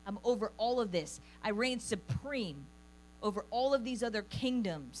 I'm over all of this. I reign supreme over all of these other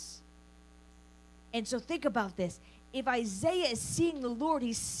kingdoms. And so think about this. If Isaiah is seeing the Lord,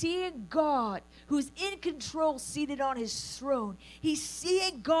 he's seeing God who's in control, seated on his throne. He's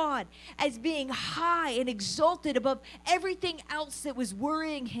seeing God as being high and exalted above everything else that was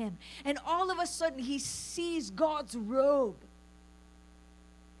worrying him. And all of a sudden, he sees God's robe.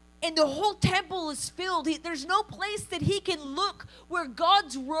 And the whole temple is filled. There's no place that he can look where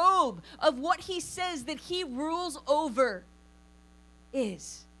God's robe of what he says that he rules over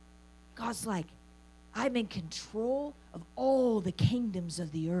is. God's like, I'm in control of all the kingdoms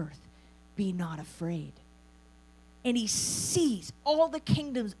of the earth. Be not afraid. And he sees all the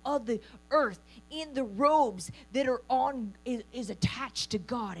kingdoms of the earth in the robes that are on, is attached to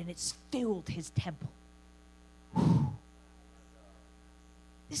God, and it's filled his temple. Whew.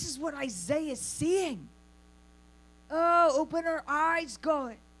 This is what Isaiah is seeing. Oh, open our eyes,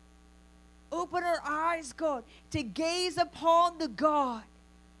 God. Open our eyes, God, to gaze upon the God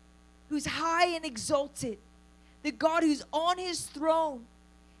who's high and exalted, the God who's on his throne,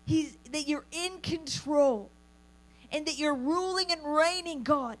 that you're in control, and that you're ruling and reigning,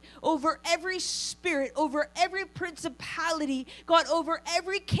 God, over every spirit, over every principality, God, over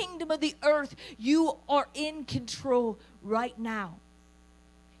every kingdom of the earth. You are in control right now.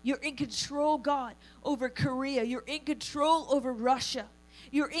 You're in control, God, over Korea. You're in control over Russia.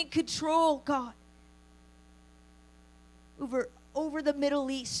 You're in control, God, over the Middle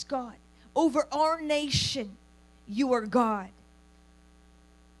East, God, over our nation. You are God.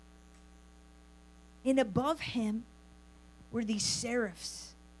 And above him were these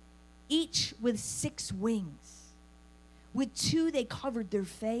seraphs, each with 6 wings. With 2 they covered their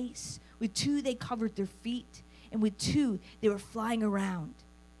face, with 2 they covered their feet, and with two, they were flying around.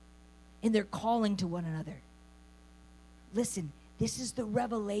 And they're calling to one another. Listen, this is the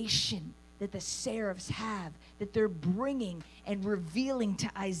revelation that the seraphs have, that they're bringing and revealing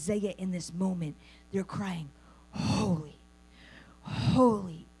to Isaiah in this moment. They're crying, holy,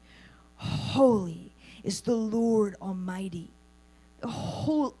 holy, holy is the Lord Almighty. The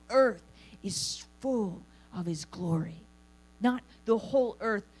whole earth is full of his glory. Not the whole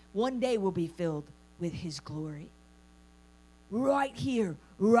earth one day will be filled with his glory. Right here,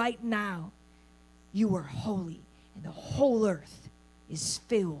 right now, you are holy, and the whole earth is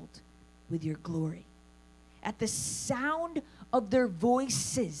filled with your glory. At the sound of their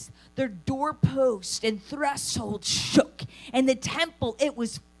voices, their doorpost and threshold shook, and the temple, it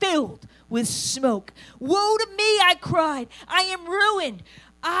was filled with smoke. Woe to me, I cried. I am ruined.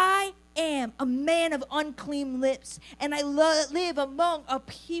 I am a man of unclean lips, and I live among a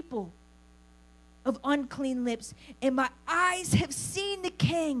people of unclean lips, and my eyes have seen the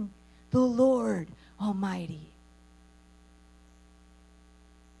King, the Lord Almighty.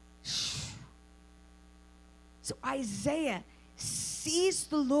 So Isaiah sees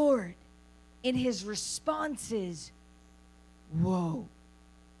the Lord, and his response is, whoa.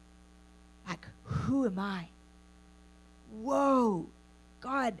 Like, who am I? Whoa.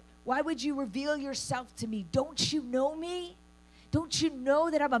 God, why would you reveal yourself to me? Don't you know me? Don't you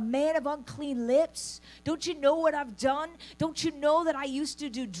know that I'm a man of unclean lips? Don't you know what I've done? Don't you know that I used to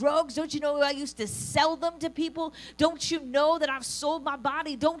do drugs? Don't you know I used to sell them to people? Don't you know that I've sold my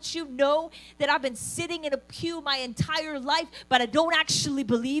body? Don't you know that I've been sitting in a pew my entire life, but I don't actually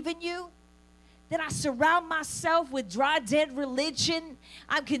believe in you? That I surround myself with dry, dead religion.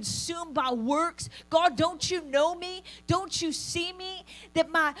 I'm consumed by works. God, don't you know me? Don't you see me? That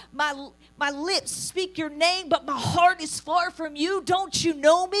my lips speak your name, but my heart is far from you. Don't you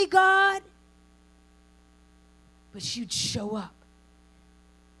know me, God? But you'd show up.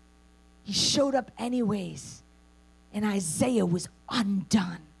 He showed up anyways, and Isaiah was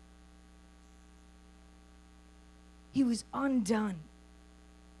undone. He was undone.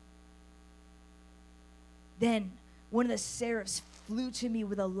 Then one of the seraphs flew to me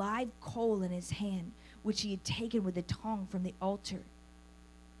with a live coal in his hand, which he had taken with a tongue from the altar.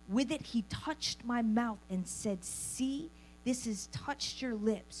 With it he touched my mouth and said, see, this has touched your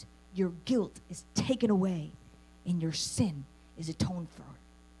lips. Your guilt is taken away, and your sin is atoned for.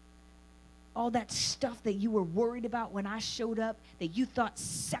 All that stuff that you were worried about when I showed up, that you thought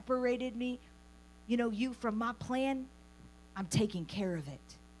separated me, you from my plan, I'm taking care of it.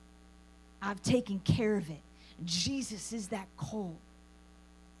 I've taken care of it. Jesus is that coal.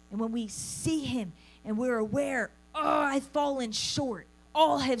 And when we see him and we're aware, I've fallen short.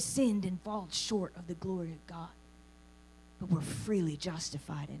 All have sinned and fallen short of the glory of God. But we're freely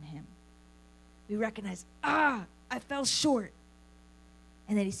justified in him. We recognize, I fell short.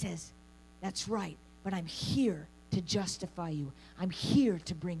 And then he says, that's right, but I'm here to justify you. I'm here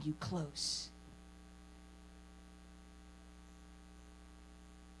to bring you close.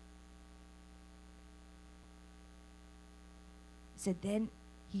 Said, then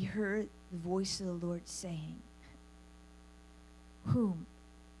he heard the voice of the Lord saying, whom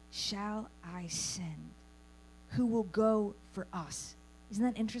shall I send? Who will go for us? Isn't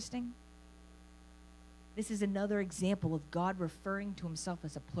that interesting? This is another example of God referring to himself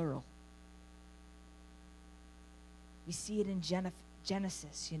as a plural. We see it in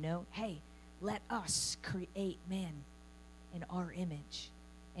Genesis, Hey, let us create man in our image.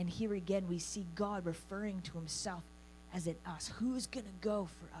 And here again we see God referring to himself as in us. Who's going to go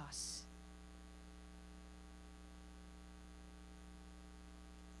for us?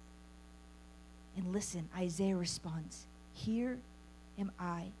 And listen, Isaiah responds, here am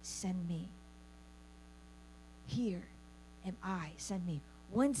I, send me. Here am I, send me.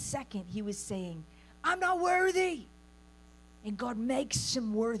 1 second he was saying, I'm not worthy. And God makes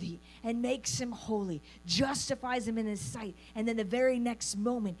him worthy and makes him holy, justifies him in his sight. And then the very next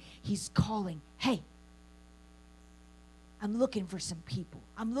moment he's calling, hey, I'm looking for some people.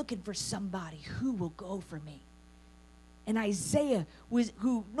 I'm looking for somebody who will go for me. And Isaiah,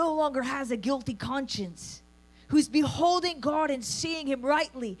 who no longer has a guilty conscience, who's beholding God and seeing him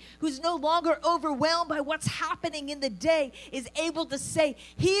rightly, who's no longer overwhelmed by what's happening in the day, is able to say,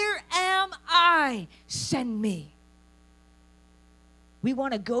 here am I, send me. We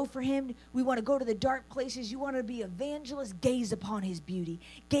want to go for him. We want to go to the dark places. You want to be evangelists? Gaze upon his beauty.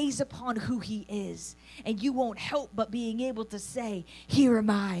 Gaze upon who he is. And you won't help but being able to say, here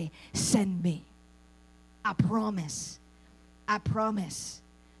am I, send me. I promise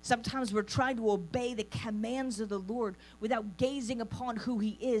Sometimes we're trying to obey the commands of the Lord without gazing upon who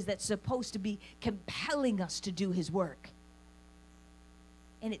he is that's supposed to be compelling us to do his work.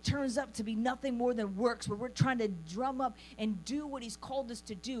 And it turns up to be nothing more than works where we're trying to drum up and do what he's called us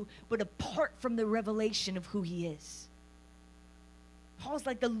to do, but apart from the revelation of who he is. Paul's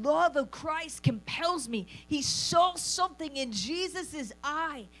like, the love of Christ compels me. He saw something in Jesus'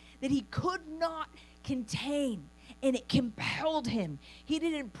 eye that he could not contain, and it compelled him. He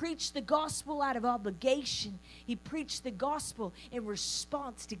didn't preach the gospel out of obligation. He preached the gospel in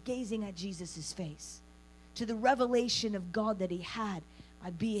response to gazing at Jesus' face, to the revelation of God that he had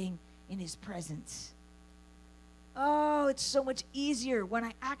by being in his presence. Oh, it's so much easier when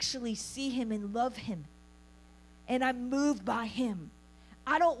I actually see him and love him, and I'm moved by him.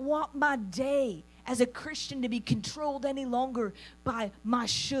 I don't want my day as a Christian to be controlled any longer by my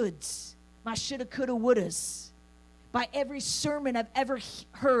shoulds, my shoulda, coulda, wouldas, by every sermon I've ever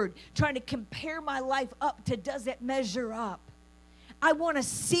heard, trying to compare my life up to does it measure up. I want to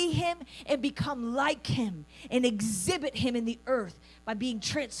see him and become like him and exhibit him in the earth by being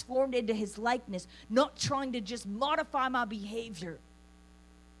transformed into his likeness, not trying to just modify my behavior.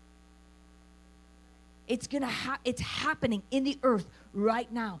 It's happening in the earth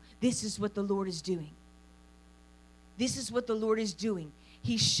right now. This is what the Lord is doing. This is what the Lord is doing.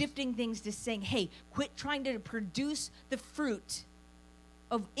 He's shifting things to saying, hey, quit trying to produce the fruit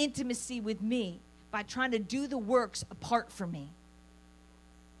of intimacy with me by trying to do the works apart from me.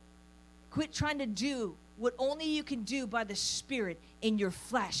 Quit trying to do what only you can do by the Spirit in your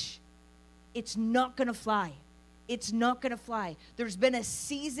flesh. It's not going to fly. It's not going to fly. There's been a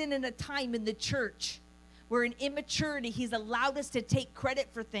season and a time in the church where in immaturity, he's allowed us to take credit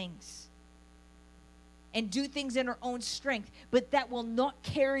for things and do things in our own strength, but that will not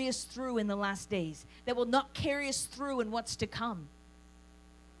carry us through in the last days. That will not carry us through in what's to come.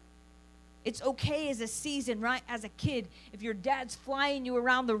 It's okay as a season, right? As a kid, if your dad's flying you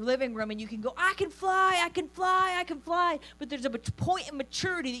around the living room and you can go, I can fly, I can fly, I can fly. But there's a point in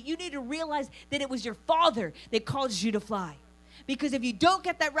maturity that you need to realize that it was your father that caused you to fly. Because if you don't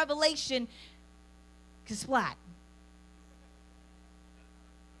get that revelation, kasplat.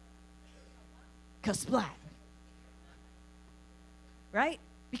 Kasplat. Right?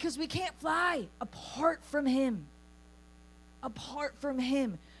 Because we can't fly apart from him. Apart from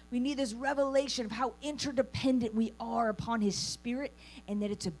him. We need this revelation of how interdependent we are upon his Spirit, and that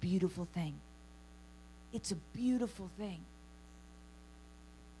it's a beautiful thing. It's a beautiful thing.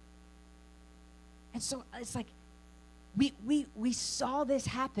 And so it's like we saw this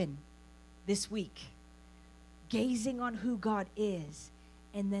happen this week, gazing on who God is,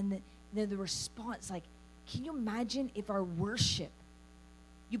 and then the response, like, can you imagine if our worship,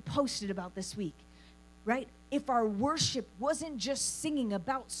 you posted about this week, right? If our worship wasn't just singing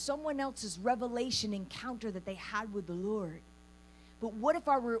about someone else's revelation encounter that they had with the Lord, but what if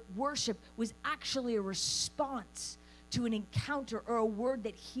our worship was actually a response to an encounter or a word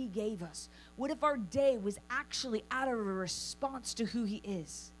that he gave us? What if our day was actually out of a response to who he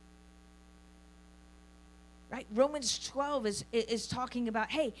is? Right? Romans 12 is talking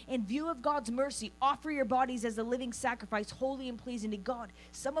about, hey, in view of God's mercy, offer your bodies as a living sacrifice, holy and pleasing to God.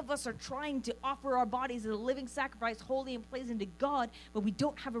 Some of us are trying to offer our bodies as a living sacrifice, holy and pleasing to God, but we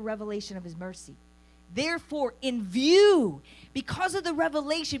don't have a revelation of his mercy. Therefore, in view, because of the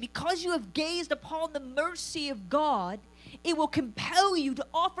revelation, because you have gazed upon the mercy of God, it will compel you to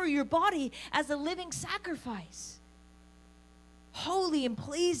offer your body as a living sacrifice, holy and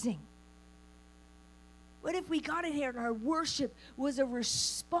pleasing. What if we got in here and our worship was a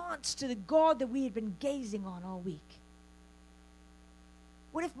response to the God that we had been gazing on all week?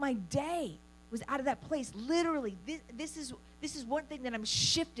 What if my day was out of that place? Literally, this is one thing that I'm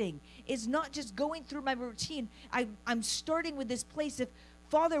shifting. It's not just going through my routine. I'm starting with this place of,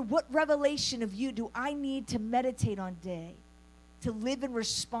 Father, what revelation of you do I need to meditate on today to live in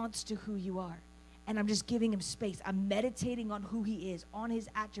response to who you are? And I'm just giving him space. I'm meditating on who he is, on his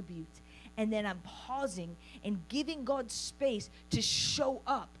attributes. And then I'm pausing and giving God space to show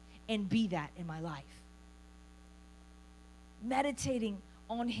up and be that in my life. Meditating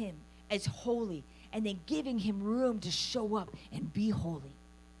on him as holy, and then giving him room to show up and be holy,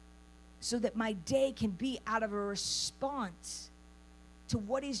 so that my day can be out of a response to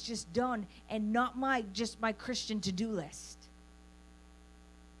what he's just done and not just my Christian to-do list.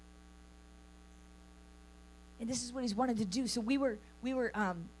 And this is what he's wanted to do. So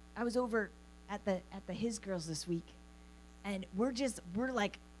I was over at the His Girls this week, and we're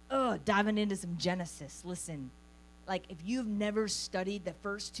like, diving into some Genesis. Listen, like, if you've never studied the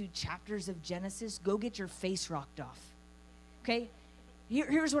first 2 chapters of Genesis, go get your face rocked off. Okay?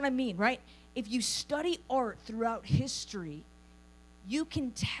 Here's what I mean, right? If you study art throughout history, you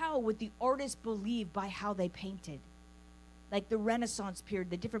can tell what the artists believed by how they painted. Like the Renaissance period,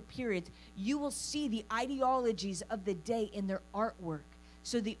 the different periods, you will see the ideologies of the day in their artwork.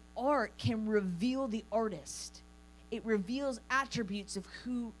 So the art can reveal the artist. It reveals attributes of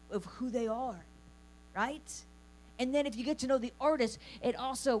who they are, right? And then if you get to know the artist, it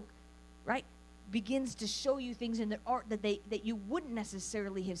also, right, begins to show you things in their art that you wouldn't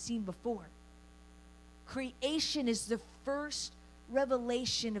necessarily have seen before. Creation is the first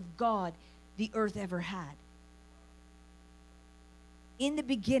revelation of God the earth ever had. In the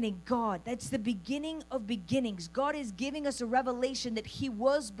beginning, God, that's the beginning of beginnings. God is giving us a revelation that he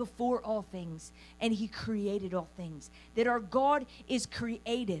was before all things and he created all things. That our God is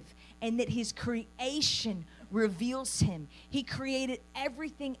creative and that his creation reveals him. He created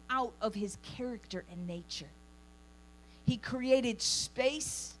everything out of his character and nature. He created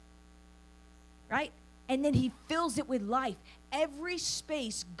space, right? And then he fills it with life. Every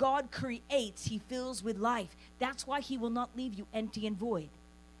space God creates, he fills with life. That's why he will not leave you empty and void.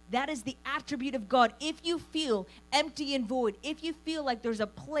 That is the attribute of God. If you feel empty and void, if you feel like there's a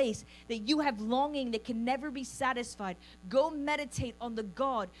place that you have longing that can never be satisfied, go meditate on the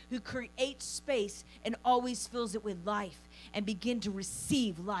God who creates space and always fills it with life, and begin to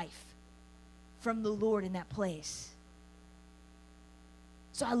receive life from the Lord in that place.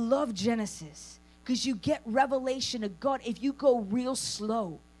 So I love Genesis, because you get revelation of God if you go real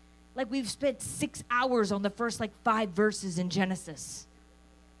slow. Like we've spent 6 hours on the first 5 verses in Genesis.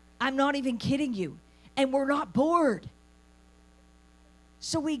 I'm not even kidding you. And we're not bored.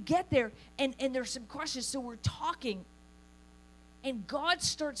 So we get there and there's some questions. So we're talking. And God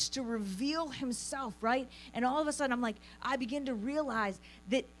starts to reveal himself, right? And all of a sudden I begin to realize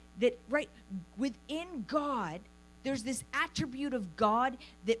that right, within God, there's this attribute of God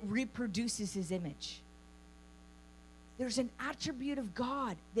that reproduces his image. There's an attribute of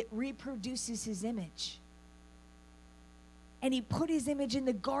God that reproduces his image. And he put his image in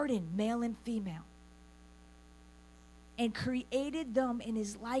the garden, male and female, and created them in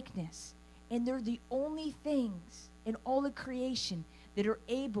his likeness. And they're the only things in all of creation that are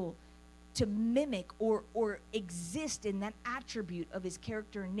able to mimic or exist in that attribute of his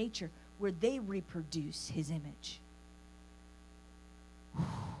character and nature, where they reproduce his image.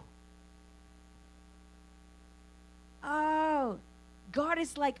 Oh, God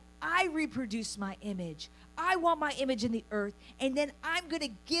is like, I reproduce my image. I want my image in the earth, and then I'm going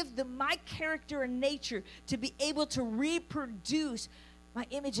to give them my character and nature to be able to reproduce my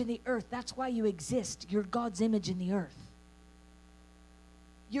image in the earth. That's why you exist. You're God's image in the earth.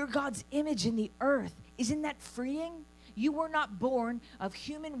 You're God's image in the earth. Isn't that freeing? You were not born of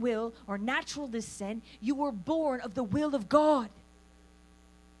human will or natural descent. You were born of the will of God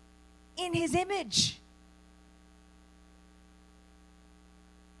in his image.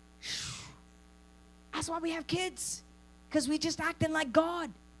 That's why we have kids, because we just acting like God,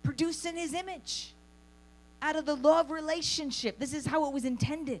 producing his image out of the love relationship. This is how it was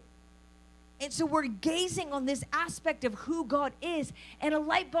intended. And so we're gazing on this aspect of who God is, and a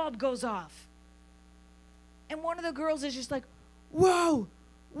light bulb goes off. And one of the girls is just like, whoa,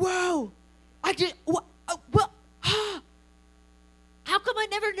 how come I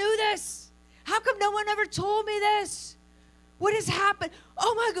never knew this? How come no one ever told me this? What has happened?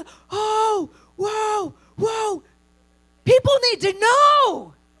 Oh my God, whoa. People need to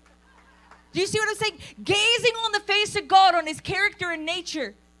know. Do you see what I'm saying? Gazing on the face of God, on his character and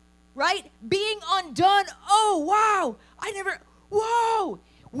nature, right? Being undone. Oh, wow.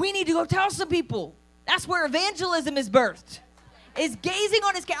 We need to go tell some people. That's where evangelism is birthed. Is gazing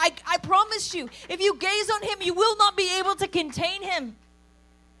on his character. I promise you, if you gaze on him, you will not be able to contain him.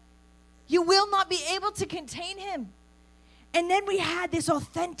 You will not be able to contain him. And then we had this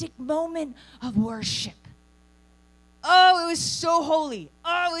authentic moment of worship. Oh, it was so holy.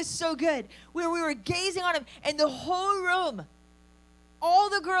 Oh, it was so good. Where we were gazing on him, and the whole room, all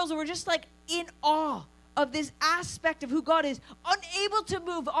the girls were just in awe of this aspect of who God is, unable to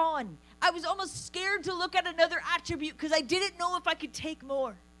move on. I was almost scared to look at another attribute because I didn't know if I could take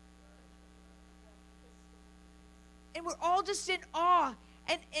more. And we're all just in awe.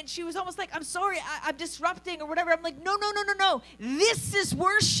 And she was almost like, I'm sorry, I'm disrupting or whatever. I'm like, no. This is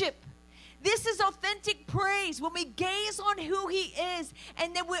worship. This is authentic praise. When we gaze on who he is,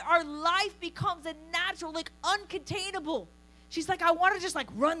 and then our life becomes a natural, uncontainable. She's like, I want to just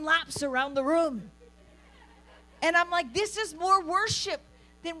run laps around the room. And I'm like, this is more worship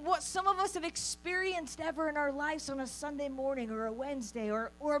than what some of us have experienced ever in our lives on a Sunday morning or a Wednesday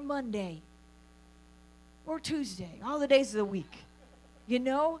or a Monday or Tuesday, all the days of the week. You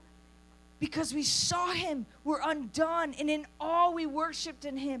know? Because we saw him, we're undone, and in awe we worshiped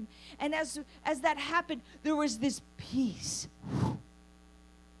in him. And as that happened, there was this peace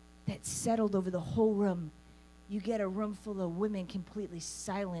that settled over the whole room. You get a room full of women completely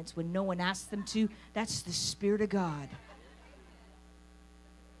silent when no one asks them to. That's the Spirit of God.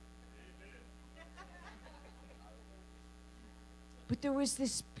 But there was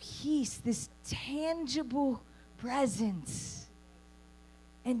this peace, this tangible presence.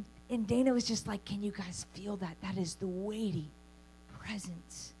 And Dana was just like, can you guys feel that? That is the weighty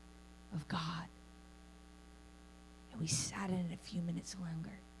presence of God. And we sat in it a few minutes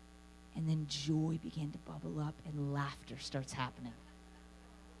longer. And then joy began to bubble up and laughter starts happening.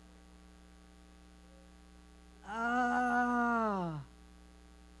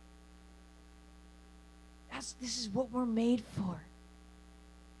 This is what we're made for.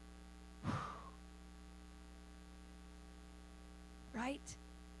 Right?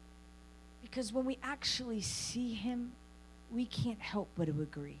 Because when we actually see him, we can't help but to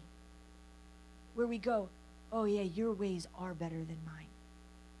agree. Where we go, oh yeah, your ways are better than mine.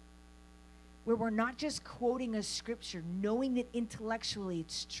 Where we're not just quoting a scripture, knowing that intellectually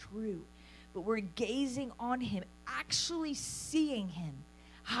it's true, but we're gazing on him, actually seeing him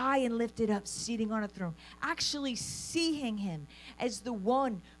high and lifted up, seating on a throne, actually seeing him as the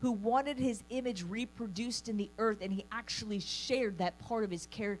one who wanted his image reproduced in the earth, and he actually shared that part of his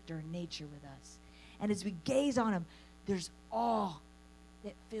character and nature with us. And as we gaze on him, there's awe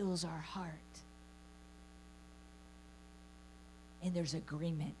that fills our heart. And there's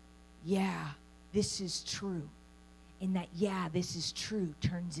agreement. Yeah, this is true. And that, yeah, this is true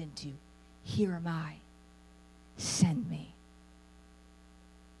turns into, here am I, send me.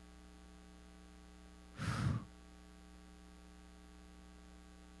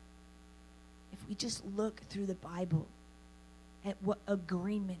 If we just look through the Bible at what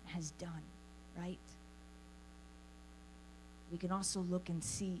agreement has done, right? We can also look and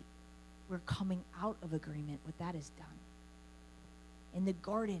see we're coming out of agreement, what that has done. In the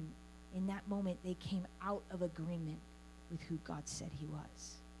garden, in that moment, they came out of agreement with who God said he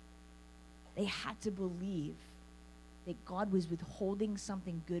was. They had to believe that God was withholding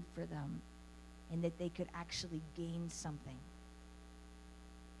something good for them and that they could actually gain something.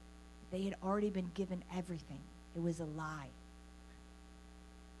 They had already been given everything. It was a lie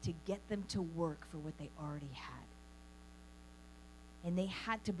to get them to work for what they already had. And they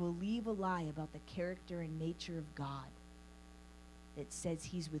had to believe a lie about the character and nature of God that says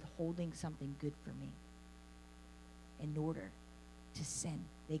he's withholding something good for me in order to sin.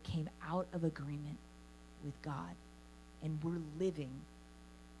 They came out of agreement with God, and we're living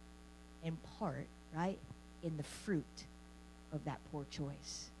in part, right, in the fruit of that poor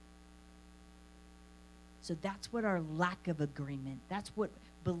choice. So that's what our lack of agreement, that's what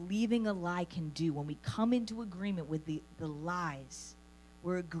believing a lie can do. When we come into agreement with the lies,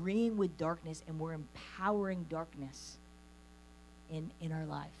 we're agreeing with darkness, and we're empowering darkness in our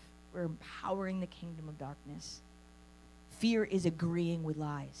life. We're empowering the kingdom of darkness. Fear is agreeing with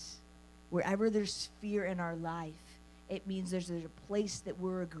lies. Wherever there's fear in our life, it means there's a place that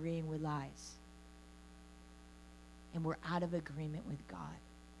we're agreeing with lies. And we're out of agreement with God.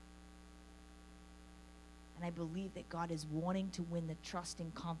 And I believe that God is wanting to win the trust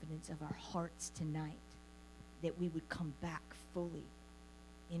and confidence of our hearts tonight, that we would come back fully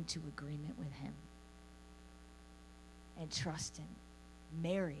into agreement with him and trust him.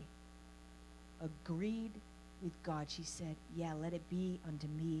 Mary agreed with God. She said, yeah, let it be unto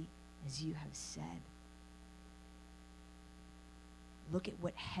me as you have said. Look at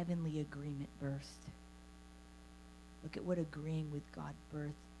what heavenly agreement birthed. Look at what agreeing with God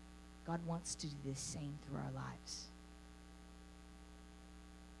birthed. God wants to do the same through our lives.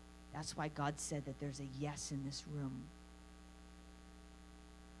 That's why God said that there's a yes in this room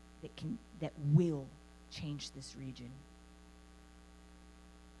that will change this region.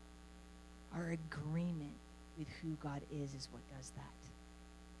 Our agreement with who God is what does that.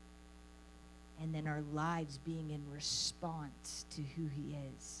 And then our lives being in response to who he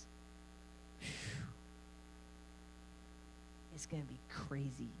is. It's going to be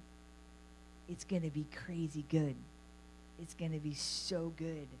crazy. It's going to be crazy good. It's going to be so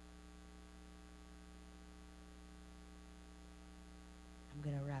good. I'm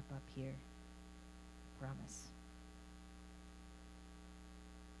going to wrap up here. I promise.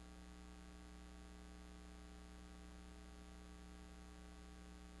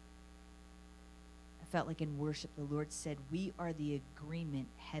 I felt like in worship, the Lord said, we are the agreement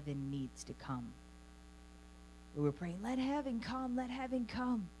heaven needs to come. We were praying, let heaven come, let heaven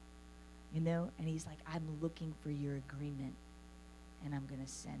come. You know, and he's like, I'm looking for your agreement. and I'm going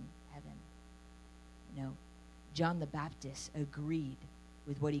to send heaven. You know, John the Baptist agreed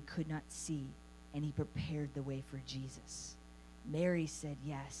with what he could not see, and he prepared the way for Jesus. Mary said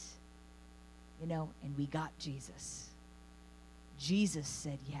yes, you know, and we got Jesus. Jesus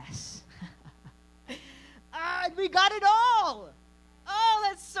said yes. We got it all. Oh,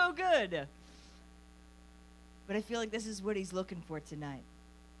 that's so good. But I feel like this is what he's looking for tonight.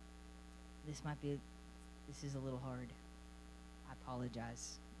 This is a little hard. I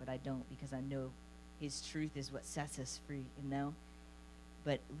apologize, but I don't, because I know his truth is what sets us free, you know?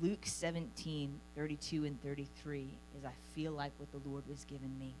 But Luke 17, 32 and 33 is, I feel like, what the Lord was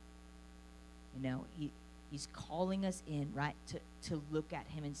giving me. You know, he's calling us in, right, to look at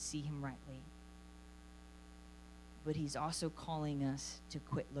him and see him rightly. But he's also calling us to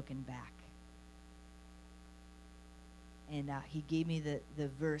quit looking back. And he gave me the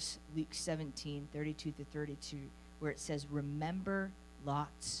verse, Luke 17, 32 to 32, where it says, remember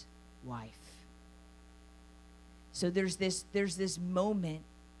Lot's wife. So there's this moment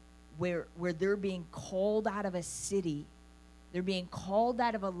where they're being called out of a city. They're being called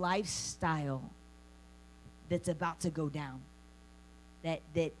out of a lifestyle that's about to go down. That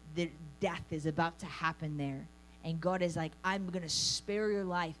death is about to happen there. And God is like, I'm going to spare your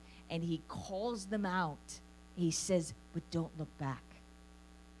life. And he calls them out. He says, but don't look back.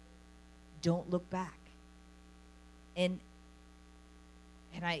 Don't look back. And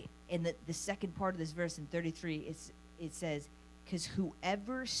the second part of this verse in 33, it says, because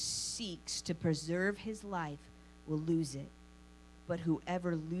whoever seeks to preserve his life will lose it, but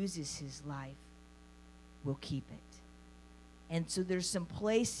whoever loses his life will keep it. And so there's some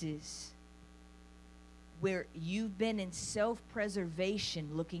places where you've been in self-preservation,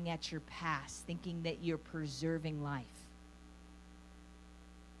 looking at your past, thinking that you're preserving life.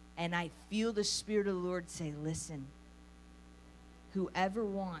 And I feel the Spirit of the Lord say, listen, whoever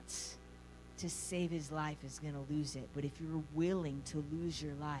wants to save his life is going to lose it. But if you're willing to lose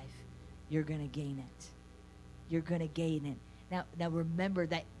your life, you're going to gain it. You're going to gain it. Now remember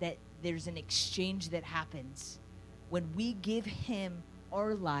that there's an exchange that happens. When we give him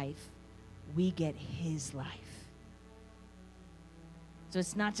our life, we get his life. So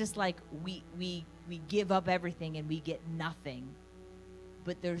it's not just like we give up everything and we get nothing.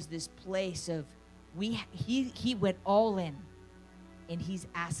 But there's this place of he went all in. And he's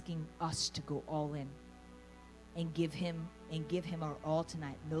asking us to go all in and give him our all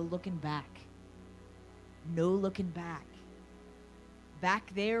tonight. No looking back. No looking back.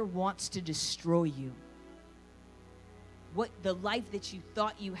 Back there wants to destroy you. What the life that you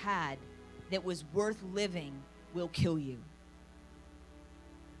thought you had that was worth living will kill you.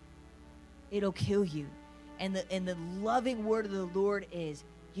 It'll kill you. And the loving word of the Lord is,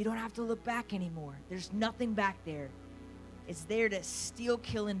 you don't have to look back anymore. There's nothing back there. It's there to steal,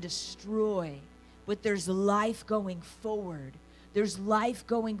 kill, and destroy. But there's life going forward. There's life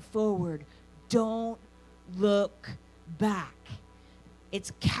going forward. Don't look back.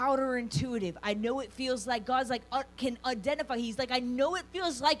 It's counterintuitive. I know it feels like God's like can identify. He's like, I know it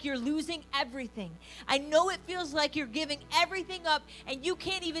feels like you're losing everything. I know it feels like you're giving everything up and you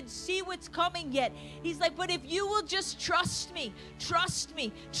can't even see what's coming yet. He's like, but if you will just trust me, trust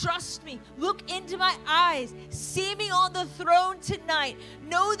me, trust me. Look into my eyes. See me on the throne tonight.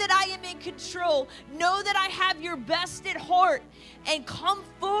 Know that I am in control. Know that I have your best at heart. And come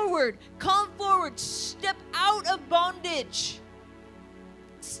forward. Come forward. Step out of bondage.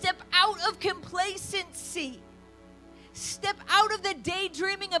 Step out of complacency. Step out of the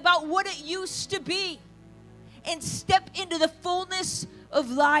daydreaming about what it used to be. And step into the fullness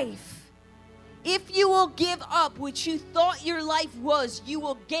of life. If you will give up what you thought your life was, you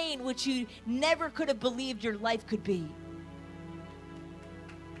will gain what you never could have believed your life could be.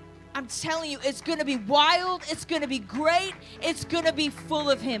 I'm telling you, it's going to be wild. It's going to be great. It's going to be full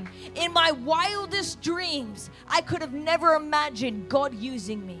of him. In my wildest dreams, I could have never imagined God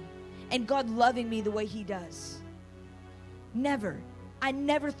using me and God loving me the way he does. Never. I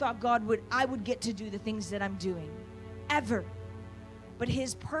never thought I would get to do the things that I'm doing. Ever. But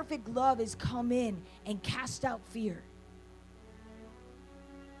his perfect love has come in and cast out fear.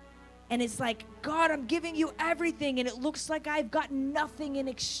 And it's like, God, I'm giving you everything, and it looks like I've got nothing in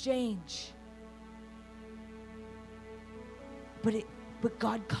exchange. But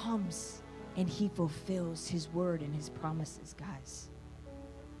God comes, and he fulfills his word and his promises, guys.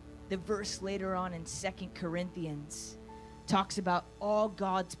 The verse later on in 2 Corinthians talks about all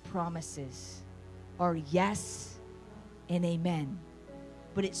God's promises are yes and amen.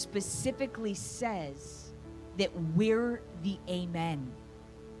 But it specifically says that we're the amen.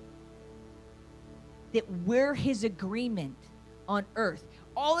 That we're his agreement on earth.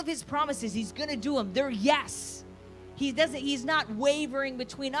 All of his promises, he's going to do them. They're yes. He's not wavering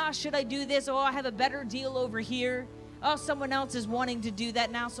between, should I do this? Oh, I have a better deal over here. Oh, someone else is wanting to do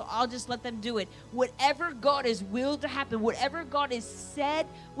that now, so I'll just let them do it. Whatever God has willed to happen, whatever God has said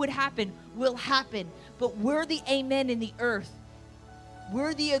would happen, will happen. But we're the amen in the earth.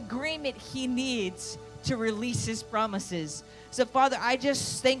 We're the agreement he needs to release his promises. So, Father, I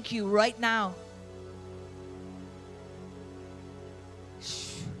just thank you right now.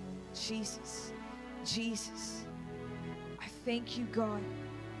 Jesus, Jesus, I thank you, God.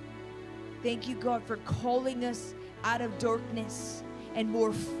 Thank you, God, for calling us out of darkness and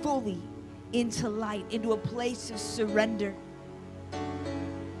more fully into light, into a place of surrender.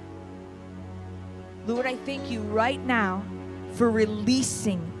 Lord, I thank you right now for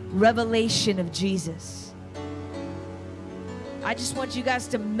releasing revelation of Jesus. I just want you guys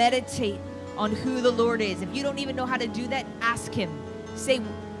to meditate on who the Lord is. If you don't even know how to do that, ask him. Say,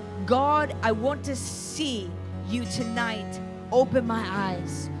 God, I want to see you tonight. Open my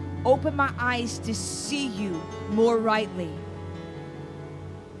eyes. Open my eyes to see you more rightly.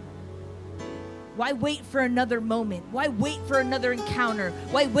 Why wait for another moment? Why wait for another encounter?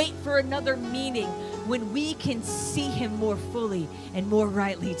 Why wait for another meeting when we can see him more fully and more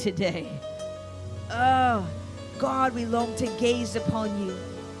rightly today? Oh, God, we long to gaze upon you.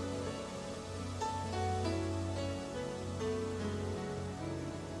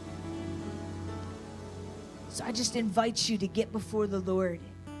 So I just invite you to get before the Lord.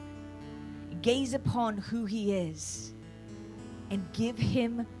 Gaze upon who he is and give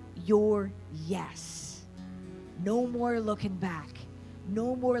him your yes. No more looking back.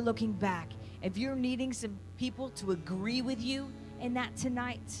 No more looking back. If you're needing some people to agree with you in that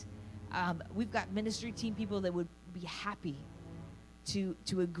tonight, we've got ministry team people that would be happy to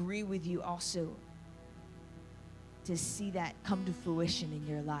agree with you also, to see that come to fruition in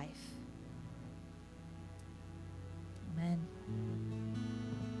your life. Amen.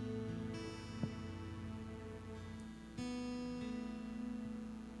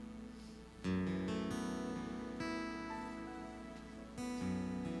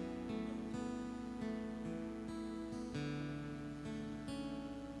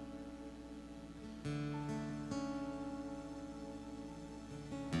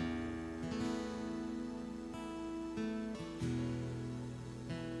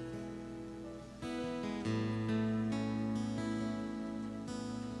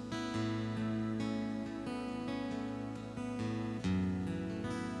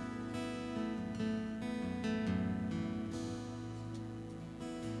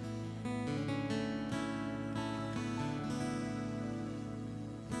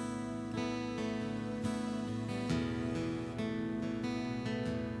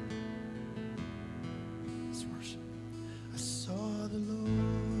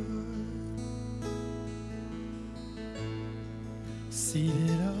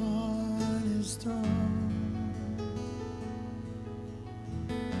 Seated on his throne,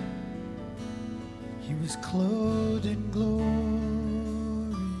 he was clothed in glory,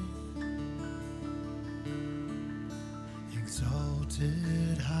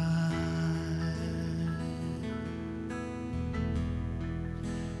 exalted high,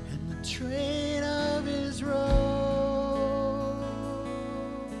 and the train of his robe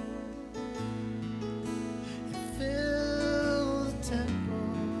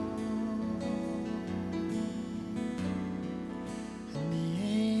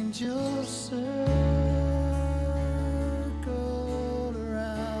angels circle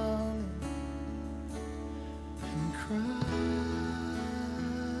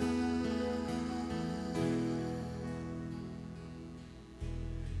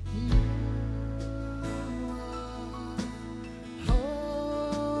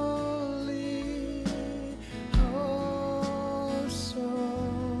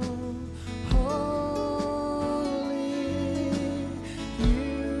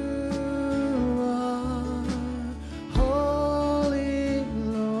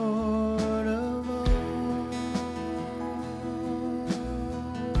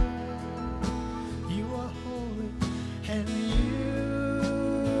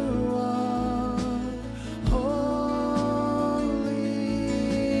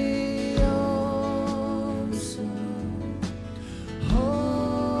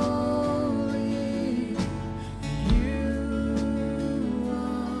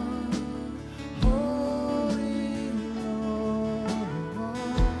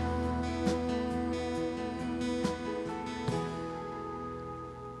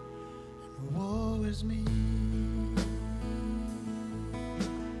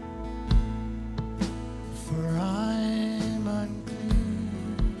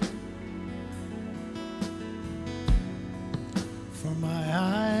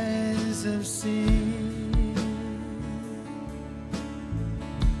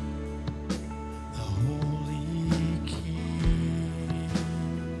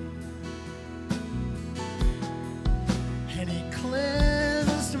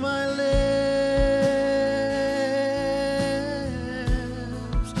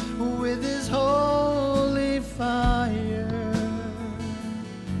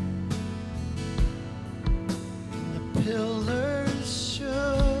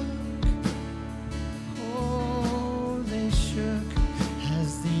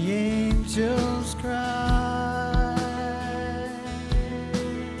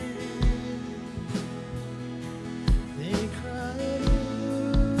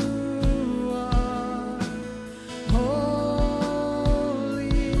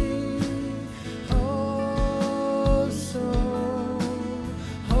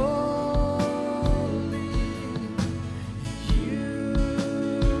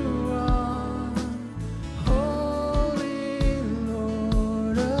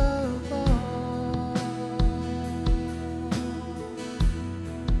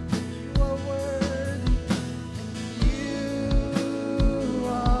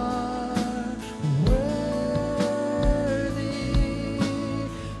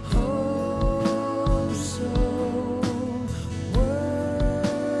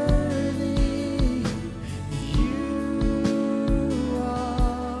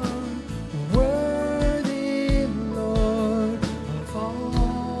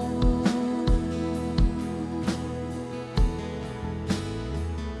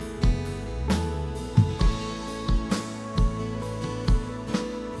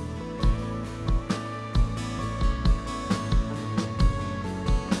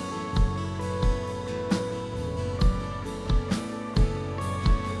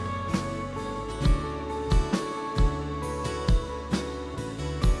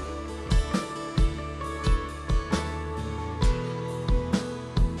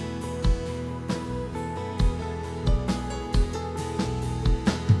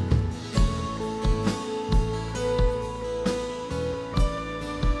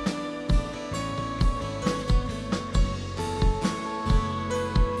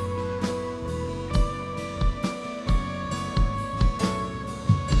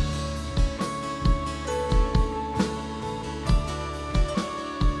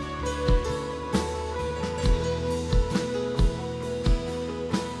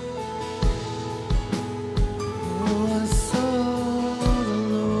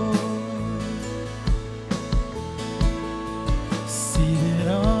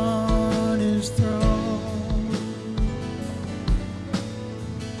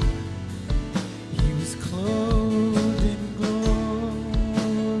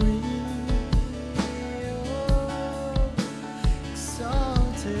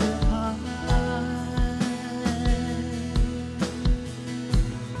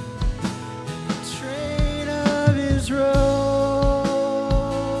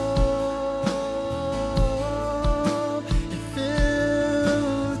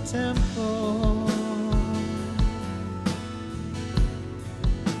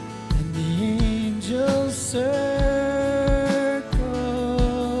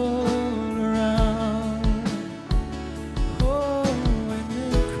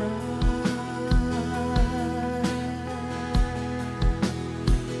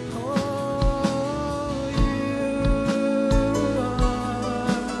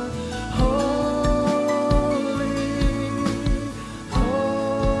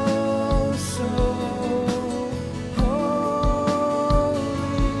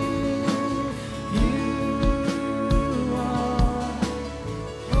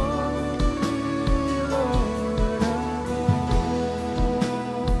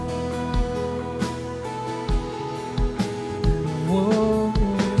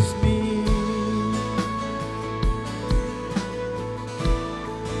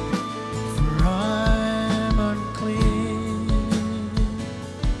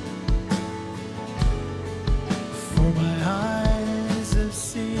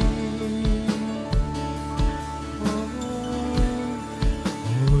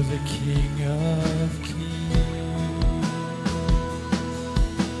King of Kings.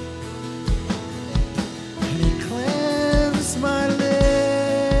 And he cleansed my lips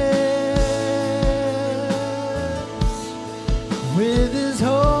with his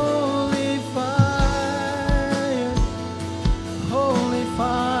holy fire, holy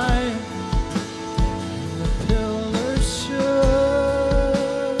fire. And the pillars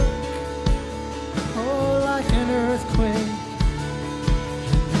shook, oh, like an earthquake.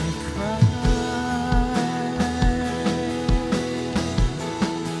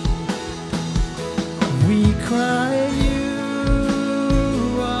 We cry, you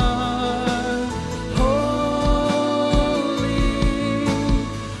are holy,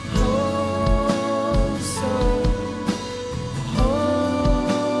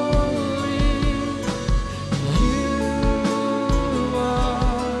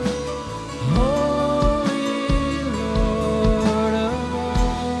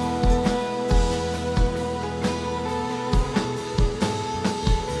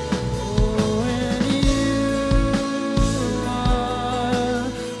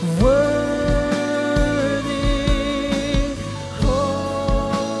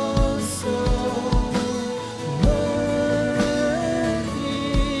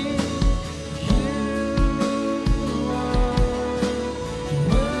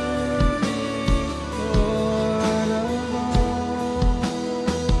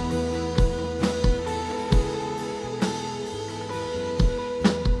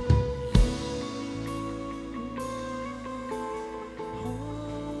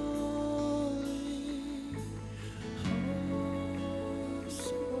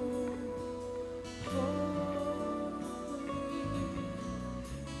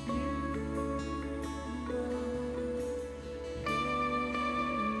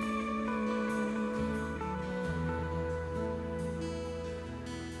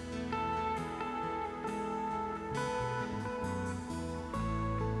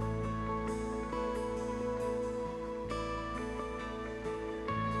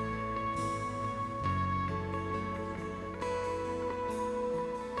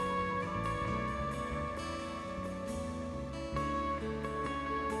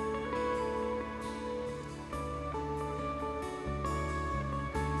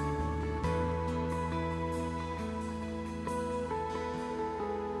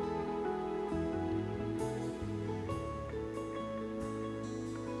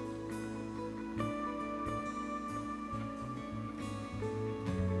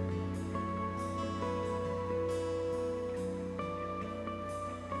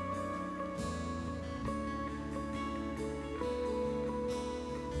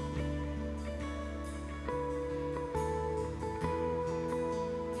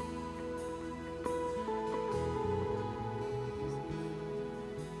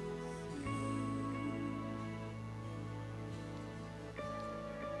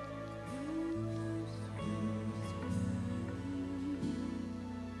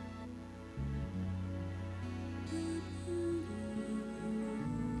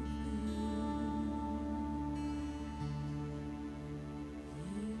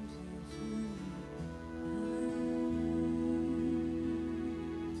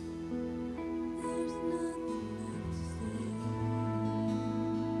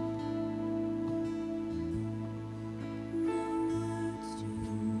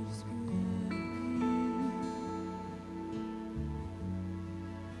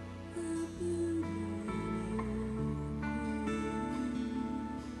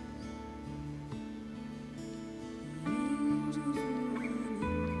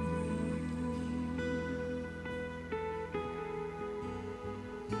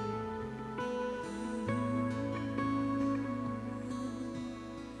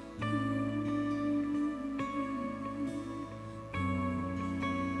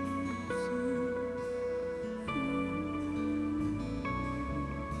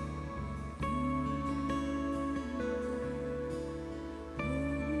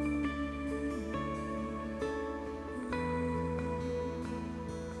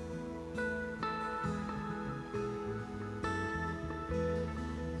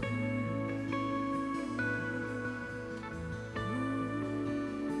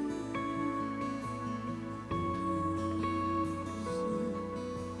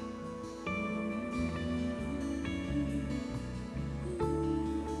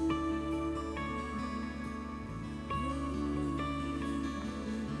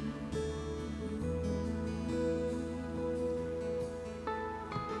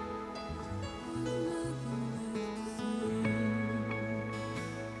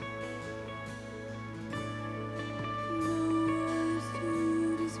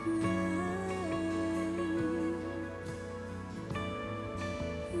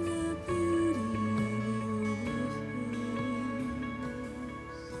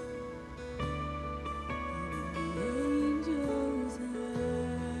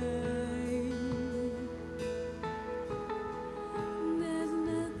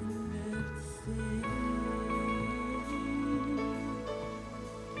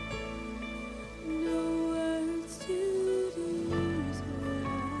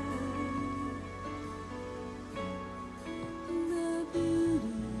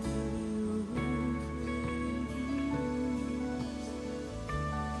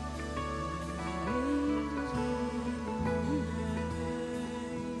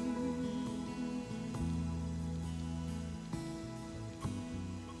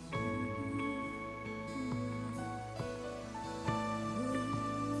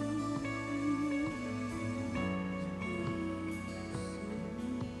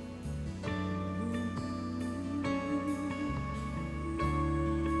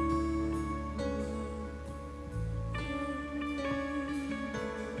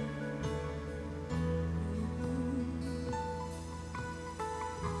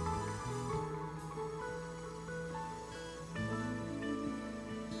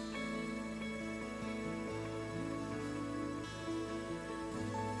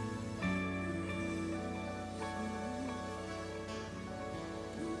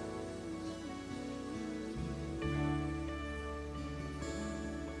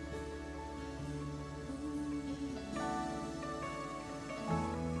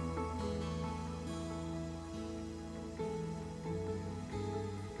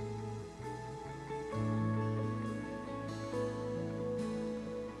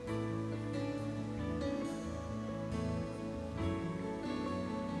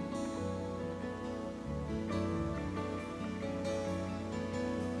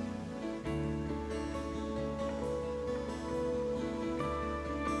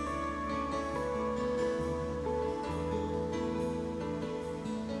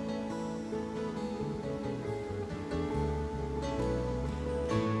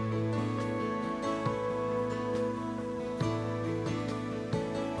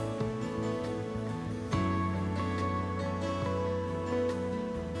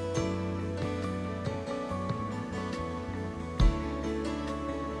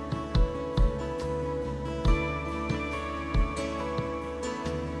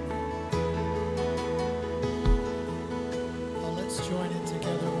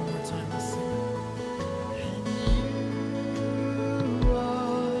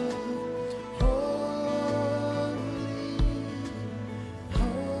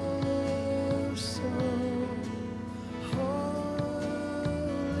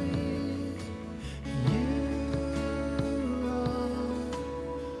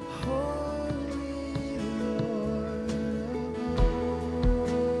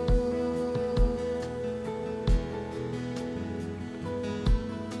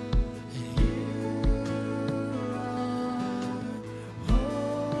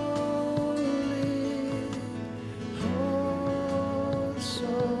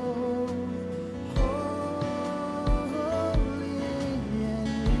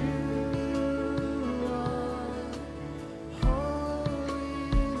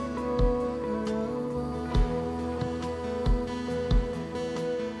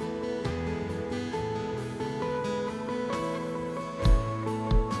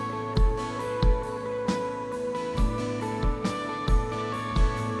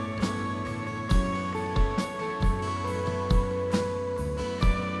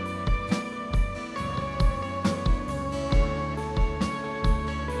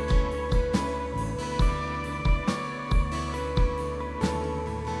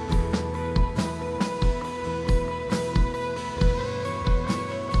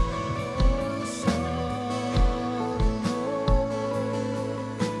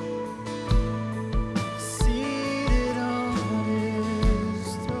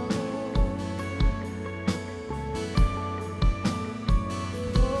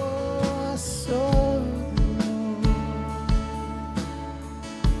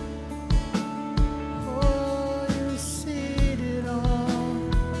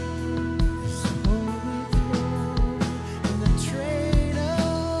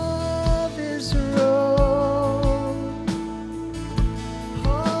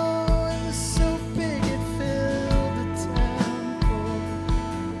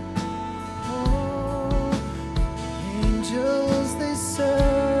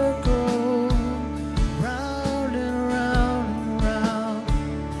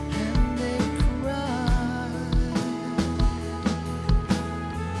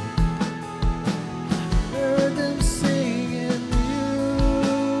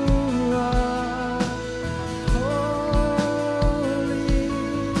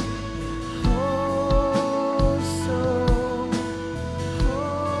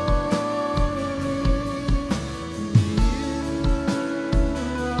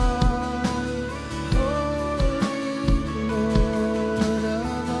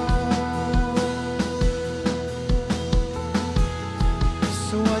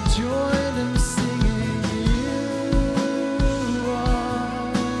 So I joined him.